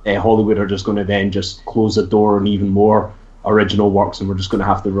does, Hollywood are just going to then just close the door on even more original works, and we're just going to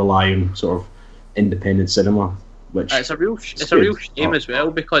have to rely on sort of independent cinema. Which it's a real shame as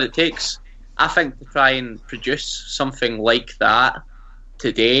well, because it takes, I think, to try and produce something like that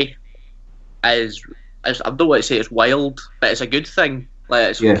today is I don't want to say it's wild, but it's a good thing. Like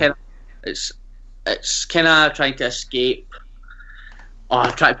it's kind of trying to escape.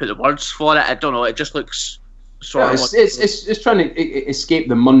 I'm trying to put the words for it. I don't know. It just looks sort of. It's trying to escape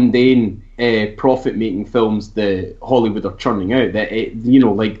the mundane profit-making films that Hollywood are churning out. That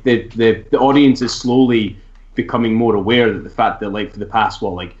the audience is slowly becoming more aware that the fact that for the past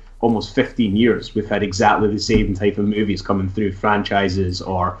almost 15 years we've had exactly the same type of movies coming through, franchises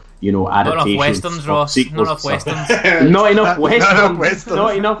or adaptations. Not enough westerns, Ross. Not enough westerns. Not enough westerns.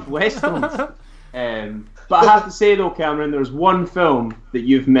 Not enough westerns. But I have to say though, Cameron, there's one film that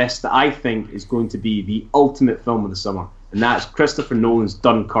you've missed that I think is going to be the ultimate film of the summer, and that's Christopher Nolan's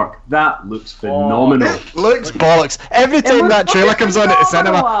Dunkirk. That looks phenomenal. Looks bollocks. Every time that trailer comes on at the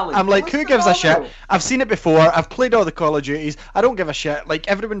cinema, Alex, I'm like, who gives a shit? I've seen it before. I've played all the Call of Duties. I don't give a shit. Like,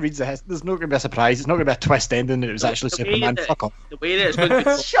 everyone reads the history. There's not going to be a surprise. It's not going to be a twist ending that it was actually Superman. Fuck off. The way that it's going to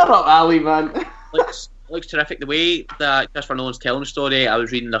be shut up, Ali, man. Looks terrific. The way that Christopher Nolan's telling the story, I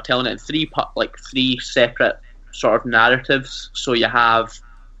was reading, they're telling it in three separate sort of narratives. So you have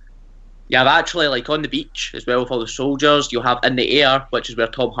actually on the beach as well with all the soldiers. You have in the air, which is where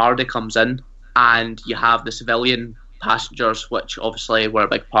Tom Hardy comes in, and you have the civilian passengers, which obviously were a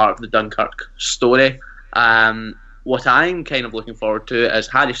big part of the Dunkirk story. What I'm kind of looking forward to is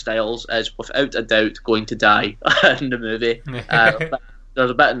Harry Styles is without a doubt going to die in the movie.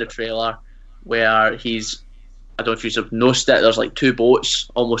 There's a bit in the trailer where he's, I don't know if you've noticed it, there's two boats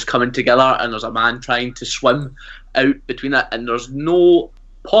almost coming together and there's a man trying to swim out between it, and there's no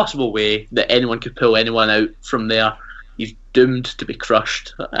possible way that anyone could pull anyone out from there. He's doomed to be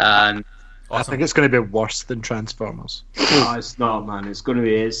crushed. And I think it's going to be worse than Transformers. No, it's not, man. It's going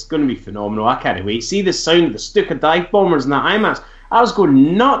to be phenomenal. I can't wait. See the sound of the Stuka dive bombers and that IMAX. I was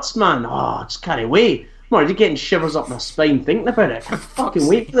going nuts, man. Oh, I just can't wait. I'm already getting shivers up my spine thinking about it. I can't fucking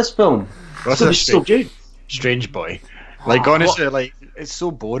wait for this film. That's so good. Strange Boy. Honestly, it's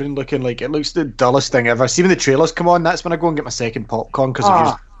so boring looking. It looks the dullest thing ever. See when the trailers come on, that's when I go and get my second popcorn,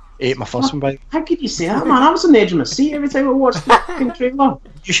 because ate my first one by. How could you say that, man? I was on the edge of my seat every time I watched the fucking trailer.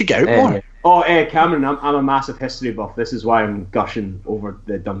 You should get out more. Cameron, I'm a massive history buff. This is why I'm gushing over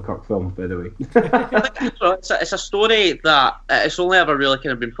the Dunkirk film, by the way. It's a story that it's only ever really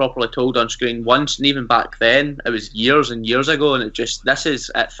kind of been properly told on screen once, and even back then, it was years and years ago, and this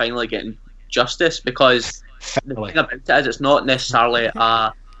is it finally getting justice, because the thing about it is it's not necessarily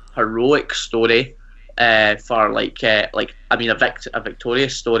a heroic story for a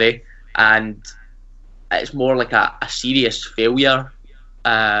victorious story, and it's more like a serious failure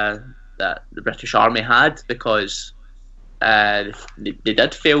that the British Army had, because they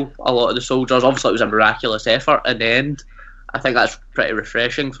did fail a lot of the soldiers. Obviously it was a miraculous effort in the end. I think that's pretty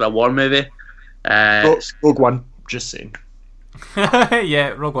refreshing for a war movie. Rogue One, just saying.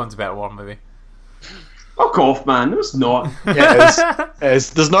 Yeah, Rogue One's a better war movie. Fuck off, man. No, it's not. Yeah, it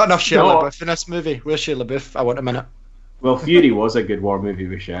is. There's not enough Shia LaBeouf in this movie. Where's Shia LaBeouf? I want a minute. Well, Fury was a good war movie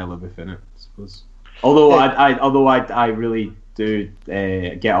with Shia LaBeouf in it, I suppose. Although I really do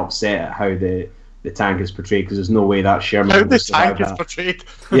get upset at how the tank is portrayed, because there's no way that Sherman how would the survive tank that. Is portrayed.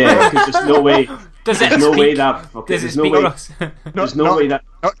 Yeah, because there's no way. There's no way that. Okay, Does it speak for us? There's no way that.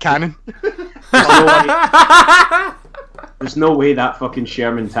 Not canon. There's no way that fucking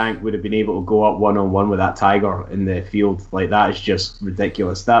Sherman tank would have been able to go up one-on-one with that Tiger in the field. Like, that is just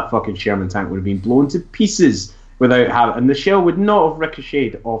ridiculous. That fucking Sherman tank would have been blown to pieces without having... And the shell would not have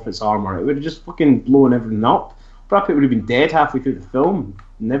ricocheted off its armour. It would have just fucking blown everything up. Brad Pitt would have been dead halfway through the film.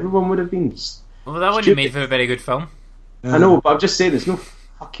 And everyone would have been... Well, that wouldn't have made for a very good film. I know, but I'm just saying, there's no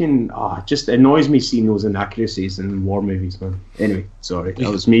fucking... it just annoys me seeing those inaccuracies in war movies, man. Anyway, sorry, that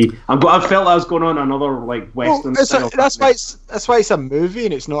was me. I felt I was going on another, like, Western... that's why it's a movie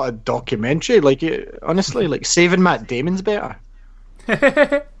and it's not a documentary. Like, honestly, like, Saving Matt Damon's better.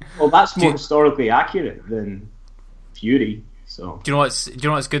 Well, that's more historically accurate than Fury, so... Do you know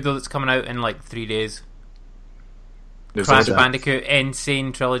what's good, though, that's coming out in, like, 3 days? There's Crash that. Bandicoot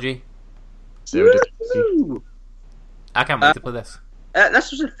Insane Trilogy. I can't wait to play this.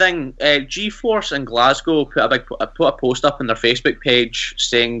 This was the thing. GeForce in Glasgow put a post up on their Facebook page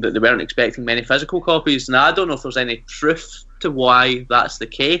saying that they weren't expecting many physical copies. Now, I don't know if there's any truth to why that's the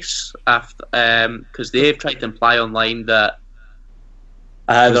case, because they've tried to imply online that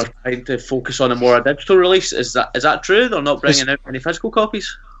they're trying to focus on a more digital release. Is that true? They're not bringing out any physical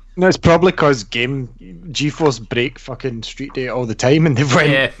copies? No, it's probably because GeForce break fucking Street Day all the time, and they've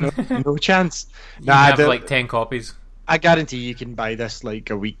went no chance. You have like 10 copies. I guarantee you can buy this like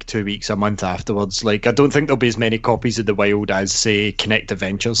a week, 2 weeks, a month afterwards. Like, I don't think there'll be as many copies of The Wild as, say, Kinect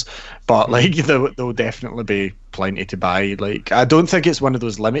Adventures, but like there'll definitely be plenty to buy. Like, I don't think it's one of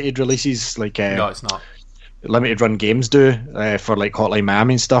those limited releases like no, it's not. Limited run games do for like Hotline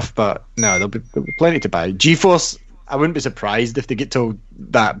Miami and stuff. But no, there'll be plenty to buy. GeForce, I wouldn't be surprised if they get told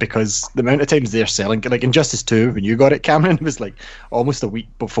that, because the amount of times they're selling, like Injustice 2, when you got it, Cameron, it was like almost a week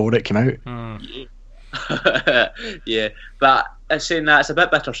before it came out. Yeah, but saying that, it's a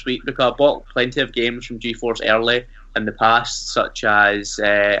bit bittersweet, because I bought plenty of games from GeForce early in the past, such as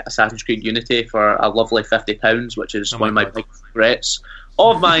Assassin's Creed Unity for a lovely £50, which is one of my big regrets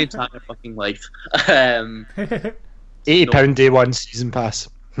of my entire fucking life. £80 day one season pass.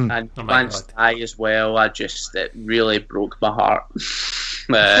 And Man's Die as well. It really broke my heart.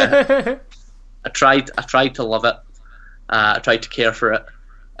 I tried to love it. I tried to care for it,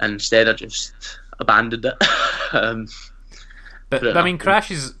 and instead I just abandoned it. But I mean,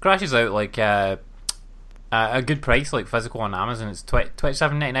 Crash is out like a good price, like physical on Amazon. It's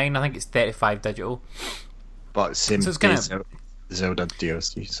 $27.99. I think it's $35 digital. But same so it's day as Zelda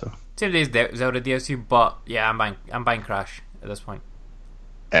DLC. So same day as Zelda DLC. But yeah, I'm buying Crash at this point.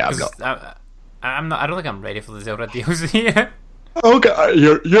 I'm not. I'm not. I don't think I'm ready for the Zelda DLC yet. Okay,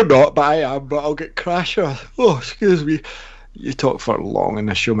 you're not, but I am. But I'll get Crash. Oh, excuse me. You talk for long in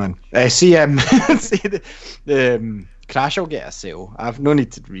this show, man. See the Crash will get a sale. I've no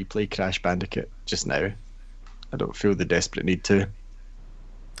need to replay Crash Bandicoot just now. I don't feel the desperate need to.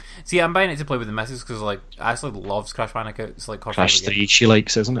 See, I'm buying it to play with the missus because, like, Ashley loves Crash Bandicoot. It's like her Crash 3 game. She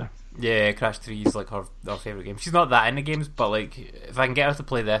likes, isn't it? Yeah, Crash 3 is like her favourite game. She's not that into games, but like, if I can get her to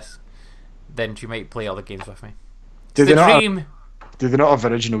play this, then she might play other games with me. Do they not have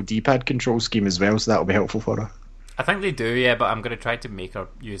original D-pad control scheme as well, so that'll be helpful for her? I think they do, yeah, but I'm going to try to make her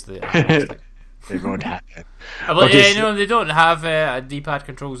use the analog stick. They won't have it. No, they don't have D-pad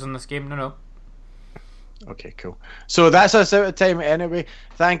controls in this game, no. Okay, cool. So that's us out of time anyway.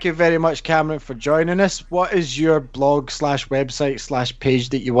 Thank you very much, Cameron, for joining us. What is your blog/website/page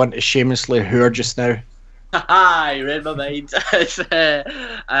that you want to shamelessly hoor just now? Haha, you read my mind. It's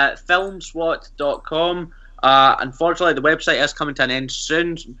filmswat.com. Unfortunately, the website is coming to an end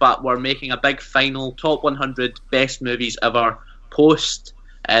soon, but we're making a big final top 100 best movies ever post.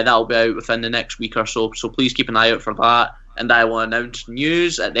 That'll be out within the next week or so, so please keep an eye out for that. And I will announce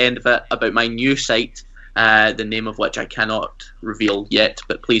news at the end of it about my new site, the name of which I cannot reveal yet,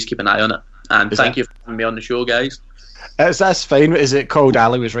 but please keep an eye on it. And thank you for having me on the show, guys. That's fine. Is it called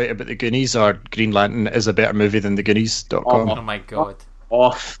Ali Was Right About the Goonies, or Green Lantern is a better movie than the Goonies.com? Oh my god.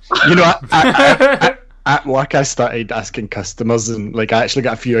 Off. You know, at work I started asking customers, and like I actually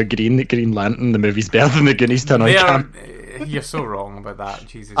got a few agreeing that Green Lantern, the movie's better than the Goonies turn on cam. You're so wrong about that,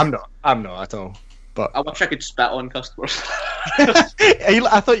 Jesus. I'm not at all. But I wish I could spit on customers.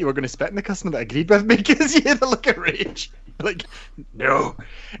 I thought you were going to spit on the customer that agreed with me because you had a look at rage. Like, no.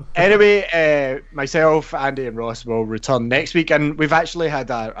 Anyway, myself, Andy, and Ross will return next week, and we've actually had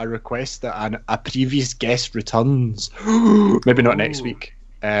a request that a previous guest returns. Maybe not next week.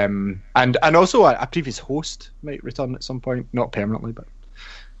 And also a previous host might return at some point, not permanently, but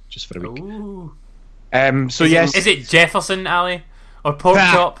just for a week. Ooh. Is it Jefferson, Ali, or Pork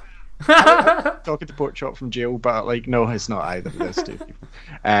Chop? Talking to Pork Chop from jail, but like no, it's not either of those two people.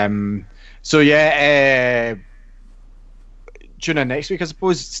 Tune in next week, I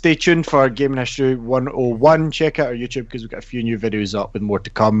suppose. Stay tuned for Gaming History 101. Check out our YouTube because we've got a few new videos up with more to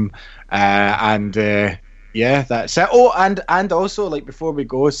come. That's it. Oh, and also, like, before we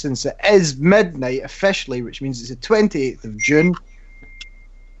go, since it is midnight officially, which means it's the 28th of June.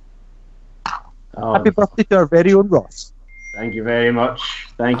 Happy birthday to our very own Ross. Thank you very much.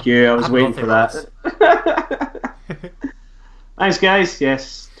 Thank you. I was waiting for that. Thanks, guys.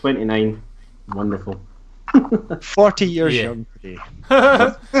 Yes, 29. Wonderful. 40 years young today.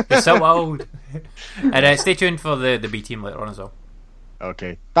 You're so old. And stay tuned for the B team later on as well.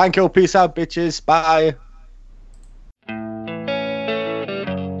 Okay. Thank you. Peace out, bitches. Bye.